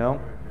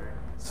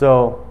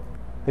 So,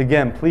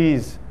 again,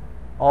 please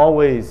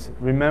always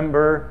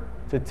remember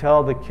to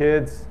tell the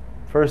kids,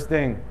 first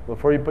thing,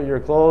 before you put your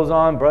clothes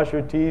on, brush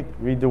your teeth,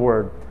 read the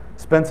Word.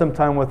 Spend some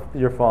time with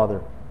your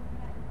father.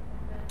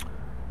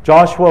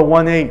 Joshua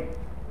 1:8.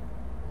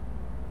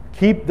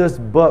 Keep this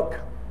book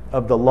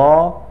of the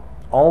law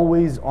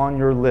always on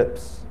your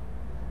lips.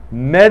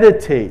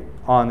 Meditate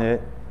on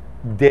it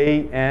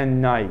day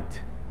and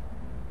night,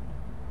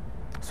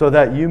 so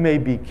that you may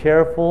be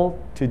careful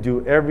to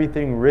do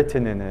everything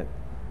written in it.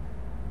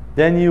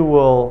 Then you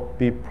will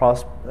be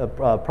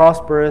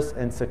prosperous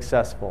and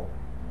successful.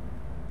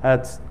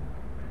 That's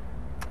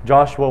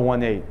Joshua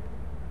 1:8.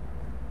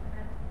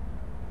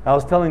 I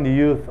was telling the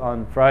youth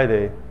on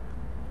Friday,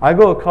 I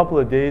go a couple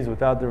of days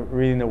without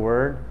reading the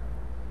Word.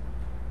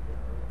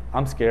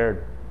 I'm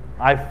scared.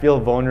 I feel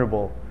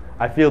vulnerable.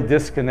 I feel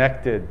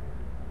disconnected.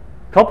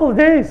 A couple of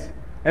days.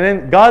 And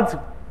then God's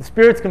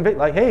Spirit's convict,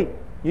 like, hey,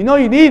 you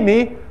need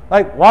me.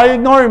 Like, why are you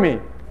ignoring me?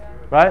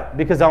 Right?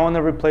 Because I want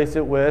to replace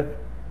it with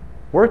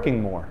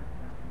working more.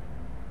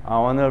 I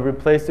want to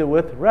replace it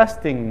with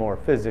resting more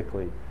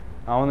physically.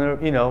 I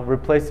want to,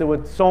 replace it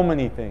with so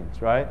many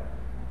things, right?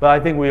 But I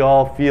think we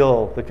all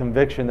feel the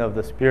conviction of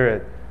the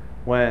Spirit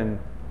when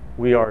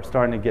we are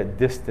starting to get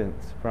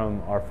distance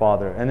from our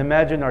Father. And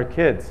imagine our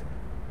kids.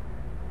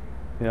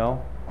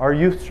 Our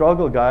youth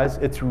struggle, guys.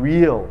 It's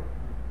real.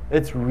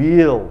 It's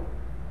real.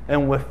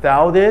 And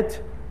without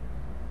it,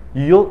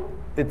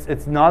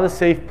 it's not a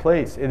safe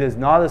place. It is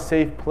not a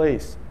safe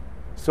place.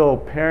 So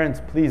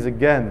parents, please,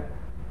 again,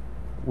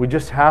 we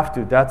just have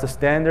to. That's a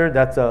standard.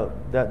 That's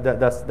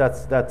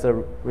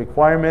a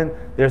requirement.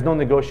 There's no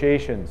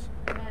negotiations.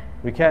 Amen.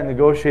 We can't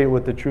negotiate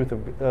with the truth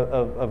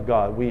of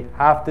God. We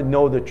have to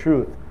know the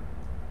truth.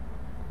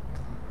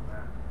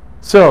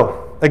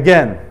 So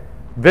again,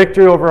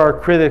 victory over our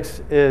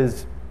critics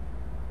is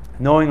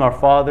knowing our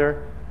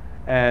Father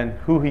and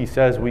who He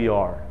says we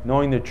are,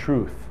 knowing the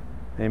truth.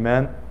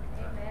 Amen.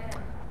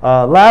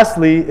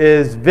 Lastly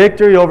is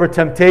victory over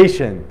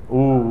temptation.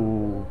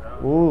 Ooh.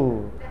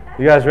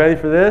 You guys ready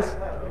for this?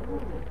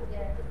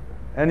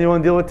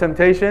 Anyone deal with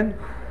temptation?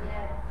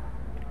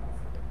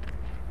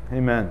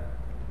 Amen.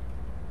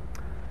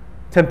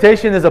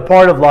 Temptation is a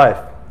part of life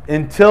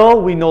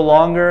until we no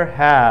longer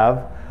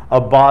have a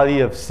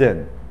body of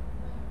sin.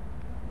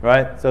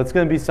 Right? So it's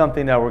going to be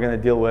something that we're going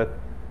to deal with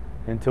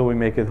until we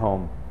make it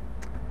home.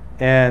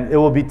 And it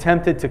will be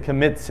tempted to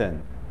commit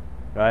sin.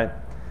 Right?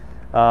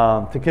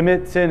 To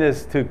commit sin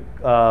is to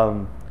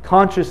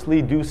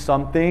consciously do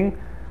something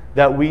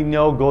that we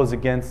know goes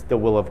against the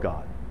will of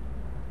God.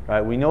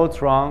 Right? We know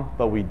it's wrong,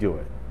 but we do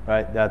it.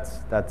 Right? That's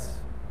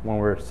when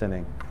we're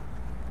sinning.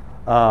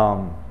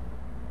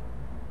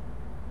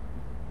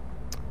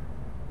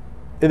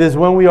 It is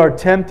when we are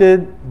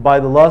tempted by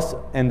the lusts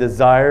and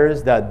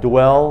desires that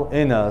dwell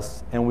in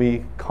us, and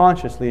we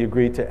consciously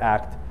agree to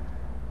act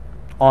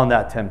on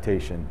that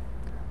temptation.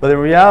 But in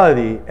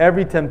reality,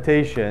 every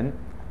temptation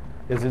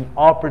is an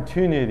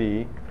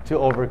opportunity to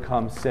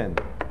overcome sin.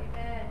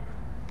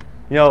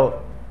 Amen.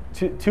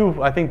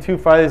 I think 2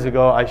 Fridays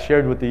ago, I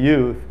shared with the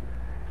youth,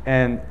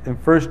 and in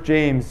 1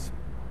 James,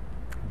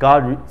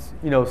 God,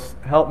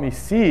 helped me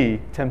see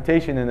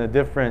temptation in a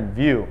different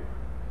view.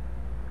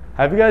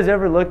 Have you guys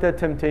ever looked at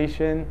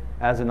temptation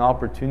as an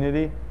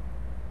opportunity?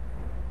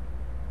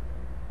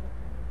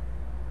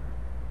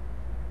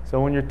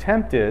 So when you're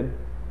tempted,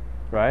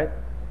 right,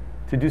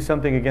 to do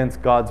something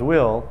against God's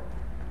will,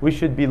 we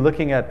should be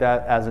looking at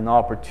that as an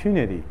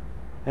opportunity.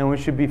 and we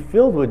should be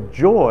filled with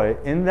joy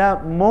in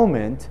that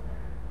moment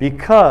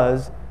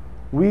because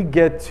we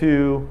get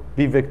to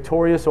be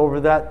victorious over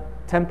that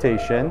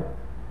temptation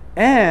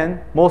and,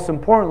 most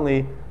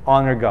importantly,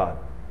 honor God.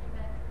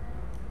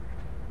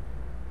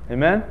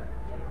 Amen?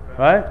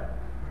 Right?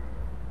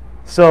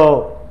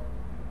 So,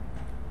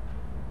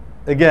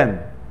 again,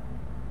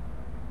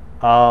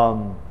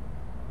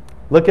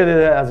 look at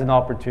it as an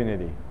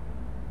opportunity,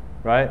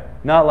 right?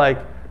 Not like,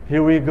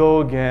 here we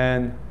go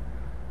again.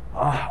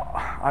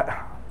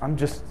 I'm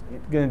just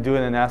going to do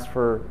it and ask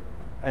for,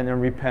 and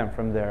then repent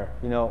from there,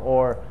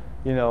 or,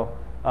 there's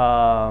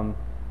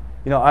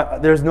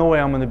no way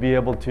I'm going to be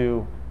able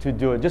to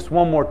do it. Just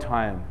one more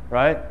time,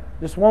 right?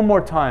 Just one more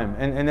time,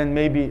 and then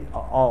maybe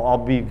I'll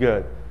be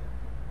good.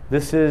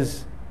 This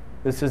is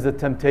the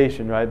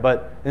temptation, right?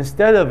 But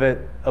instead of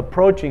it,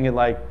 approaching it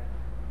like,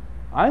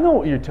 I know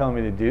what you're telling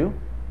me to do.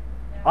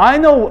 I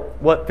know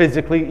what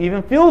physically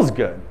even feels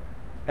good.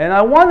 And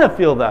I want to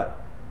feel that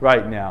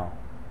right now.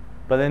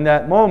 But in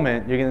that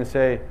moment, you're going to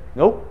say,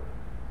 nope,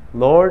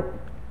 Lord,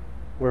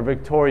 we're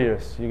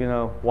victorious. You're going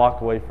to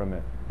walk away from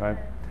it, right?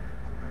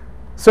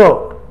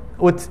 So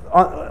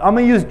I'm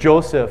going to use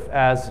Joseph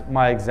as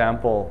my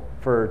example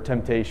for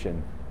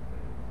temptation.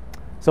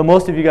 So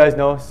most of you guys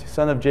know,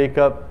 son of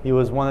Jacob, he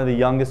was one of the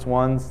youngest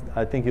ones.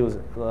 I think he was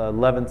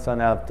 11th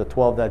son out of the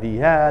 12 that he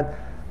had.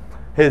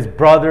 His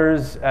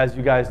brothers, as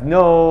you guys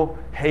know,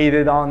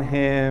 hated on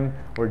him,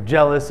 were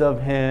jealous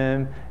of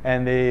him,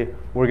 and they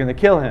were going to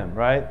kill him,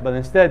 right? But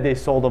instead, they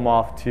sold him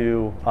off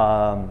to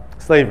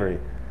slavery.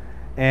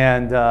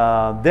 And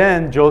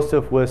then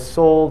Joseph was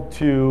sold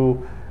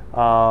to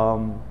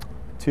Potiphar,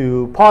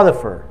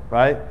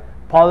 right?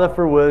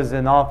 Potiphar was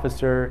an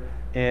officer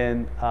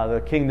in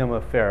the kingdom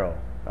of Pharaoh,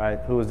 right?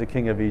 Who was the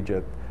king of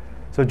Egypt.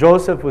 So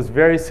Joseph was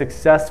very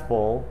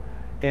successful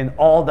in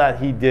all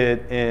that he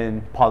did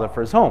in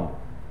Potiphar's home.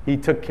 He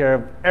took care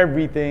of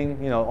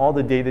everything, all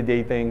the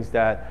day-to-day things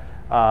that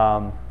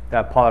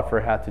that Potiphar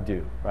had to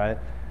do, right?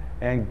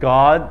 And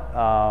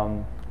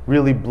God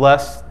really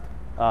blessed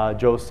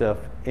Joseph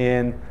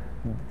in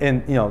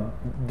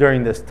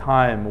during this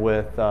time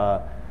with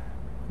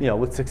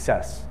with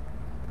success.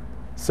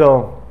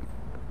 So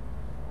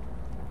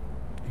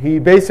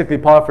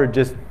Potiphar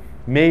just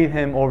made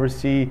him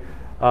oversee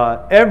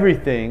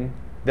everything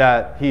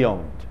that he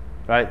owned,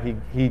 right?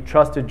 He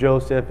trusted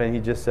Joseph, and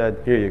he just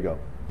said, here you go.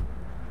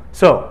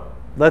 So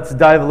let's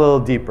dive a little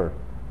deeper.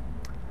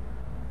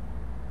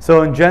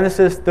 So in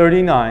Genesis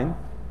 39,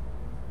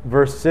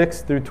 verse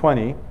 6 through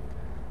 20,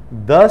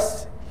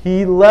 thus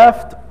he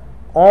left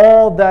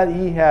all that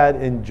he had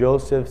in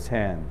Joseph's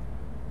hand,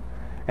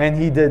 and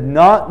he did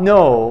not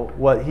know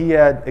what he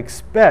had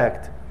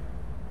except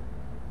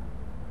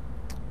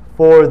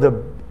for the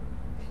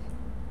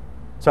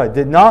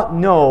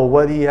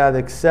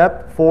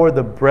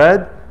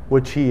bread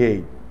which he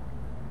ate.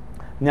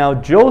 Now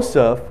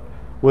Joseph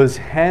was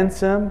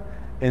handsome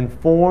in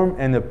form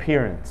and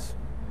appearance.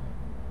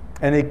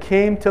 And it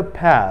came to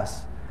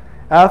pass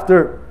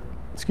after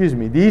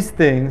these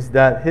things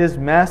that his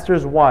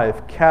master's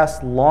wife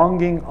cast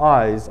longing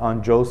eyes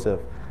on Joseph.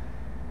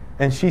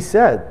 And she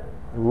said,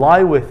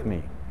 lie with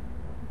me.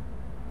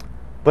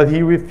 But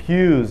he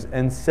refused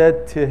and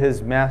said to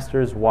his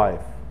master's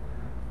wife,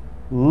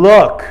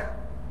 look,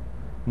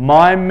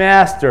 my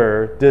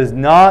master does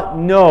not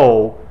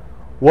know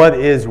what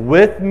is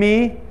with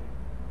me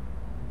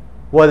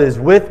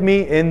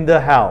in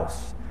the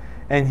house,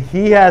 and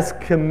he has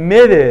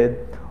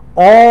committed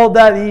all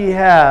that he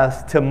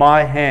has to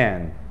my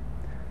hand.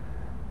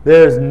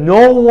 There is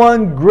no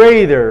one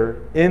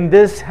greater in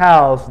this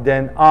house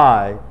than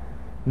I,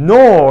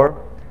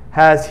 nor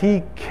has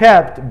he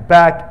kept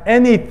back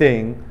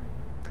anything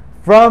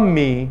from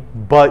me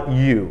but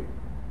you,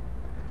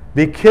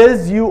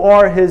 because you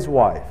are his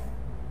wife.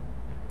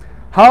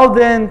 How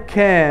then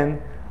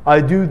can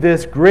I do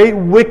this great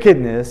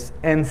wickedness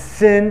and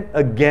sin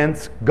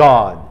against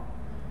God?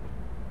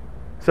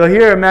 So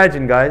here,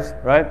 imagine, guys,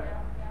 right?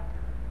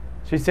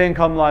 She's saying,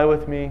 come lie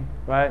with me,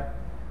 right?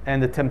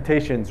 And the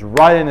temptation's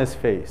right in his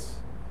face,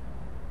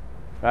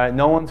 right?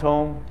 No one's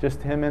home,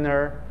 just him and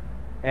her.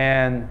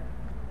 And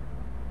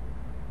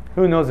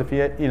who knows if he,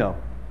 he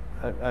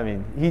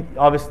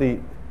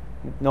obviously,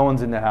 no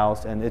one's in the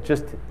house, and it's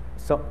just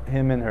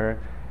him and her.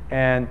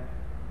 And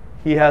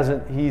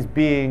he's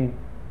being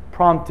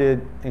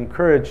prompted,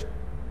 encouraged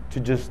to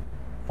just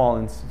fall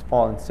in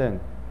sin.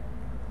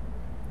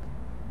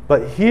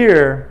 But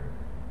here,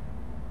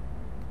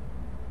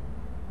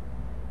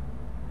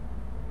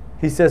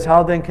 he says,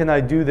 how then can I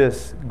do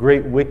this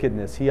great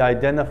wickedness? He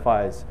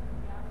identifies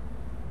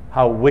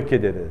how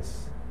wicked it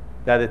is,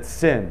 that it's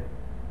sin,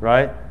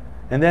 right?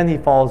 And then he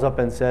follows up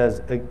and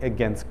says,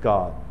 against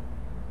God.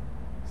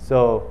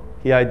 So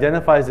he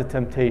identifies the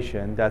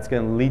temptation that's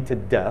going to lead to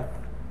death,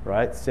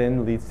 right?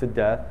 Sin leads to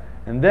death.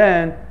 And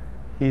then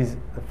the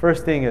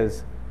first thing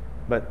is,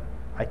 but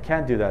I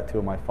can't do that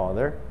to my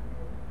father.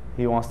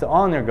 He wants to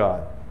honor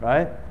God,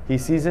 right? He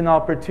sees an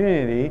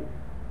opportunity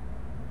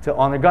to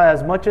honor God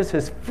as much as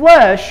his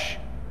flesh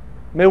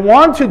may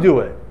want to do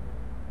it.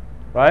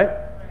 right?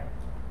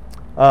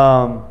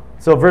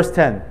 So verse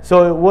 10.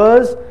 So it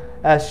was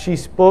as she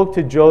spoke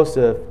to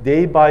Joseph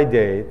day by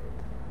day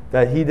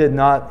that he did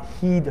not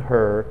heed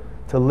her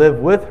to live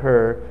with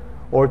her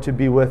or to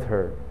be with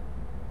her.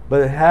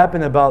 But it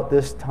happened about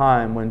this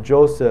time when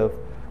Joseph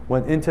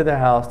went into the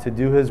house to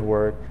do his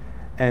work,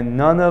 and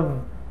none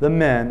of the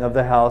men of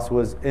the house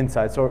was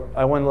inside. So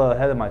I went a little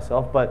ahead of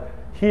myself, but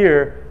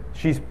here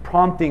she's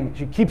prompting,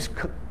 she keeps,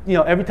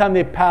 every time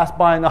they pass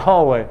by in the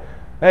hallway,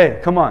 hey,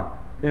 come on,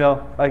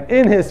 like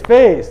in his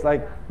face,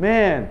 like,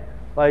 man,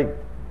 like,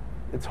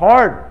 it's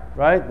hard,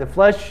 right? The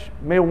flesh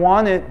may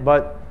want it,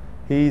 but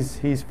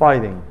he's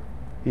fighting.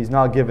 He's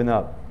not giving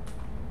up.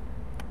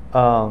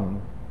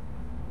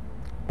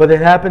 But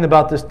it happened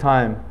about this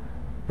time,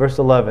 verse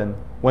 11,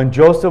 when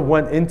Joseph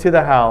went into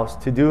the house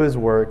to do his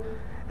work,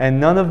 and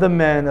none of the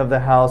men of the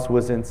house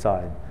was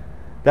inside,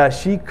 that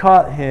she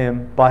caught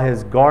him by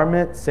his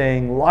garment,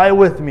 saying, lie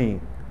with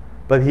me.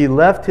 But he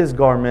left his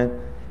garment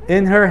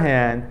in her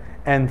hand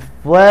and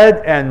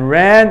fled and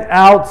ran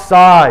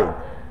outside.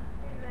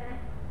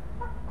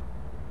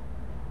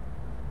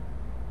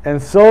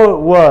 And so it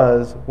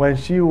was when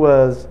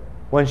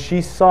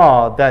she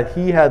saw that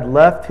he had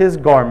left his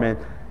garment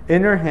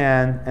in her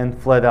hand and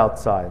fled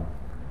outside,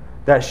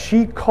 that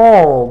she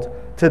called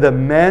to the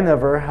men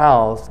of her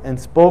house and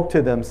spoke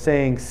to them,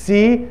 saying,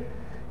 see,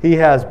 he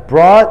has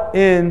brought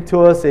in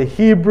to us a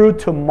Hebrew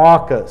to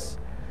mock us.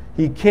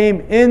 He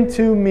came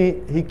into me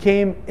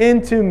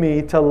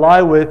to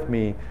lie with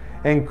me,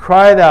 and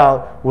cried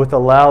out with a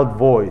loud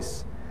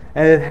voice.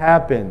 And it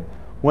happened,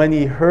 when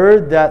he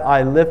heard that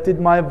I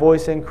lifted my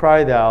voice and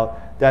cried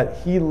out, that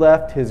he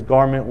left his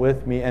garment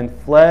with me and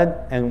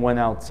fled and went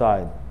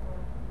outside.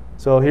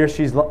 So here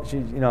she's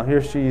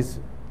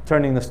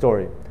turning the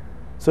story.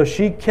 So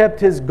she kept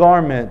his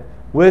garment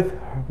with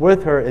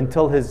her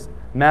until his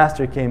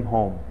master came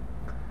home.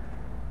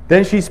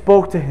 Then she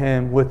spoke to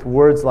him with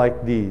words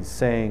like these,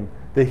 saying,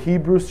 the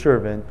Hebrew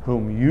servant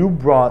whom you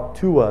brought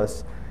to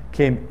us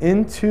came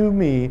into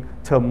me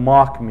to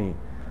mock me.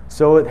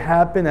 So it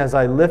happened as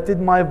I lifted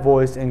my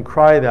voice and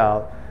cried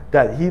out,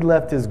 that he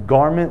left his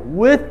garment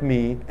with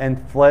me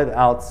and fled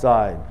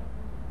outside.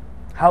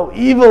 How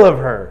evil of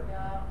her!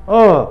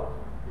 Oh!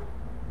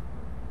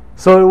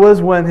 So it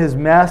was when his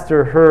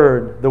master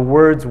heard the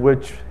words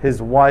which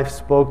his wife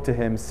spoke to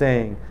him,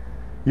 saying,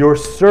 your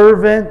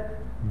servant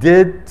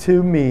did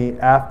to me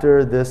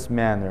after this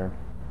manner,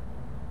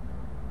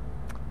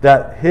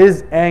 that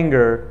his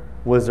anger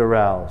was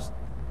aroused.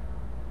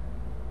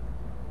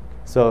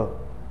 So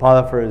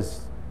Potiphar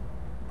is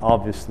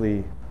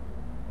obviously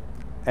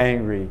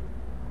angry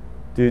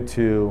due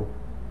to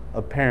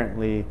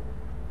apparently,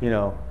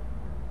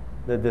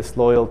 the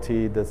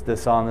disloyalty, the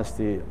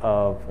dishonesty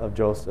of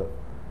Joseph.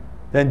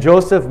 Then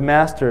Joseph's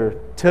master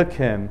took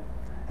him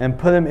and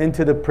put him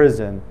into the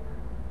prison,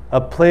 a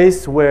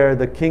place where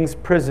the king's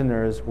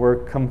prisoners were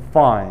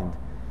confined,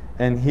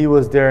 and he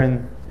was there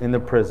in the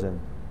prison.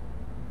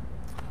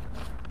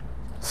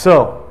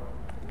 So,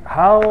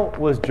 how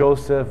was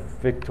Joseph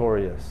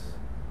victorious?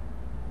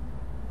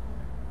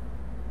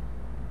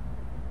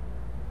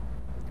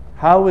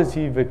 How is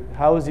he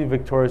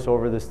victorious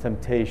over this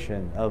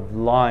temptation of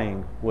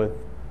lying with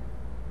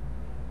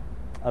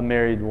a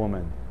married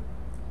woman?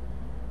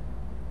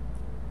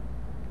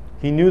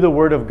 He knew the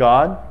word of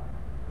God,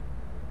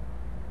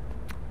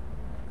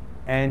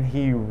 and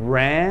he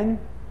ran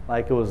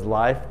like it was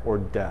life or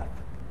death.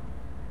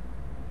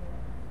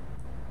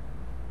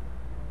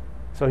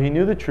 So he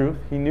knew the truth.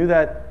 He knew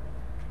that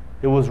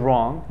it was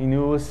wrong. He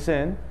knew it was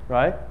sin,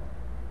 right?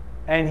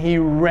 And he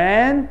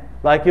ran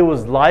like it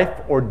was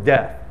life or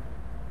death.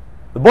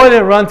 The boy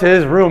didn't run to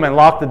his room and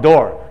lock the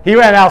door. He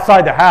ran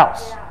outside the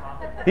house.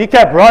 He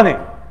kept running.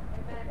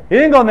 He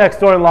didn't go next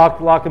door and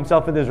lock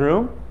himself in his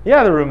room. He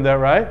had a room there,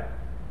 right?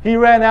 He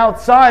ran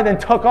outside and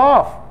took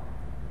off.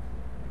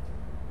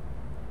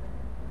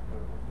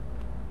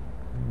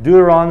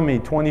 Deuteronomy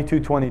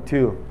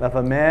 22:22. If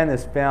a man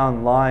is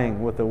found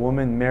lying with a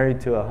woman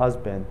married to a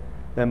husband,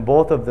 then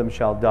both of them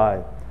shall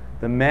die.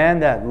 The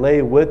man that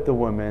lay with the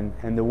woman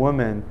and the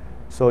woman,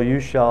 so you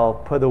shall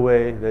put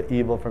away the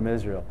evil from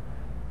Israel.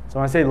 So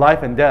when I say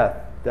life and death,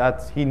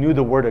 he knew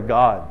the word of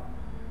God.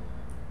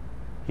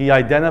 He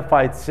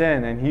identified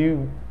sin, and he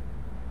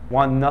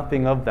wanted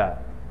nothing of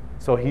that.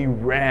 So he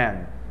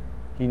ran.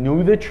 He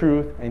knew the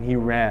truth, and he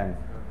ran.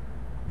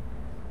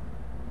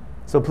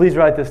 So please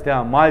write this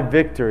down. My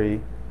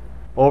victory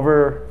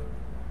over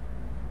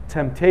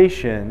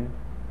temptation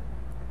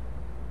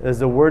is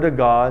the word of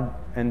God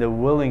and the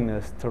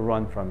willingness to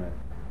run from it.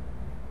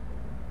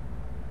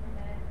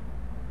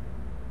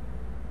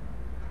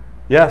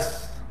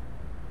 Yes,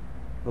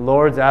 the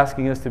Lord's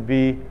asking us to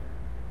be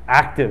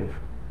active.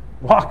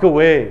 Walk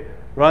away.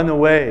 Run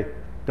away.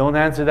 Don't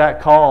answer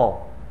that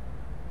call.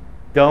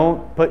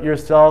 Don't put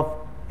yourself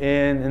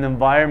in an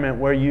environment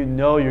where you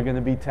know you're going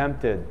to be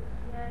tempted.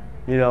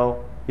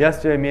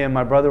 Yesterday me and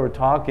my brother were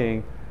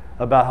talking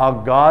about how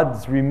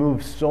God's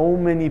removed so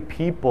many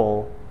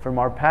people from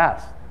our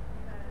past.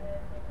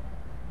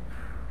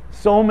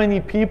 So many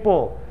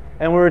people.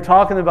 And we were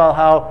talking about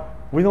how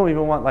we don't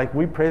even want, like,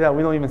 we pray that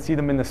we don't even see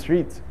them in the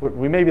streets.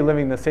 We may be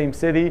living in the same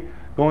city,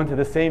 going to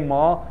the same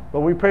mall,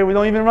 but we pray we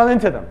don't even run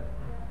into them.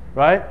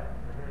 Right?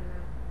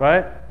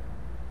 Right?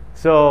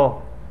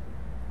 So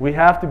we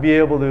have to be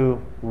able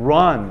to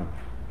run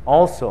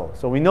also.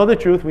 So we know the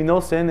truth, we know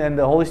sin, and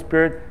the Holy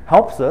Spirit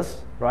helps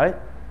us, right?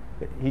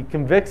 He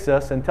convicts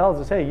us and tells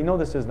us, hey, you know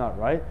this is not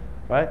right,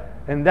 right?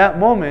 In that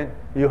moment,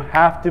 you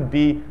have to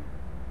be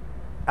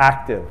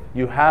active.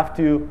 You have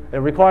to, it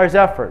requires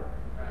effort.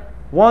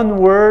 One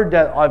word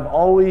that I've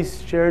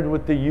always shared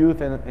with the youth,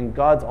 and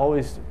God's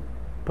always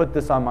put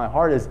this on my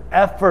heart, is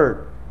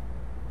effort.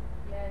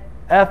 Yes.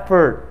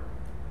 Effort.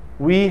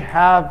 We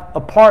have a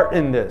part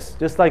in this.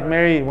 Just like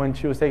Mary when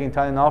she was taking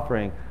tithe and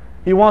offering.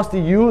 He wants to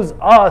use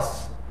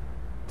us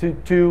to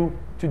do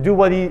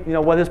what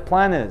what his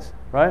plan is,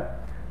 right?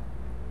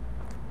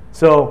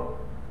 So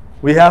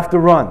we have to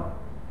run,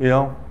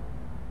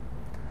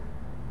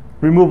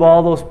 Remove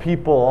all those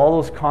people,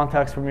 all those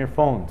contacts from your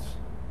phones,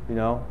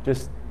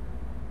 just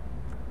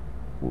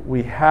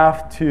we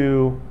have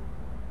to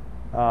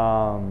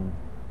know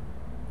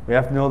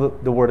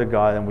the Word of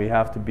God, and we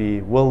have to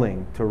be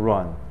willing to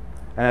run.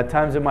 And at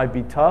times it might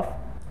be tough,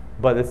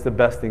 but it's the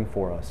best thing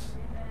for us.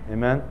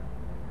 Amen?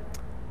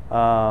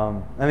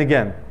 And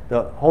again,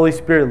 the Holy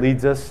Spirit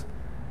leads us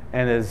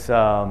and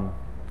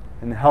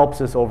and helps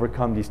us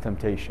overcome these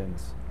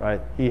temptations. Right?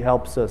 He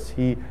helps us.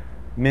 He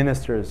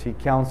ministers. He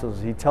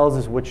counsels. He tells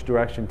us which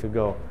direction to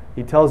go.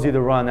 He tells you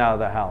to run out of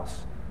the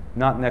house,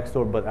 not next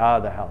door, but out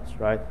of the house.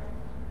 Right?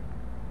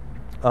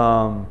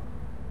 A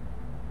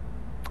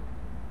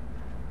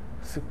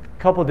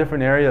couple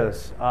different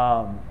areas.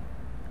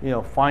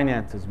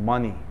 Finances,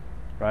 money,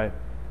 right?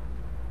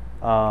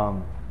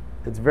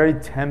 It's very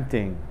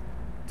tempting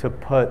to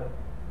put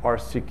our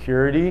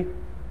security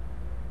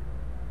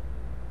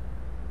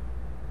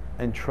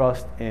and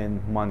trust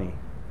in money.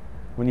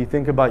 When you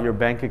think about your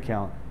bank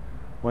account,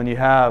 when you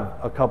have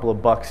a couple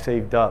of bucks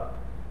saved up,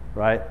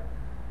 right?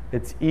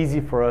 It's easy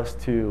for us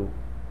to,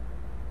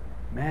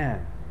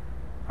 man,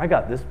 I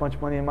got this much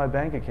money in my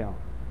bank account.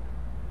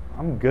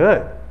 I'm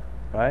good,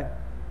 right?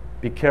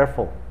 Be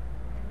careful.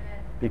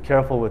 Be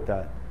careful with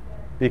that,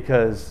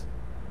 because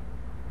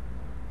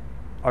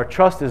our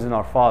trust is in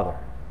our Father.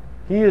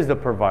 He is the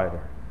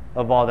provider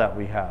of all that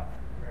we have.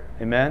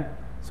 Amen?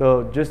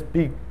 So just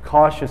be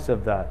cautious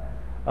of that.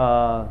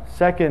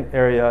 Second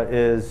area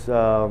is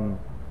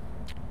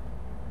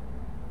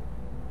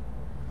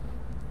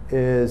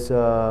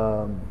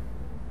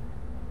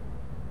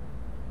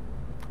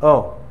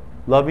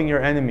loving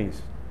your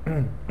enemies.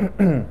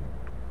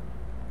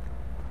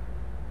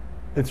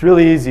 It's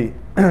really easy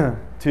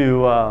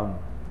to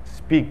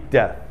speak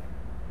death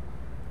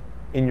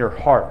in your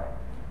heart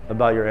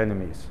about your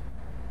enemies.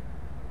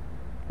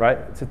 Right?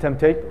 It's a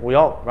temptation. We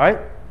all, right?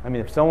 I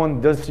mean, if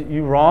someone does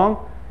you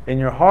wrong in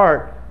your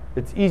heart,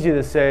 it's easy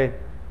to say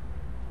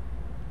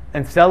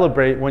and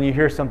celebrate when you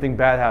hear something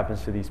bad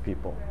happens to these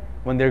people,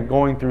 when they're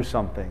going through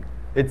something.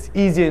 It's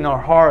easy in our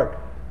heart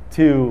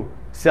to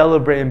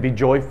celebrate and be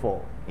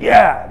joyful.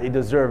 Yeah, they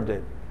deserved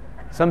it.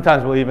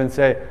 Sometimes we'll even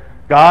say,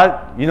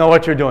 God, you know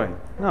what you're doing.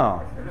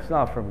 No, it's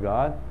not from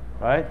God,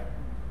 right?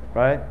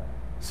 Right?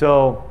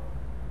 So,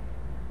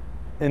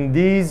 in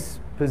these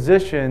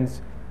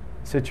situations,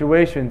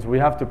 we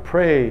have to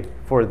pray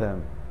for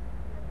them.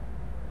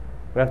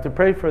 We have to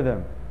pray for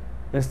them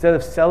instead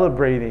of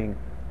celebrating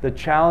the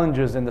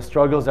challenges and the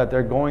struggles that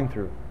they're going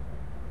through,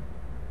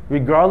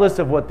 regardless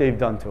of what they've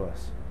done to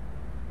us.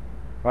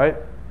 Right?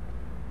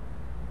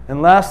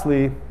 And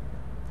lastly,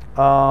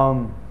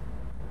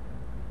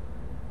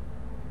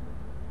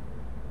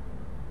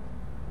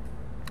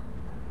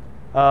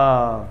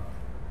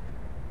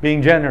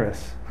 being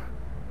generous.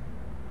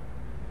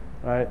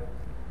 Right?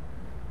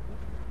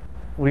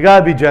 We got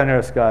to be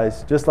generous,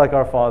 guys, just like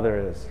our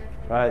Father is.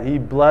 Right? He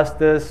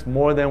blessed us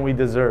more than we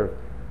deserve.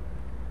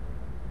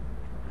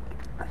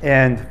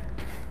 And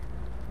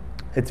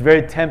it's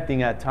very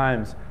tempting at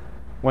times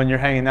when you're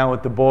hanging out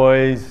with the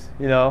boys,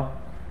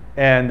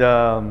 and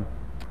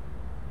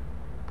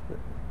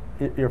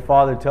your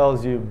father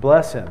tells you,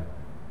 bless him.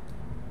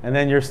 And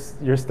then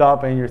you're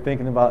stopping, you're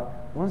thinking about,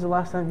 when's the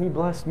last time he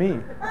blessed me?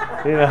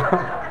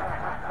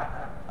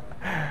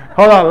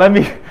 Hold on, let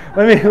me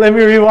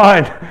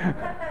rewind.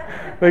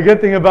 The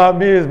good thing about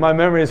me is my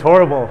memory is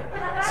horrible.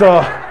 So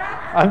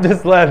I'm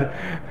just led.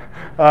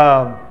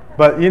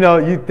 But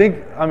you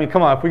think, I mean,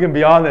 come on, if we can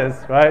be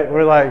honest, right?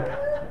 We're like,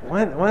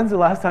 when's the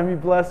last time you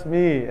blessed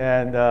me?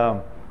 And,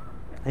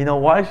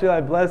 why should I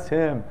bless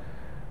him?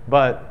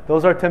 But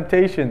those are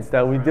temptations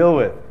that we deal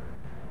with.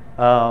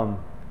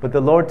 But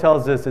the Lord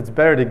tells us it's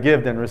better to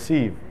give than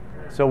receive.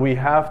 So we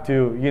have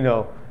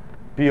to,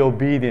 be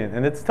obedient.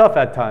 And it's tough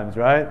at times,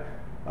 right?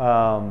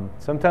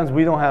 Sometimes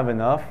we don't have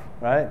enough,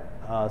 right?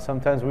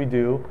 Sometimes we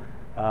do.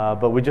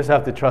 But we just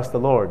have to trust the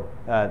Lord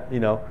that,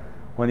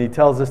 when He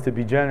tells us to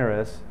be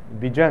generous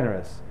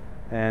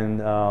and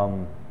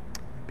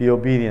be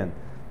obedient.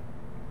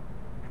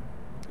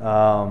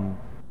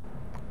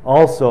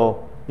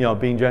 Also,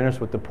 being generous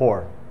with the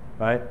poor,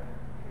 right?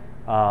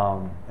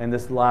 And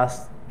this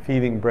last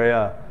feeding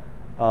Brea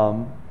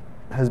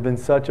has been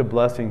such a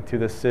blessing to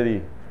the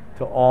city,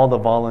 to all the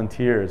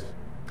volunteers.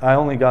 I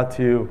only got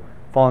to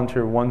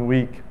volunteer 1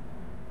 week,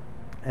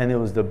 and it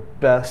was the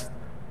best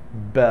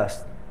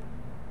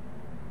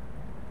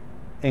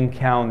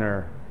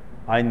encounter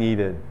I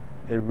needed.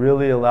 It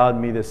really allowed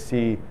me to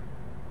see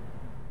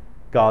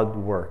God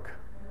work,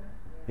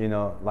 you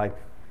know, like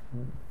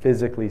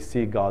physically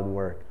see God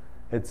work.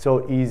 It's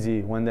so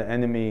easy when the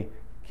enemy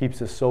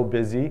keeps us so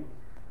busy.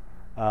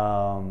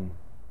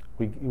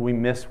 We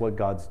miss what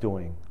God's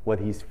doing, what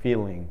He's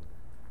feeling,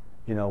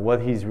 you know,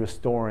 what He's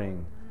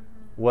restoring,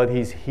 what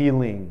He's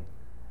healing.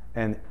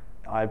 And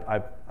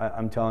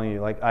I'm telling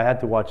you, like, I had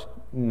to watch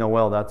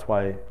Noel. That's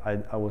why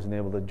I wasn't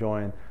able to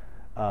join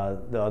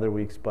the other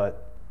weeks.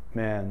 But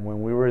man,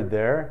 when we were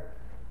there,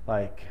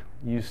 like,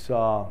 you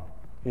saw,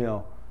 you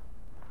know,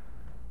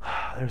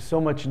 there's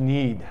so much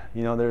need.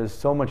 You know, there's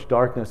so much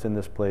darkness in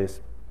this place.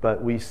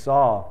 But we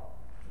saw,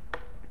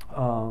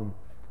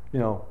 you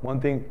know, one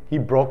thing, He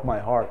broke my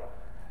heart.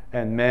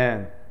 And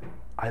man,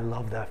 I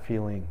love that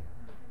feeling.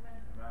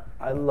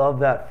 I love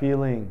that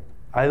feeling.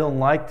 I don't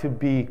like to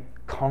be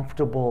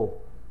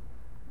comfortable.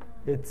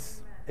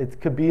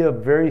 It could be a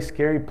very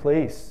scary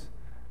place,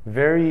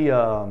 very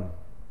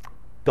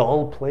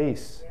dull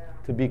place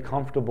to be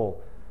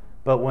comfortable.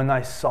 But when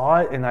I saw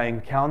it and I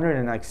encountered it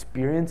and I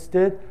experienced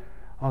it,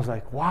 I was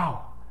like,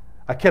 wow.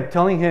 I kept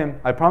telling him,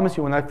 I promise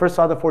you, when I first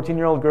saw the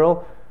 14-year-old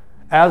girl,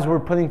 as we're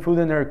putting food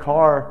in her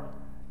car,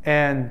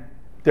 and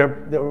we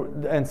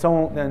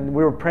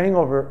were praying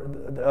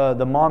over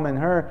the mom and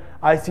her,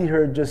 I see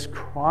her just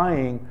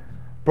crying,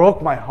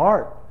 broke my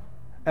heart.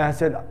 And I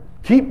said,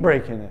 keep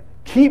breaking it,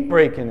 keep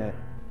breaking it.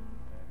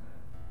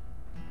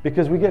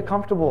 Because we get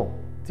comfortable.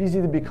 It's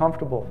easy to be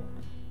comfortable.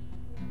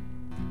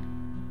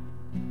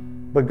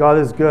 But God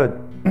is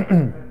good.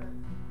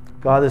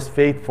 God is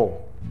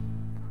faithful.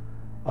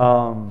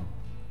 And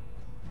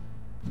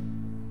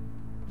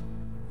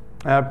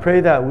I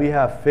pray that we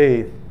have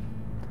faith,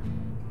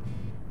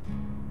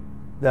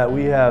 that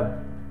we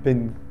have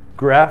been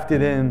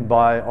grafted in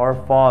by our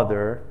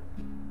Father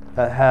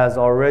that has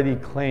already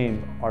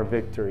claimed our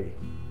victory.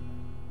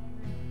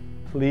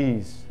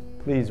 Please,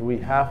 please, we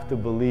have to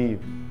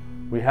believe.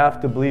 We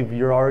have to believe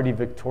you're already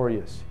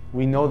victorious.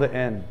 We know the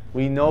end.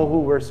 We know who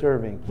we're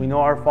serving. We know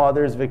our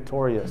Father is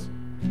victorious.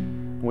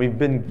 We've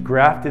been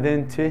grafted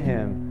into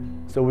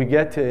Him, so we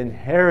get to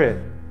inherit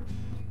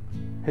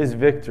His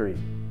victory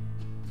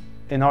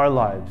in our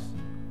lives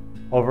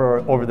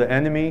over the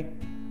enemy,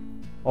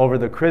 over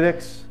the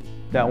critics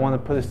that want to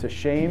put us to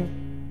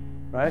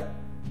shame, right?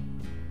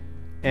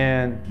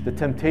 And the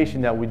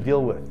temptation that we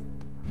deal with.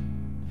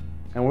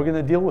 And we're going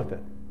to deal with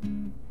it.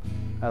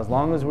 As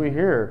long as we're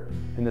here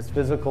in this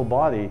physical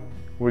body,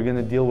 we're going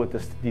to deal with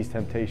these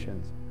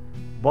temptations.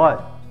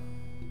 But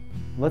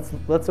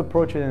let's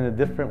approach it in a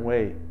different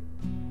way.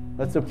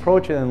 Let's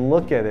approach it and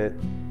look at it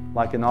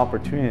like an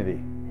opportunity.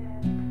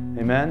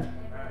 Amen?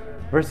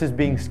 Versus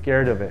being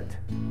scared of it.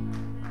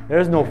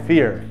 There's no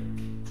fear.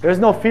 There's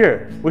no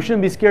fear. We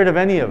shouldn't be scared of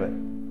any of it.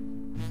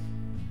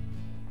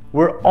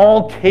 We're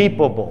all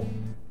capable.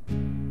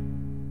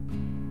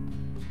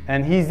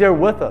 And He's there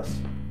with us.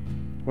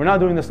 We're not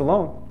doing this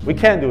alone. We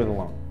can't do it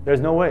alone.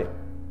 There's no way.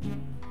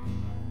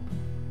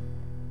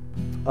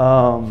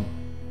 So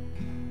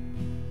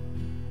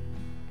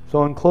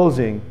in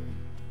closing,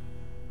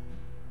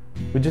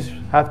 we just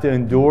have to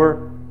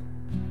endure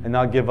and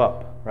not give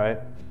up, right?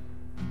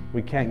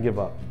 We can't give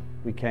up.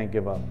 We can't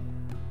give up.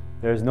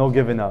 There's no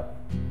giving up.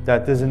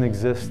 That doesn't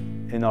exist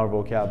in our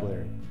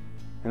vocabulary.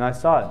 And I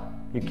saw it.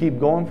 You keep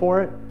going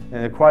for it, and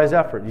it requires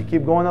effort. You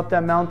keep going up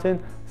that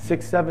mountain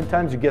 6, 7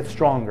 times, you get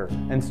stronger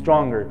and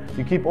stronger.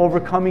 You keep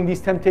overcoming these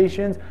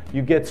temptations,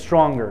 you get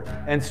stronger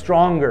and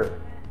stronger.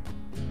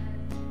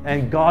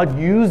 And God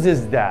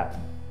uses that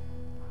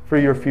for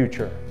your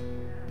future.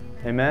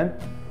 Amen?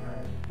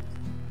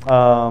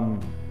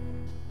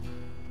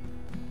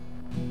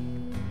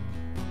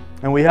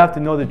 And we have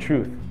to know the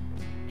truth.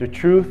 The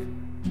truth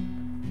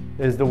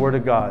is the Word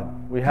of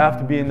God. We have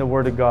to be in the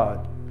Word of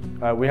God.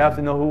 We have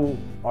to know who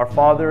our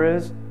Father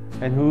is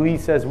and who He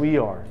says we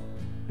are.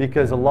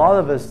 Because a lot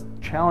of us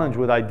challenge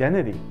with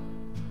identity.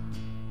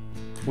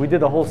 We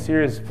did a whole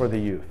series for the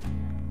youth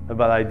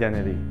about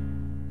identity.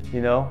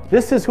 You know,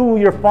 this is who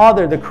your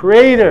Father, the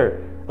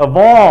Creator of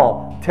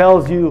all,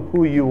 tells you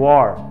who you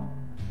are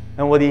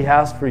and what He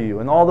has for you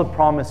and all the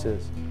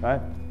promises, right?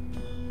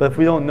 But if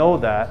we don't know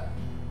that,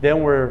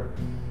 then we're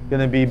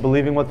going to be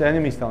believing what the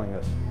enemy's telling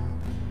us.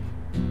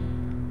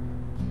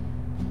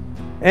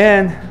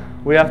 And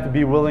we have to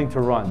be willing to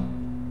run.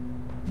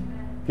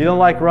 If you don't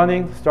like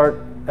running,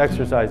 start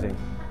exercising.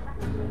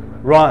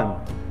 Run,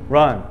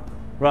 run,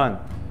 run.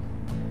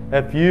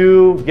 If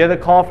you get a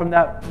call from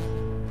that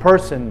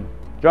person,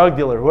 drug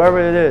dealer, whoever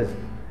it is,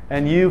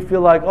 and you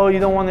feel like, oh, you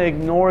don't want to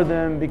ignore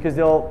them because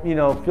they'll,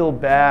 feel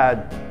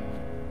bad,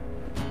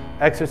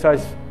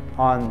 exercise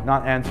on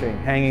not answering,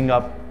 hanging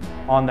up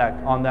on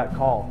that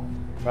call,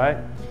 right?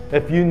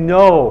 If you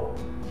know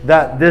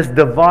that this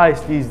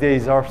device these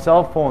days, our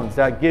cell phones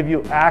that give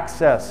you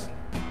access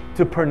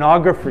to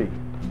pornography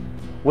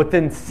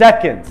within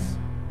seconds,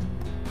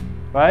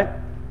 right?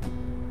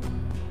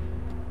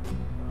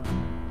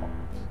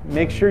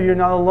 Make sure you're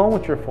not alone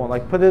with your phone.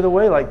 Like, put it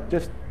away. Like,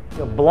 just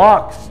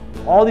blocks.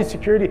 All these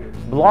security,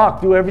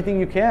 block. Do everything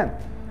you can.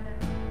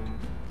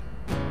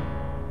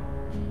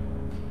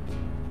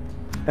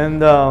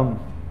 And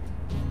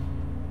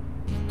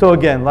so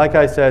again, like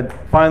I said,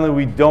 finally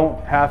we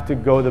don't have to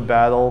go to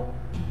battle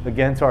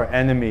against our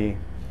enemy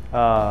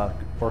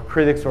or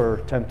critics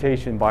or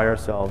temptation by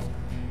ourselves.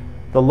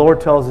 The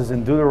Lord tells us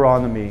in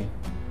Deuteronomy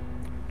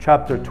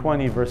chapter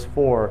 20, verse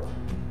 4,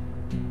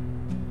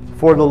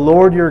 "For the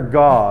Lord your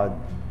God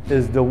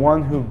is the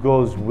one who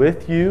goes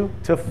with you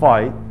to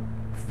fight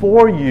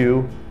for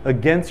you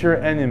against your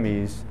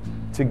enemies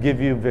to give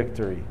you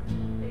victory."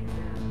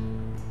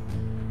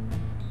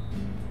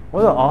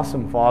 What an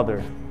awesome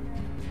Father.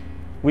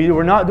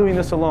 We're not doing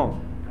this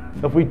alone.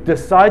 If we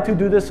decide to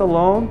do this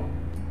alone,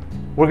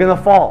 we're going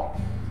to fall.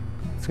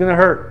 It's going to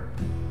hurt.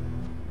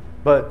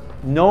 But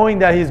knowing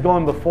that He's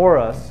going before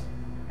us,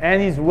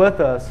 and He's with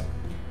us,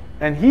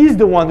 and He's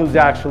the one who's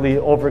actually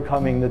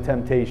overcoming the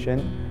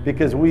temptation,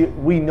 because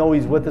we know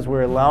He's with us,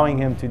 we're allowing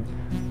Him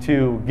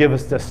to give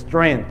us the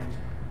strength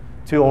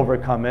to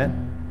overcome it.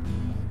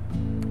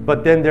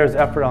 But then there's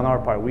effort on our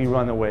part. We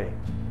run away.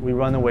 We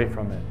run away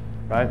from it,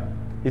 right?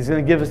 He's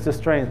going to give us the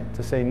strength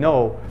to say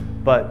no,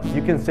 but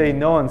you can say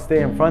no and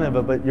stay in front of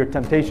it, but your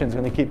temptation is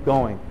going to keep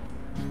going.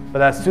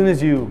 But as soon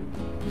as you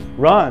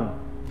run,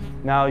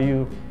 now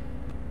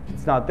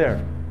it's not there.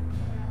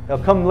 It'll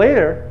come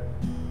later,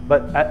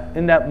 but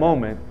in that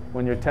moment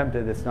when you're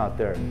tempted, it's not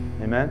there.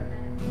 Amen?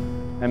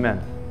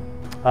 Amen.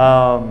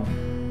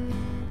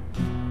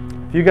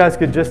 If you guys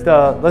could just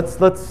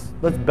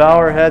let's bow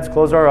our heads,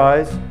 close our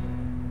eyes.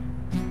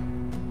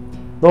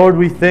 Lord,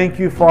 we thank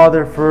you,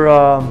 Father, for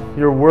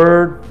your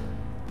word.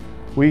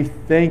 We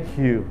thank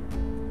you,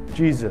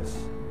 Jesus,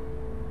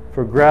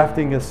 for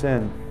grafting us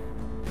in,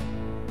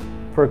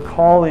 for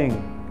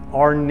calling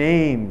our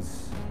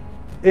names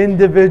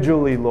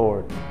individually,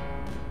 Lord.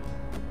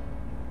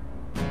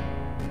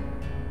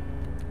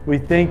 We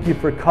thank you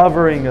for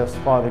covering us,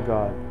 Father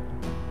God.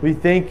 We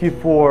thank you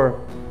for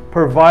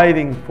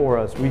providing for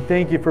us. We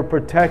thank you for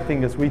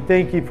protecting us. We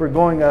thank you for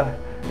going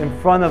in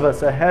front of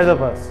us, ahead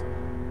of us,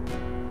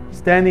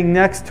 standing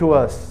next to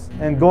us,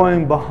 and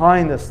going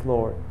behind us,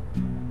 Lord.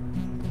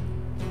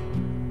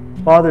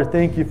 Father,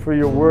 thank you for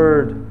your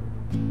word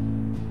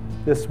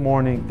this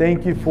morning.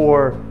 Thank you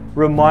for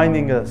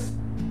reminding us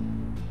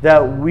that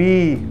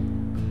we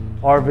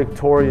are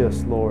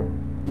victorious, Lord,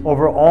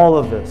 over all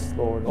of this,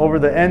 Lord, over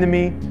the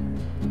enemy,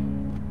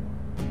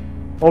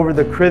 over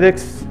the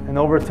critics, and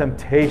over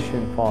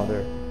temptation,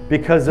 Father,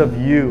 because of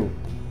you.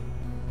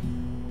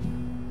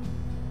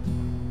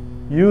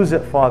 Use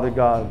it, Father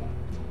God.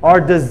 Our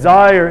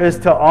desire is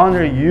to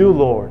honor you,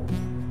 Lord.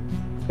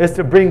 Is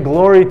to bring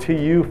glory to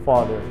you,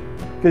 Father,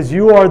 because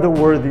you are the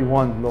worthy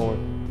one, Lord.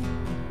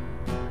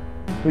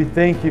 We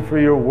thank you for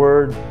your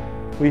word.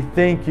 We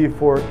thank you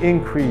for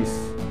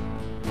increase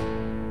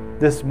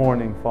this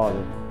morning,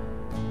 Father.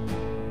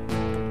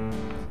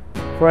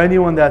 For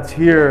anyone that's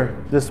here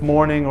this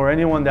morning or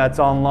anyone that's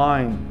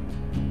online,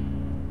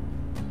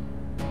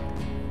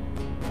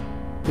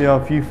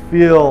 if you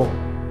feel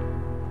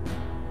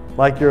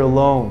like you're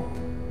alone,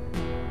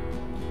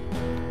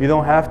 you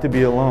don't have to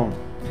be alone.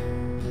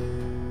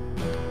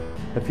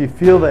 If you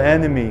feel the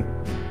enemy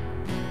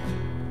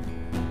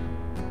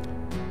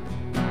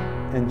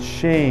and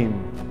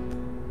shame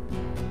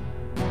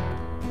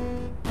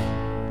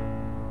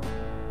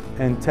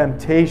and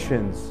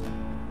temptations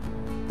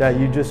that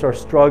you just are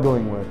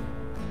struggling with,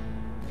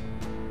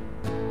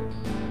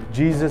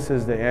 Jesus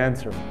is the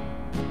answer.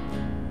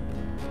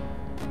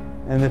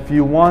 And if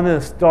you want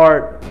to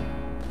start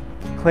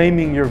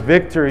claiming your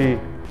victory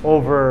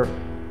over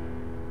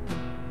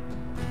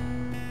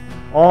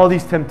all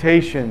these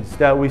temptations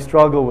that we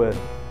struggle with,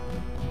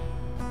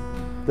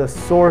 the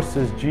source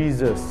is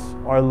Jesus,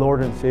 our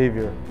Lord and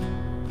Savior.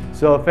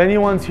 So if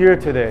anyone's here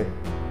today,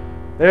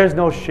 there's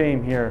no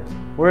shame here.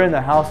 We're in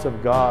the house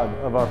of God,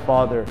 of our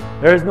Father.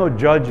 There's no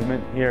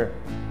judgment here.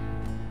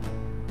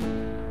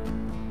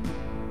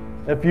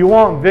 If you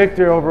want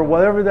victory over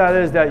whatever that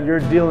is that you're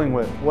dealing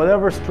with,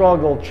 whatever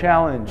struggle,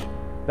 challenge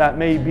that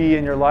may be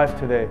in your life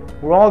today,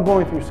 we're all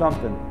going through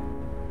something.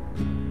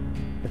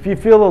 If you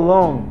feel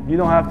alone, you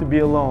don't have to be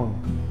alone.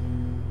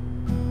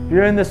 If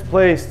you're in this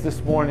place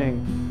this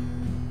morning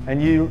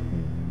and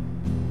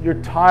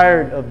you're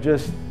tired of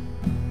just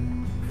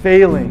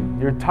failing,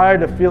 you're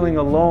tired of feeling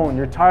alone,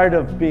 you're tired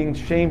of being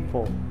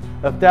shameful,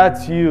 if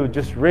that's you,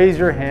 just raise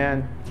your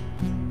hand,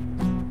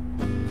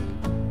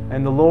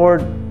 and the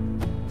Lord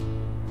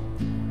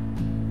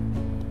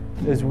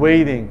is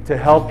waiting to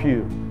help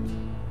you.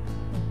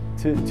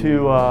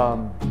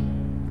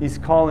 He's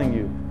calling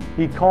you.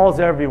 He calls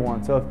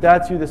everyone. So if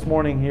that's you this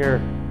morning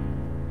here,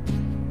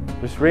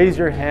 just raise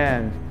your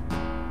hand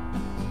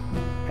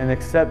and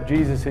accept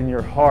Jesus in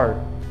your heart,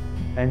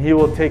 and He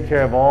will take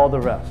care of all the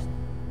rest.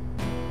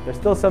 There's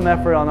still some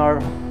effort on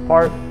our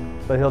part,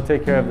 but He'll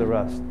take care of the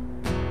rest.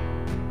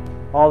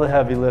 All the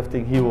heavy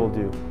lifting He will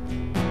do.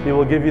 He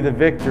will give you the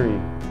victory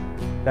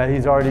that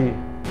He's already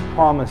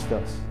promised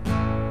us.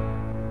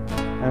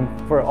 And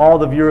for all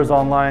the viewers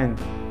online,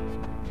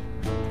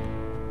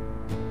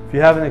 if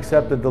you haven't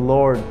accepted the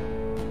Lord,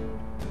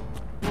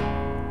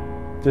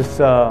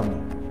 just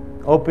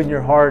open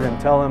your heart and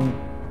tell Him,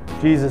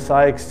 Jesus,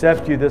 I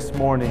accept You this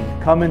morning.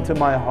 Come into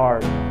my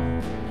heart.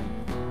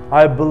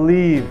 I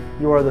believe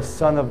You are the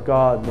Son of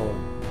God, Lord.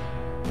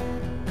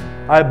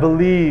 I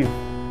believe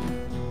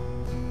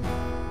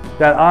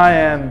that I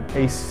am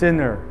a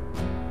sinner.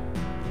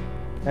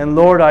 And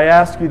Lord, I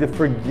ask You to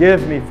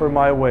forgive me for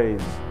my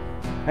ways.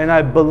 And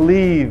I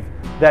believe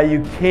that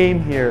You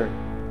came here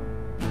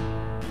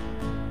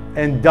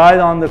and died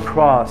on the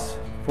cross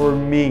for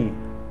me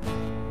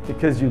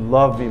because You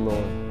love me,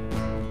 Lord.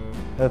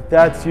 If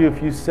that's you,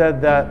 if you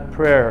said that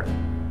prayer,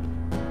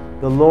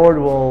 the Lord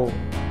will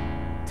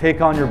take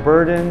on your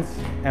burdens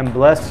and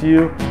bless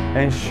you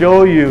and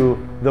show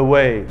you the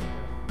way.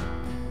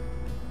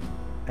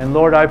 And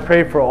Lord, I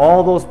pray for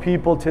all those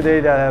people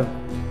today that have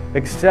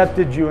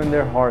accepted You in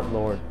their heart,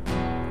 Lord.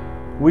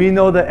 We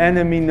know the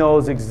enemy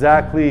knows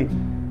exactly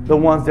the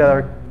ones that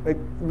are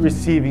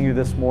receiving You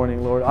this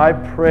morning, Lord. I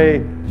pray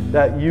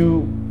that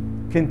You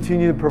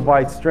continue to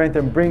provide strength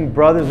and bring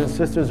brothers and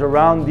sisters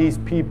around these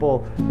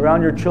people,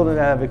 around Your children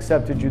that have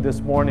accepted You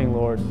this morning,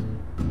 Lord,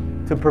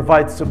 to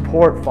provide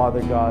support,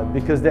 Father God,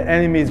 because the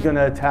enemy is going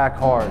to attack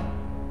hard.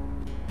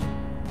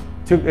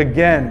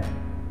 Again,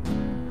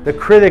 the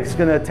critic is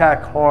going to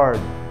attack hard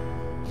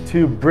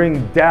to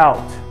bring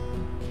doubt,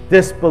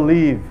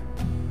 disbelief,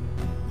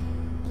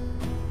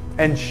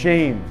 and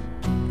shame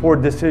for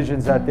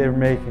decisions that they're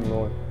making,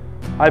 Lord.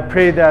 I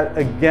pray that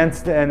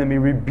against the enemy,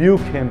 rebuke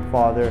him,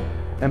 Father,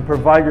 and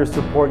provide Your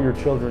support Your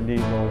children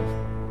need,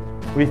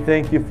 Lord. We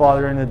thank You,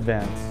 Father, in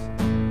advance.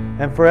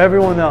 And for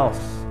everyone else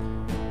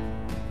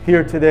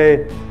here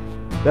today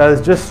that is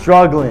just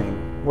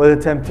struggling with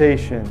a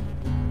temptation,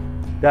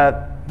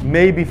 that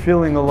may be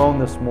feeling alone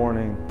this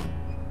morning,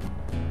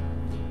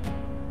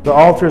 the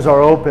altars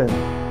are open.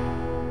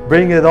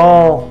 Bring it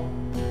all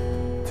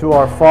to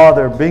our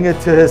Father. Bring it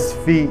to His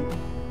feet.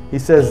 He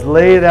says,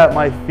 lay it at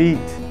my feet,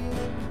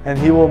 and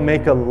He will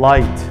make a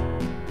light.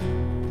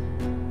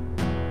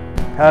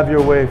 Have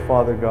Your way,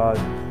 Father God.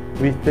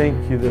 We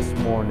thank You this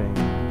morning.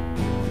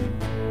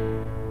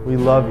 We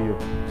love You.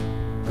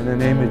 In the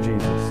name of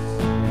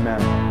Jesus,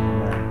 amen.